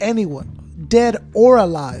collaborate with anyone, dead or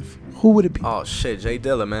alive, who would it be? Oh shit, Jay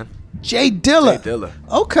Dilla, man. Jay Dilla. Jay Dilla.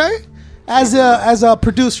 Okay. As a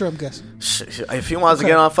producer, I'm guessing. If he wants to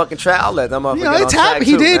get on a fucking track, I'll let them up. You know, it's happened.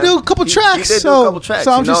 He did do a couple tracks. He did do a couple tracks.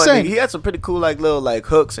 So I'm just saying. He had some pretty cool like little like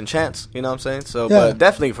hooks and chants. You know what I'm saying? So, but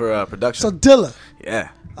definitely for production. So Dilla. Yeah.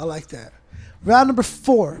 I like that. Round number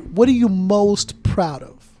 4. What are you most proud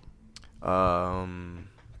of?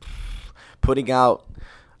 Putting out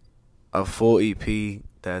a full EP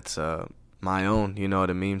that's my own, you know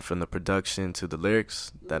what I mean, from the production to the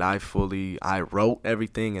lyrics that I wrote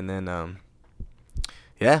everything, and then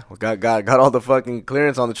we got all the fucking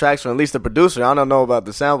clearance on the tracks from at least the producer. I don't know about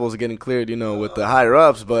the samples getting cleared, you know, with the higher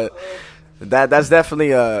ups, but that's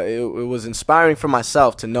definitely it was inspiring for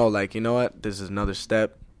myself to know, like, you know what, this is another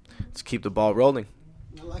step. Let's keep the ball rolling.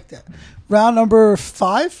 I like that. Round number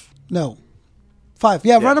 5? No. 5.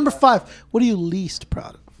 Yeah, round number 5. What are you least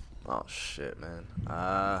proud of? Oh, shit, man.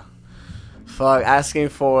 Asking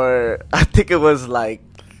for, I think it was like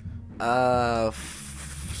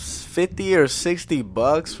 50 or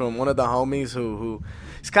 $60 from one of the homies who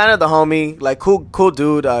he's kind of the homie, like cool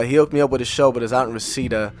dude. He hooked me up with a show, but it's out in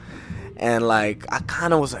Reseda. And like, I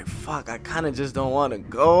kind of was like, fuck, I kind of just don't want to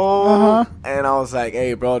go. And I was like,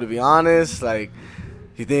 hey, bro, to be honest, like,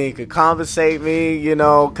 you think you could compensate me, you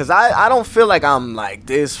know? Because I don't feel like I'm like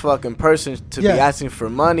this fucking person to be asking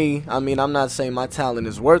for money. I mean, I'm not saying my talent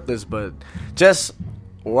is worthless, but just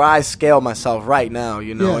where I scale myself right now,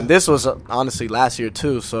 you know? And this was honestly last year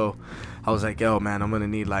too, so I was like, yo, man, I'm going to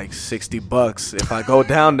need like $60 if I go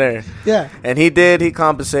down there. And he did. He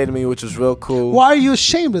compensated me, which was real cool. Why are you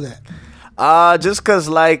ashamed of that? Just because,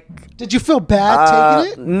 like... Did you feel bad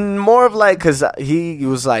taking it? More of like, because he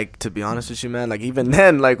was like, to be honest with you, man, like even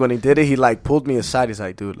then, like when he did it, he like pulled me aside. He's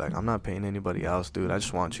like, dude, like I'm not paying anybody else, dude. I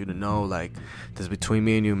just want you to know, like, this is between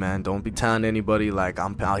me and you, man. Don't be telling anybody, like,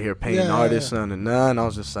 I'm out here paying artists and I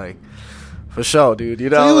was just like, for sure, dude. You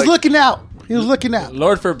know, so he was like, looking out. He was looking out.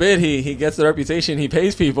 Lord forbid he gets the reputation he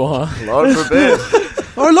pays people, huh? Lord forbid.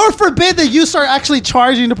 Or Lord forbid that you start actually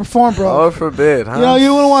charging to perform, bro. Lord forbid, huh? You know,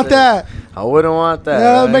 you wouldn't want that. I wouldn't want that.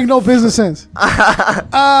 That would make no business sense. No,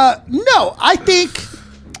 I think,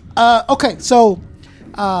 okay, so,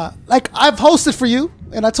 like, I've hosted for you,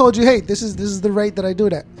 and I told you, hey, this is the rate that I do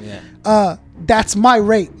that. Yeah. That's my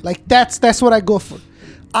rate. Like, that's what I go for.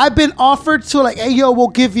 I've been offered to, like, hey, yo, we'll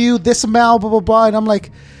give you this amount, blah, blah, blah, and I'm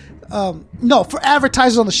like, no, for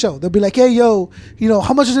advertisers on the show. They'll be like, hey, yo, you know,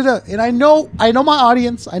 how much is it? And I know my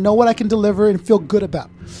audience. I know what I can deliver and feel good about.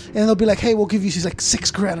 And they'll be like, hey, we'll give you, she's like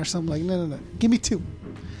 $6,000 or something. Like, no. Give me 2.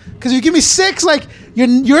 Because you give me 6, like,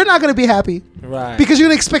 you're not going to be happy. Right. Because you're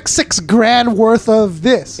going to expect $6,000 worth of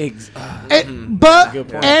this. And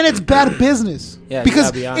it's bad business. Yeah,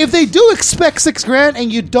 because if they do expect $6,000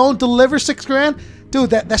 and you don't deliver $6,000,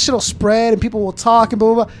 dude, that shit will spread and people will talk and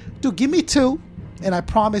blah, blah, blah. Dude, give me 2. And I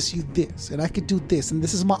promise you this, and I could do this, and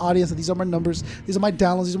this is my audience, and these are my numbers, these are my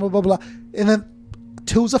downloads, these are my blah, blah, blah. And then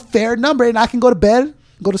 2's a fair number, and I can go to bed,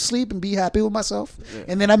 go to sleep, and be happy with myself. Yeah.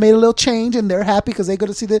 And then I made a little change, and they're happy because they go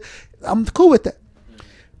to see the... I'm cool with that.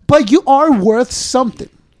 But you are worth something,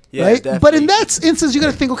 right? Definitely. But in that instance, you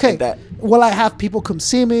got to think, okay, will I have people come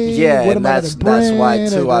see me? Yeah, what and that's why,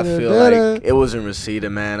 too, I feel like it was in Reseda,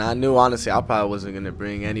 man. I knew, honestly, I probably wasn't going to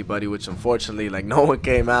bring anybody, which unfortunately, like, no one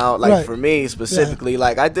came out. Like, for me, specifically,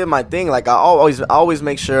 like, I did my thing. Like, I always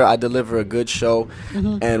make sure I deliver a good show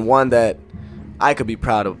and one that I could be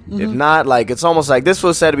proud of. If not, like, it's almost like, this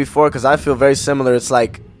was said before, because I feel very similar. It's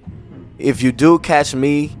like, if you do catch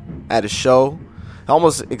me at a show,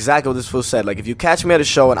 almost exactly what this fool said. Like, if you catch me at a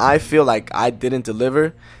show and I feel like I didn't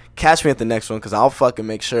deliver, catch me at the next one, because I'll fucking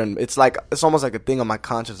make sure. And it's almost like a thing on my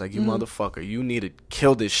conscience. Like, you motherfucker, you need to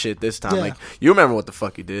kill this shit this time. Like, you remember what the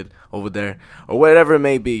fuck you did over there, or whatever it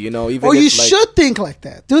may be, you know. Even or you should think like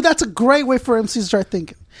that, dude. That's a great way for MCs to start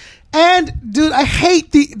thinking. And dude, I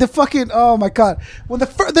hate the fucking, oh my god, when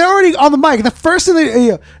they're already on the mic, the first thing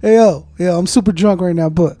hey yo, I'm super drunk right now,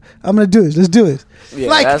 but I'm gonna do this. Let's do it.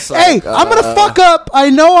 Yeah, hey, I'm gonna fuck up. I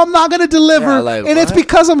know I'm not gonna deliver, and it's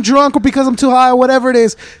because I'm drunk or because I'm too high or whatever it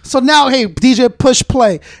is. So now, hey, DJ, push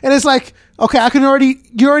play, and it's like, okay,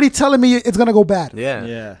 you're already telling me it's gonna go bad.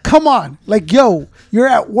 Yeah. Come on, like, yo, you're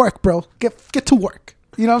at work, bro. Get to work.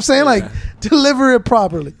 You know what I'm saying? Like, deliver it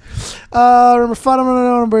properly. Number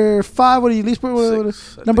five. What do you least?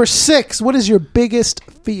 Number 6. What is your biggest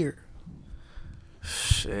fear?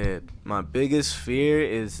 Shit, my biggest fear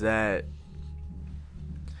is that,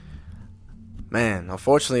 man,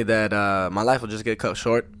 unfortunately, that my life will just get cut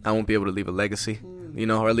short. I won't be able to leave a legacy, you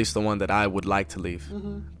know, or at least the one that I would like to leave.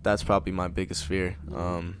 That's probably my biggest fear.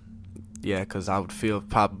 Because I would feel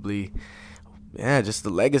probably. Yeah, just the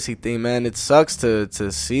legacy thing, man. It sucks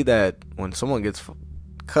to see that when someone gets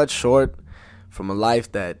cut short from a life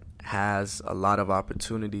that has a lot of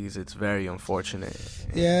opportunities. It's very unfortunate.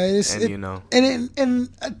 Yeah, you know, and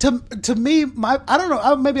to me, I don't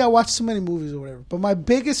know. Maybe I watch too many movies or whatever. But my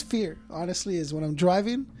biggest fear, honestly, is when I'm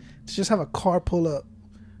driving to just have a car pull up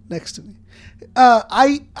next to me.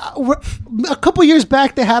 A couple years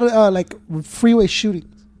back, they had like freeway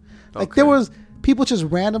shootings. Like there was. People just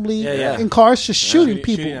randomly in cars just shooting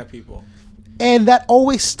people. Shooting at people. And that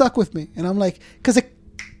always stuck with me. And I'm like, because it's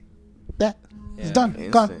done. Instant.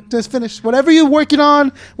 Gone. Just finished. Whatever you're working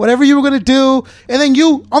on, whatever you were going to do. And then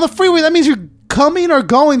you, on the freeway, that means you're coming or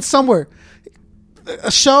going somewhere. A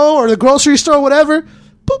show or the grocery store, whatever.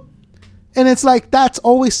 Boop. And it's like, that's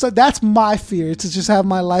my fear. To just have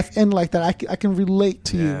my life end like that. I can relate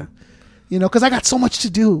to you. You know, because I got so much to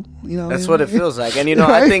do. You know, that's what it feels like. And you know,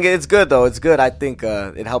 right? I think it's good though. It's good. I think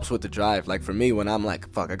it helps with the drive. Like for me, when I'm like,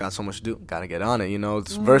 "Fuck, I got so much to do. Gotta get on it." You know,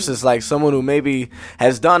 it's versus like someone who maybe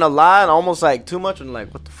has done a lot, and almost like too much, and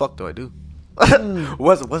like, "What the fuck do I do?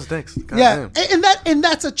 What's next?" God damn. And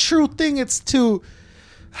that's a true thing. It's to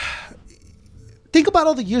think about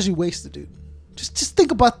all the years you wasted, dude. Just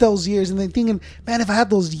think about those years, and then thinking, man, if I had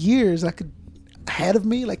those years, I could. Ahead of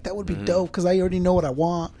me, like that would be dope because I already know what I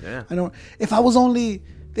want. Yeah. I know if I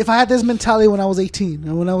had this mentality when I was 18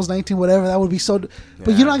 and when I was 19, whatever, that would be so.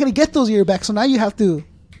 But you're not gonna get those years back, so now you have to,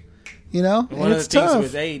 you know. One of the things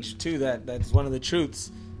with age too that's one of the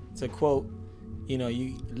truths. To quote, you know,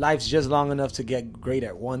 life's just long enough to get great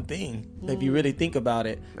at one thing. If you really think about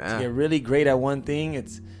it, to get really great at one thing,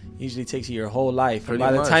 it usually takes you your whole life. And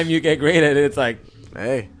by the time you get great at it, it's like,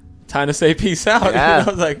 hey. Time to say peace out. Yeah. You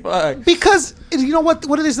know, I was like, fuck. Because you know what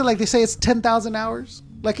it is, like they say it's 10,000 hours.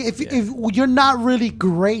 Like if you're not really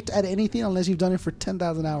great at anything unless you've done it for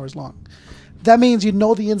 10,000 hours long. That means you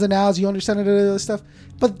know the ins and outs, you understand the other stuff.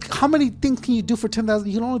 But how many things can you do for 10,000?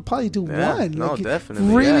 You can only probably do one. No, like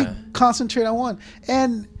definitely. Really concentrate on one.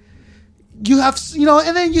 And you have, you know,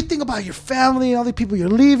 and then you think about your family and all the people you're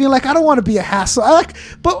leaving. Like, I don't want to be a hassle.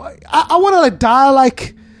 But I want to like die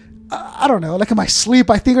like, I don't know, like in my sleep,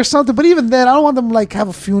 I think, or something. But even then, I don't want them like have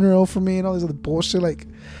a funeral for me and all this other bullshit. Like,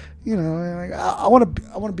 you know, like, I want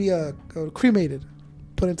to be cremated,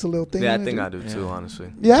 put into a little thing. Yeah, I think I do too,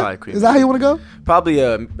 honestly. Yeah, is that how you want to go? Probably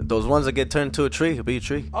those ones that get turned to a tree. It'll be a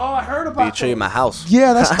tree. Oh, I heard about. Be a tree in my house.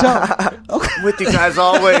 Yeah, that's dope. Okay. With you guys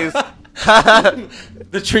always.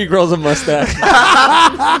 The tree grows a mustache.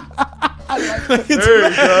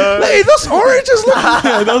 Hey, those oranges look.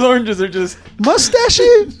 Yeah, those oranges are just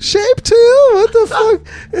mustachy shape too. What the fuck?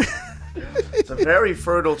 It's a very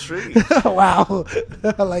fertile tree. Wow,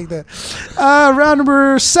 I like that. Round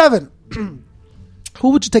number 7. Who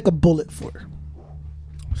would you take a bullet for?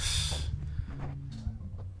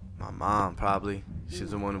 My mom, probably.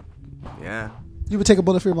 She's the one who, You would take a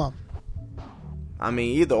bullet for your mom? I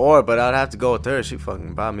mean, either or, but I'd have to go with her. She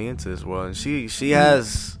fucking brought me into this world, and she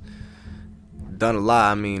has done a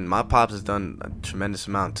lot. I mean, my pops has done a tremendous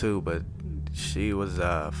amount too, but she was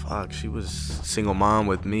she was single mom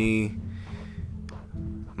with me,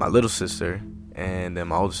 my little sister, and then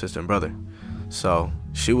my older sister and brother. So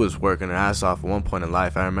she was working her ass off at one point in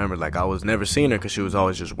life. I remember, like, I was never seeing her because she was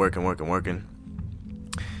always just working.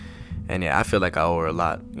 And yeah, I feel like I owe her a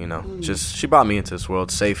lot, you know. Just, she brought me into this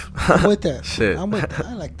world safe. I'm with that. Shit. I'm with that.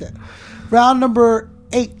 I like that. Round number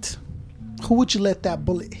 8. Who would you let that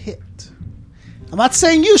bullet hit? I'm not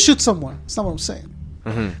saying you shoot someone. That's not what I'm saying.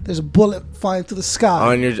 Mm-hmm. There's a bullet flying through the sky. Oh,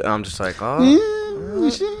 and I'm just like, oh. Yeah,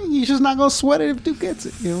 you're just not gonna sweat it if dude gets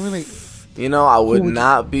it. You know, like, I would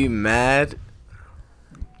not be mad.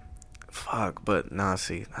 Fuck, but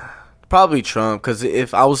see. Probably Trump, because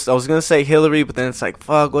if I was gonna say Hillary, but then it's like,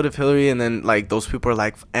 fuck, what if Hillary, and then like those people are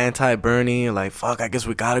like anti-Bernie, like, fuck, I guess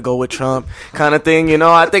we gotta go with Trump, kind of thing.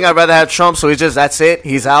 I think I'd rather have Trump, so that's it,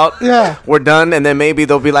 he's out, we're done, and then maybe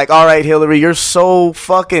they'll be like, all right, Hillary, you're so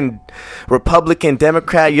fucking Republican,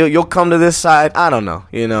 Democrat, you'll come to this side. I don't know,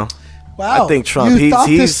 Wow, I think Trump. You thought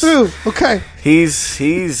this through. Okay, he's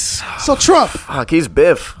so Trump. Fuck, he's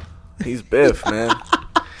Biff, man.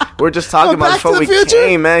 We're just talking about before we future?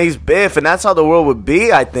 came, man. He's Biff, and that's how the world would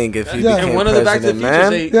be, I think, if he became and one of the Back to the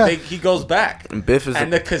president, he goes back. And Biff is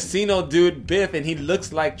the casino dude, Biff, and he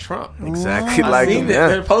looks like Trump. Exactly like him.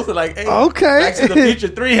 They're posted like, hey, okay. Back to the Future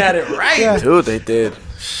 3 had it right. Yeah. Dude, they did.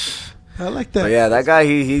 I like that. But yeah, that guy,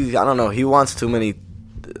 he I don't know. He wants too many.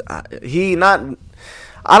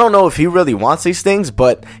 I don't know if he really wants these things,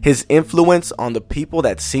 but his influence on the people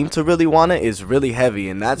that seem to really want it is really heavy,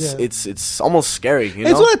 and it's almost scary.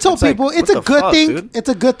 It's what I told people. It's a good thing. Dude? It's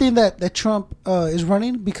a good thing that Trump is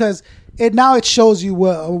running, because it shows you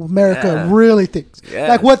what America really thinks.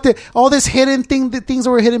 Yeah. Like all this hidden things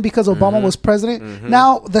that were hidden because Obama was president. Mm-hmm.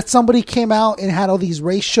 Now that somebody came out and had all these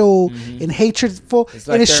racial and hatredful, like,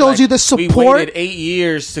 and it shows you the support. We waited 8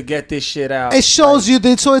 years to get this shit out. It shows you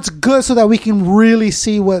that, so it's good so that we can really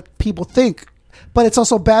see what people think. But it's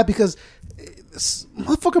also bad because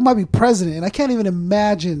motherfucker might be president, and I can't even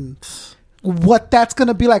imagine what that's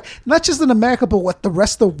gonna be like, not just in America, but what the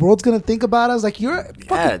rest of the world's gonna think about us. Like, your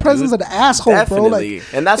fucking president's an asshole, definitely. Bro.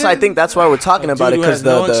 Like, and I think that's why we're talking about it, because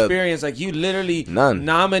the experience, like, you literally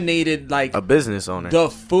nominated like a business owner, the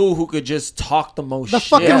fool who could just talk the most. The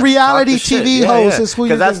fucking reality TV host is who.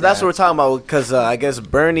 Because that's what we're talking about. Because I guess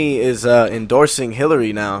Bernie is endorsing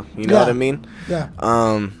Hillary now. You know what I mean? Yeah.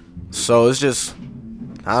 So it's just,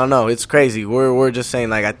 I don't know. It's crazy. We're just saying,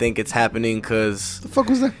 like, I think it's happening because the fuck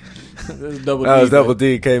was that? Double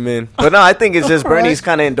D came in. But no, I think it's just Bernie's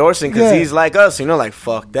kind of endorsing, because he's like us, like,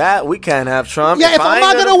 fuck that, we can't have Trump. Yeah, if I'm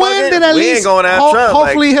not gonna win, then at least ain't gonna have Trump.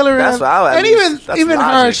 Hopefully, like, Hillary. That's what I would. And even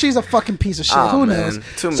her, she's a fucking piece of shit. Who knows?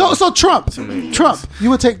 So Trump, you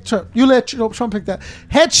would take Trump. You let Trump pick that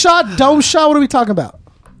headshot, dome shot. What are we talking about,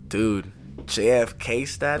 dude? JFK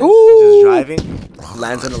status, just driving,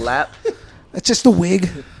 lands in the lap. That's just a wig.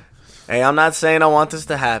 Hey, I'm not saying I want this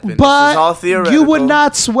to happen. But this is all theoretical. You would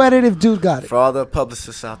not sweat it if dude got it. For all the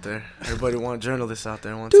publicists out there, everybody want journalists out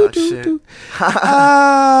there want to talk shit. What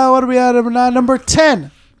are we at? Number 9, number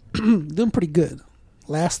 10. Doing pretty good.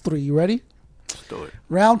 Last 3. You ready? Let's do it.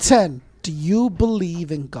 Round 10. Do you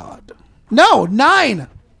believe in God? No, 9.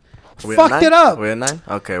 Fucked it up. We're at 9?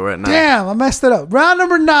 Okay, we're at 9. Damn, I messed it up. Round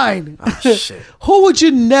number 9. Oh, shit. Who would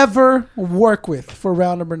you never work with for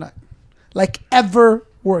round number 9? Like, ever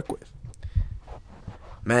work with?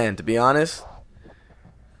 Man, to be honest,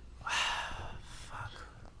 fuck.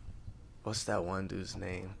 What's that one dude's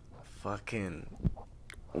name? Fucking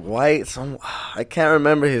white. I can't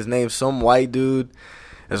remember his name. Some white dude.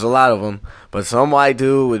 There's a lot of them, but some white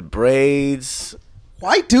dude with braids.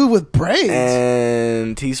 White dude with braids.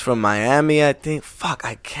 And he's from Miami, I think. Fuck,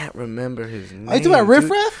 I can't remember his name. Are you talking about Riff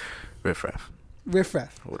Raff? Riff Raff. Riff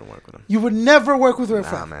Raff. I wouldn't work with him. You would never work with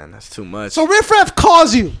Riff Raff. Nah, man, that's too much. So Riff Raff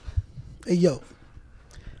calls you. Hey, yo,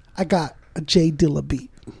 I got a J Dilla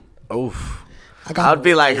beat. Oof. I'd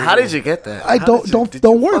be like, how did you get that?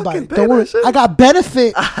 Don't worry about it. Don't worry. I got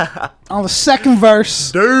benefit on the second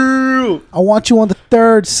verse. Dude. I want you on the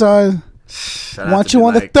third, son. I want you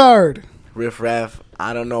on the third. Riff Raff,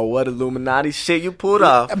 I don't know what Illuminati shit you pulled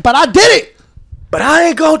off. But I did it. But I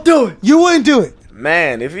ain't gonna do it. You wouldn't do it.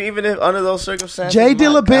 Man, even if under those circumstances, J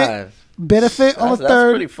Dilla benefit on the third.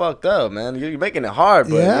 That's pretty fucked up, man. You're making it hard,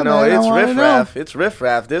 but man, it's Riff Raff. It's Riff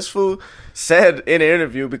Raff. This fool said in an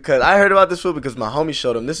interview, because I heard about this fool because my homie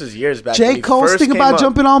showed him. This is years back. J Cole's thinking about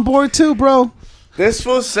jumping on board too, bro. This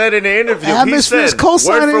fool said in an interview, he said, word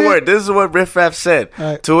for word, this is what Riff Raff said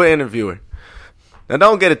to an interviewer. Now,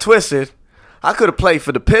 don't get it twisted. I could have played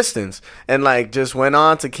for the Pistons and, like, just went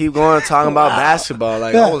on to keep going talking about basketball.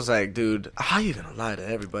 Like, I was like, dude, how you gonna lie to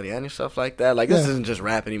everybody and yourself like that? Like, this isn't just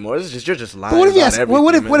rap anymore. This is just, you're just lying. But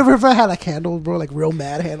what if what if I had like handles, bro, like real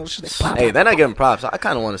mad handles? Hey, then I give him props. I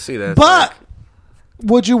kind of want to see that. But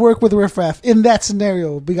would you work with Riff Raff in that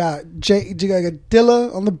scenario? We got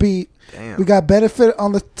Dilla on the beat. Damn. We got benefit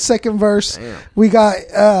on the second verse. Damn. We got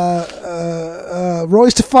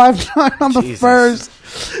Royce to 5'9" on the first.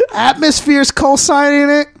 Atmosphere's co-signing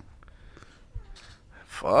it.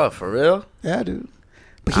 For real? Yeah, dude.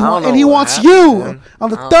 But he wants you on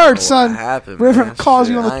the third, son. River calls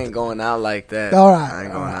you on the I ain't going out like that. All right.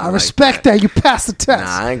 I respect that. You passed the test.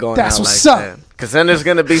 Nah, I ain't going That's out what's like up. that. Because then there's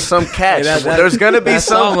going to be some catch. There's going to be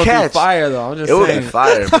some catch. Be fire, though. I'm just it saying. would be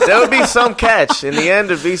fire. But there would be some catch. In the end,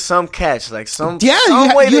 there'd be some catch. Like some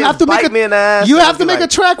way you have to bite me in the ass. You have to make a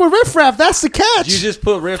track with Riff Raff. That's the catch. You just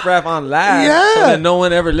put Riff Raff on last so that no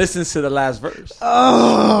one ever listens to the last verse.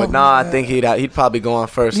 Oh, but I think he'd probably go on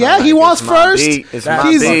first. Yeah, he wants first. It's my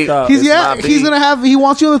beat. He's going to have, he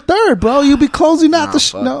wants you on the third, bro. You'll be closing out the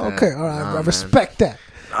show. No, okay. All right. I respect that.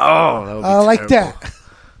 Oh, that would be I like that.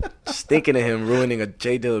 Just thinking of him ruining a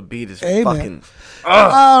J Dilla beat is fucking.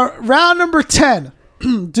 Round number 10.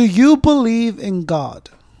 Do you believe in God?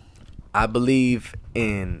 I believe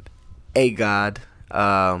in a God.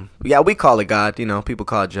 Yeah, we call it God. You know, people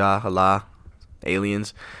call it Jah, Allah,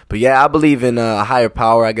 aliens. But yeah, I believe in a higher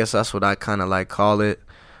power. I guess that's what I kind of like call it.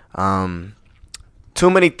 Too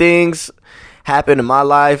many things happen in my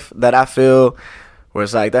life that I feel where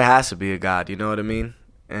it's like there has to be a God. You know what I mean?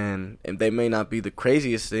 And they may not be the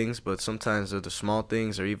craziest things, but sometimes they're the small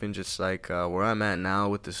things, or even just like where I'm at now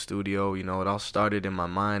with the studio. You know, it all started in my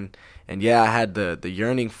mind. And yeah, I had the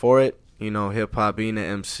yearning for it, you know, hip-hop, being an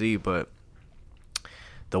MC, but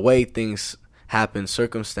the way things happen,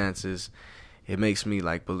 circumstances, it makes me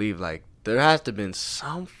like believe like there has to have been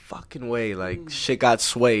some fucking way like shit got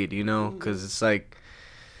swayed, you know, because it's like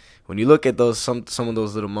when you look at those some of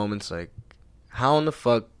those little moments, like how in the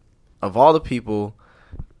fuck of all the people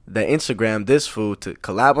that Instagram this fool to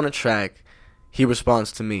collab on a track, he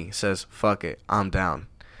responds to me, says, fuck it, I'm down.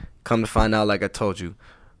 Come to find out, like I told you,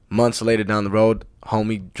 months later down the road,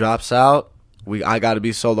 homie drops out. I got to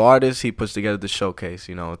be solo artist. He puts together the showcase,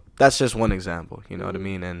 you know. That's just one example, you know what I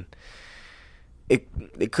mean? And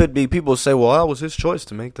it could be, people say, well, that was his choice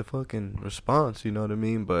to make the fucking response, you know what I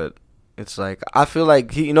mean? But it's like, I feel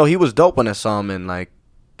like, he was dope when I saw him, and like,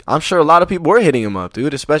 I'm sure a lot of people were hitting him up,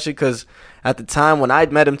 dude, especially because at the time when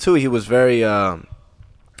I'd met him, too, he was very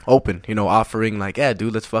open, you know, offering, like, yeah,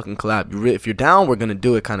 dude, let's fucking collab. If you're down, we're going to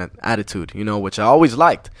do it kind of attitude, you know, which I always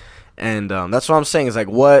liked. And that's what I'm saying is, like,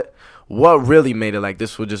 what really made it like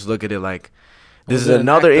this? We'll just look at it like, this is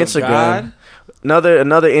another Instagram, another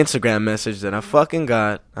Instagram message that I fucking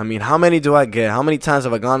got. I mean, how many do I get? How many times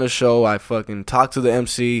have I gone to a show, I fucking talk to the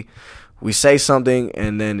MC, we say something,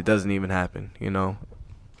 and then it doesn't even happen, you know?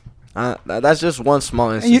 That's just one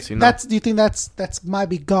small instance, you know. Do you think that's might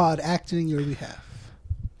be God acting in your behalf?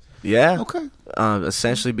 Yeah. Okay.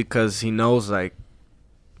 Essentially because he knows, like,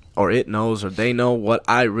 or it knows, or they know what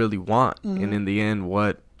I really want, and in the end,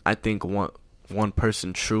 what I think one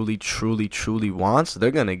person truly, truly, truly wants, they're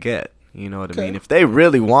gonna get. You know what I mean? If they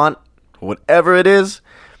really want whatever it is,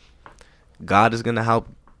 God is gonna help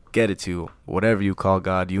get it to you. Whatever you call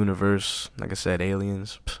God, universe, like I said,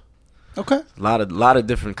 aliens. Okay. A lot of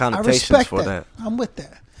different connotations for that. I'm with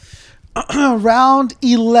that. Round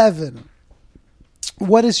 11.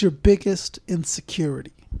 What is your biggest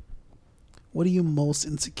insecurity? What are you most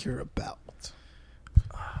insecure about?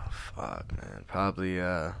 Oh, fuck, man. Probably,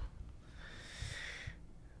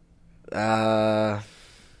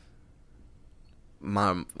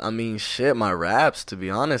 my raps, to be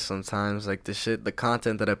honest, sometimes, like, the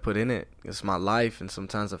content that I put in it, it's my life, and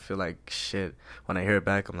sometimes I feel like, shit, when I hear it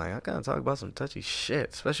back, I'm like, I gotta talk about some touchy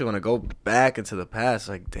shit, especially when I go back into the past,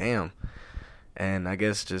 like, damn. And I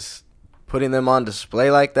guess just putting them on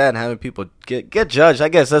display like that and having people get judged, I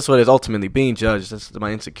guess that's what it's ultimately, being judged. That's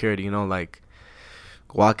my insecurity, you know, like,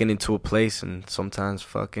 walking into a place and sometimes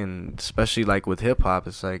fucking, especially, like, with hip-hop,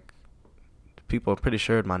 it's like, people are pretty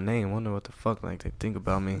sure of my name. Wonder what the fuck like they think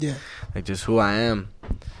about me. Yeah. Like just who I am.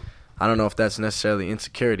 I don't know if that's necessarily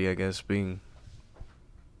insecurity, I guess, being,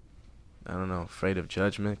 I don't know, afraid of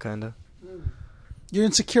judgment kind of. You're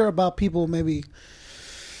insecure about people, maybe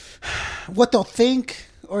what they'll think,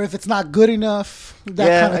 or if it's not good enough,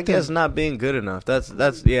 that kind of I guess not being good enough. That's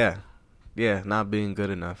not being good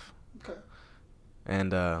enough. Okay.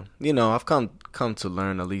 And you know, I've come to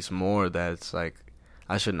learn at least more that it's like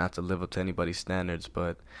I shouldn't have to live up to anybody's standards,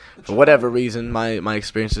 but for whatever reason, my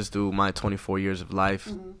experiences through my 24 years of life,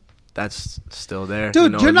 that's still there. Dude, you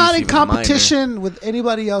know, you're not in competition with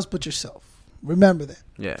anybody else but yourself. Remember that.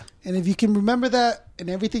 Yeah. And if you can remember that in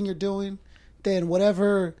everything you're doing, then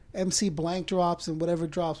whatever MC blank drops and whatever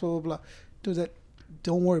drops, blah, blah, blah, do that.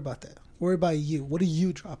 Don't worry about that. Worry about you. What are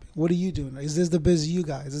you dropping? What are you doing? Is this the biz you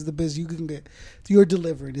guys? Is this the biz you can get? You're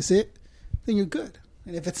delivering. Is it? Then you're good.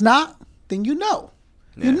 And if it's not, then you know.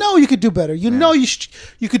 Yeah. You know you could do better. You know you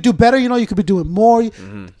could do better. You know you could be doing more.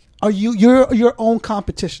 you're your own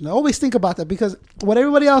competition. I always think about that because what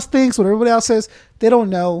everybody else thinks, what everybody else says, they don't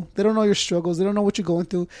know. They don't know your struggles. They don't know what you're going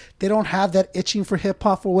through. They don't have that itching for hip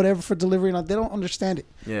hop or whatever for delivery. They don't understand it.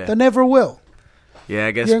 Yeah. They never will. Yeah,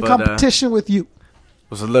 I guess you're in competition with you.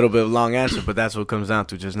 It was a little bit of a long answer, but that's what it comes down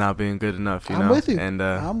to, just not being good enough. You know? With you. And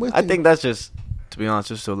I'm with you. I think that's just, to be honest,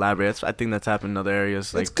 just to elaborate, I think that's happened in other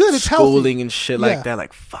areas, like it's good. It's schooling healthy. And shit like that.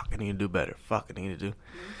 Like, fuck, I need to do better. Fuck, I need to do.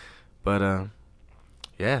 But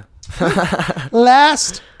yeah.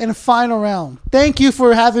 Last and final round. Thank you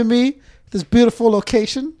for having me at this beautiful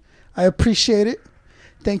location. I appreciate it.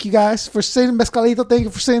 Thank you guys for sitting, Mezcalito. Thank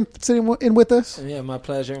you for sitting in with us. Yeah, my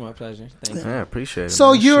pleasure. My pleasure. Thank you. Yeah, I appreciate it.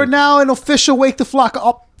 So you're now an official Wake the Flock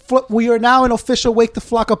Up. We are now an official Wake the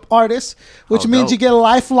Flock Up artist, which means you get a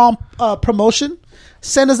lifelong promotion.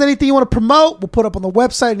 Send us anything you want to promote. We'll put up on the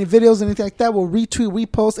website, any videos, anything like that. We'll retweet,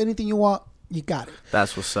 repost, anything you want. You got it.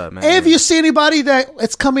 That's what's up, man. And if you see anybody that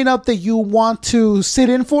it's coming up that you want to sit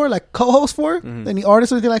in for, like co-host for, any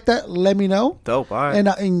artists or anything like that, let me know. Dope, all right.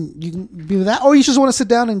 And you can be with that. Or you just want to sit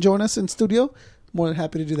down and join us in studio. More than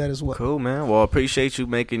happy to do that as well. Cool, man. Well, appreciate you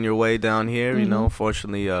making your way down here. You know,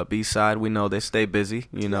 fortunately, B-side, we know they stay busy,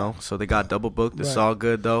 you know, so they got double booked. It's all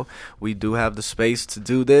good, though. We do have the space to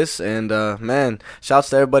do this. And, man, shouts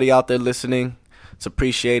to everybody out there listening. It's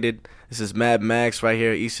appreciated. This is Mad Macks right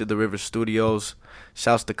here, East of the River Studios.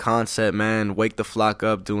 Shouts to Concept, man. Wake the Flock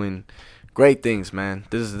Up, doing great things, man.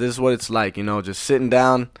 This is what it's like, you know, just sitting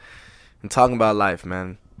down and talking about life,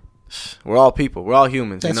 man. We're all people. We're all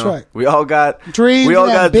humans. That's you know? right. We all got dreams. We all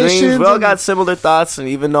got dreams. We all got similar thoughts. And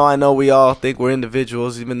even though I know we all think we're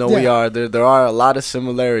individuals, even though we are, there are a lot of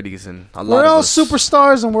similarities and a lot. We're of all us.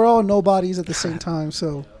 superstars and we're all nobodies at the same time.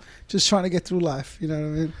 So, just trying to get through life. You know what I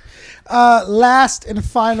mean? Last and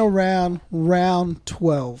final round, round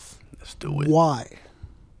 12. Let's do it. Why?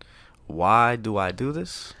 Why do I do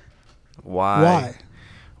this? Why?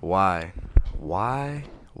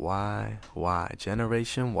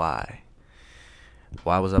 Generation Y.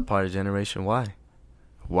 Why was I part of Generation Y?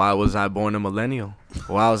 Why was I born a millennial?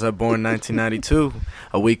 Why was I born in 1992,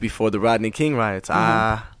 a week before the Rodney King riots?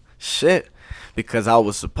 Shit. Because I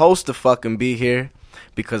was supposed to fucking be here.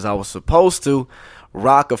 Because I was supposed to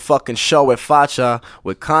rock a fucking show at Facha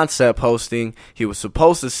with Concept hosting. He was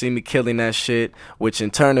supposed to see me killing that shit, which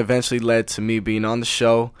in turn eventually led to me being on the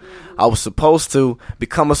show. I was supposed to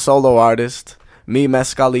become a solo artist. Me,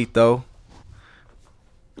 Mezcalito.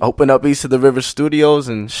 Open up East of the River Studios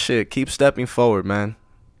and shit, keep stepping forward, man.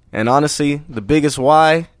 And honestly, the biggest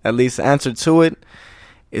why, at least the answer to it,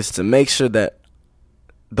 is to make sure that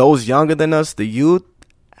those younger than us, the youth,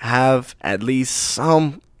 have at least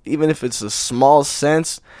some, even if it's a small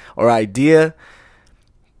sense or idea,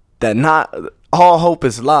 that not all hope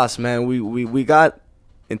is lost, man. We got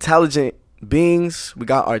intelligent beings, we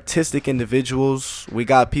got artistic individuals, we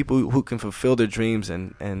got people who can fulfill their dreams,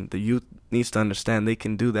 and the youth needs to understand they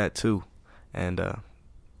can do that too. And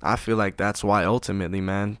I feel like that's why ultimately,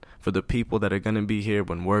 man, for the people that are going to be here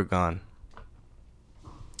when we're gone.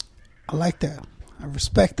 I like that. I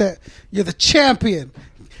respect that. You're the champion.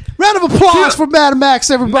 Round of applause for Mad Macks,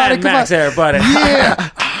 everybody. Mad Macks, everybody. Yeah.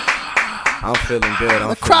 I'm feeling good.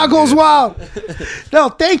 The crowd goes wild. No,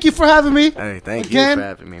 thank you for having me. Hey, thank again. You for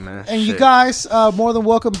having me, man. And you guys, more than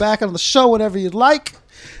welcome back on the show whenever you'd like.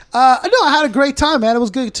 I know I had a great time, man. It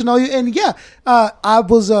was good to know you. And yeah, I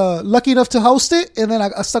was lucky enough to host it. And then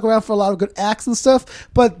I stuck around for a lot of good acts and stuff.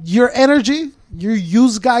 But your energy,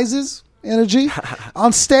 you guys' energy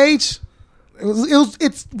on stage,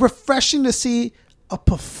 it's refreshing to see a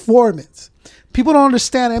performance. People don't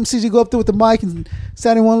understand MCs. You go up there with the mic and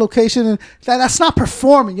stand in one location, and that's not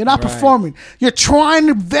performing. You're not performing. You're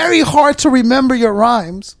trying very hard to remember your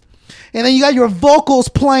rhymes, and then you got your vocals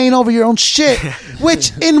playing over your own shit,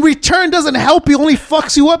 which in return doesn't help you. Only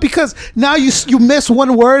fucks you up because now you miss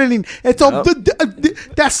one word, and it's all.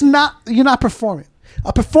 That's not. You're not performing.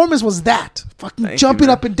 A performance was that fucking jumping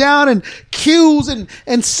up and down and cues and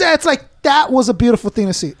sets like. That was a beautiful thing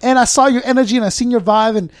to see. And I saw your energy and I seen your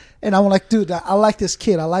vibe and I'm like, dude, I like this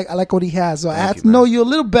kid. I like what he has. So I had to know you a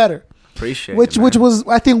little better. Appreciate it. Which was,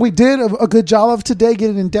 I think we did a good job of today,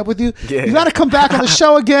 getting in depth with you. Yeah. You got to come back on the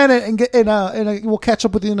show again and we'll catch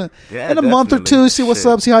up with you in a month or two, see what's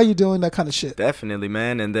up, see how you're doing, that kind of shit. Definitely,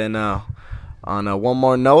 man. And then on one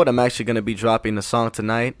more note, I'm actually going to be dropping a song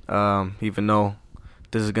tonight, even though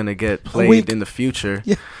this is going to get played in the future.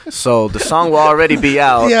 Yeah. So the song will already be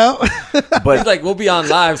out. Yeah. But he's like, we'll be on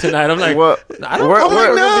live tonight. I'm like, we were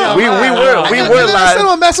live.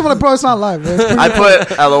 I'm messing with it, bro. It's not live. I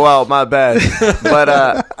put LOL, my bad.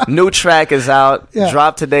 But new track is out. Yeah.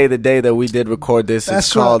 Dropped today, the day that we did record this.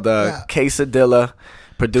 It's called Quesadilla.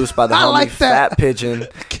 Produced by the homie like Fat Pigeon.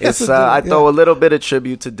 It's I throw a little bit of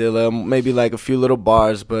tribute to Dilla, maybe like a few little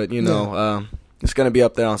bars, but you know, it's gonna be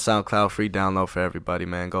up there on SoundCloud, free download for everybody,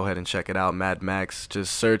 man. Go ahead and check it out. Mad Macks.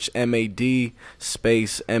 Just search MAD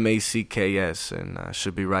space MACKS, and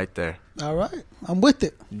should be right there. All right, I'm with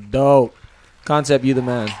it. Dope. Concept, you the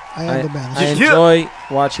man. I am the man. I enjoy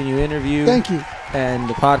watching you interview. Thank you. And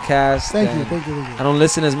the podcast. Thank you. I don't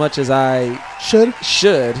listen as much as I should,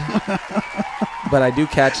 but I do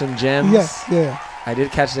catch some gems. Yeah. I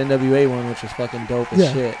did catch the NWA one, which was fucking dope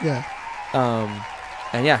as shit. Yeah.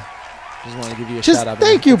 And yeah, just want to give you a shout out.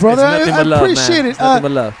 Thank you, brother. I appreciate it. It's nothing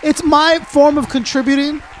but love. It's my form of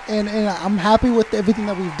contributing, and I'm happy with everything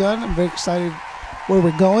that we've done. I'm very excited where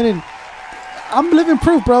we're going, and I'm living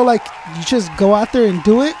proof, bro. Like, you just go out there and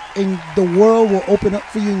do it, and the world will open up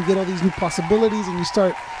for you and get all these new possibilities, and you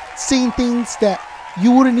start seeing things that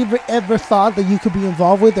you wouldn't even ever thought that you could be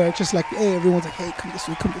involved with. Or it's just like, hey, everyone's like, hey, come this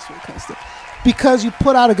way, kind of stuff. Because you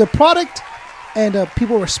put out a good product, and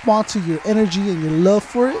people respond to your energy and your love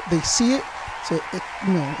for it. They see it, so it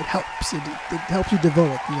helps. It helps you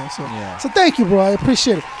develop. So thank you, bro. I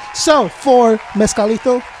appreciate it. So for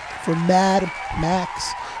Mezcalito, for Mad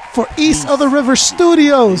Macks, for East of the River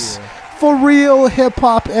Studios, for real hip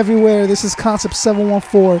hop everywhere. This is Concept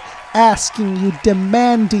 714 asking you,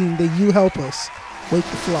 demanding that you help us wake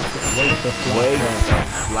the flock up.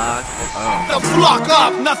 The flock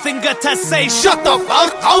up, nothing good to say. Shut the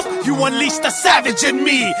fuck up. You unleash the savage in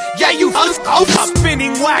me. Yeah, you fuck up.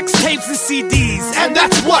 Spinning wax tapes and CDs, and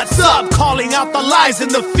that's what's up. Calling out the lies in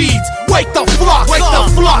the feeds. Wake the flock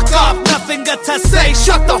up. Nothing good to say.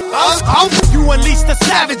 Shut the fuck up. You unleash the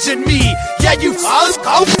savage in me. Yeah, you fuck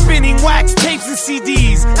up. Spinning wax tapes and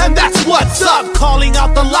CDs, and that's what's up. Calling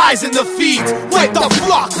out the lies in the feeds. Wake the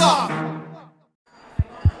flock up.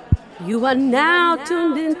 You are now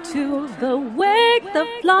tuned into the Wake the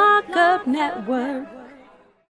Flock Up Network.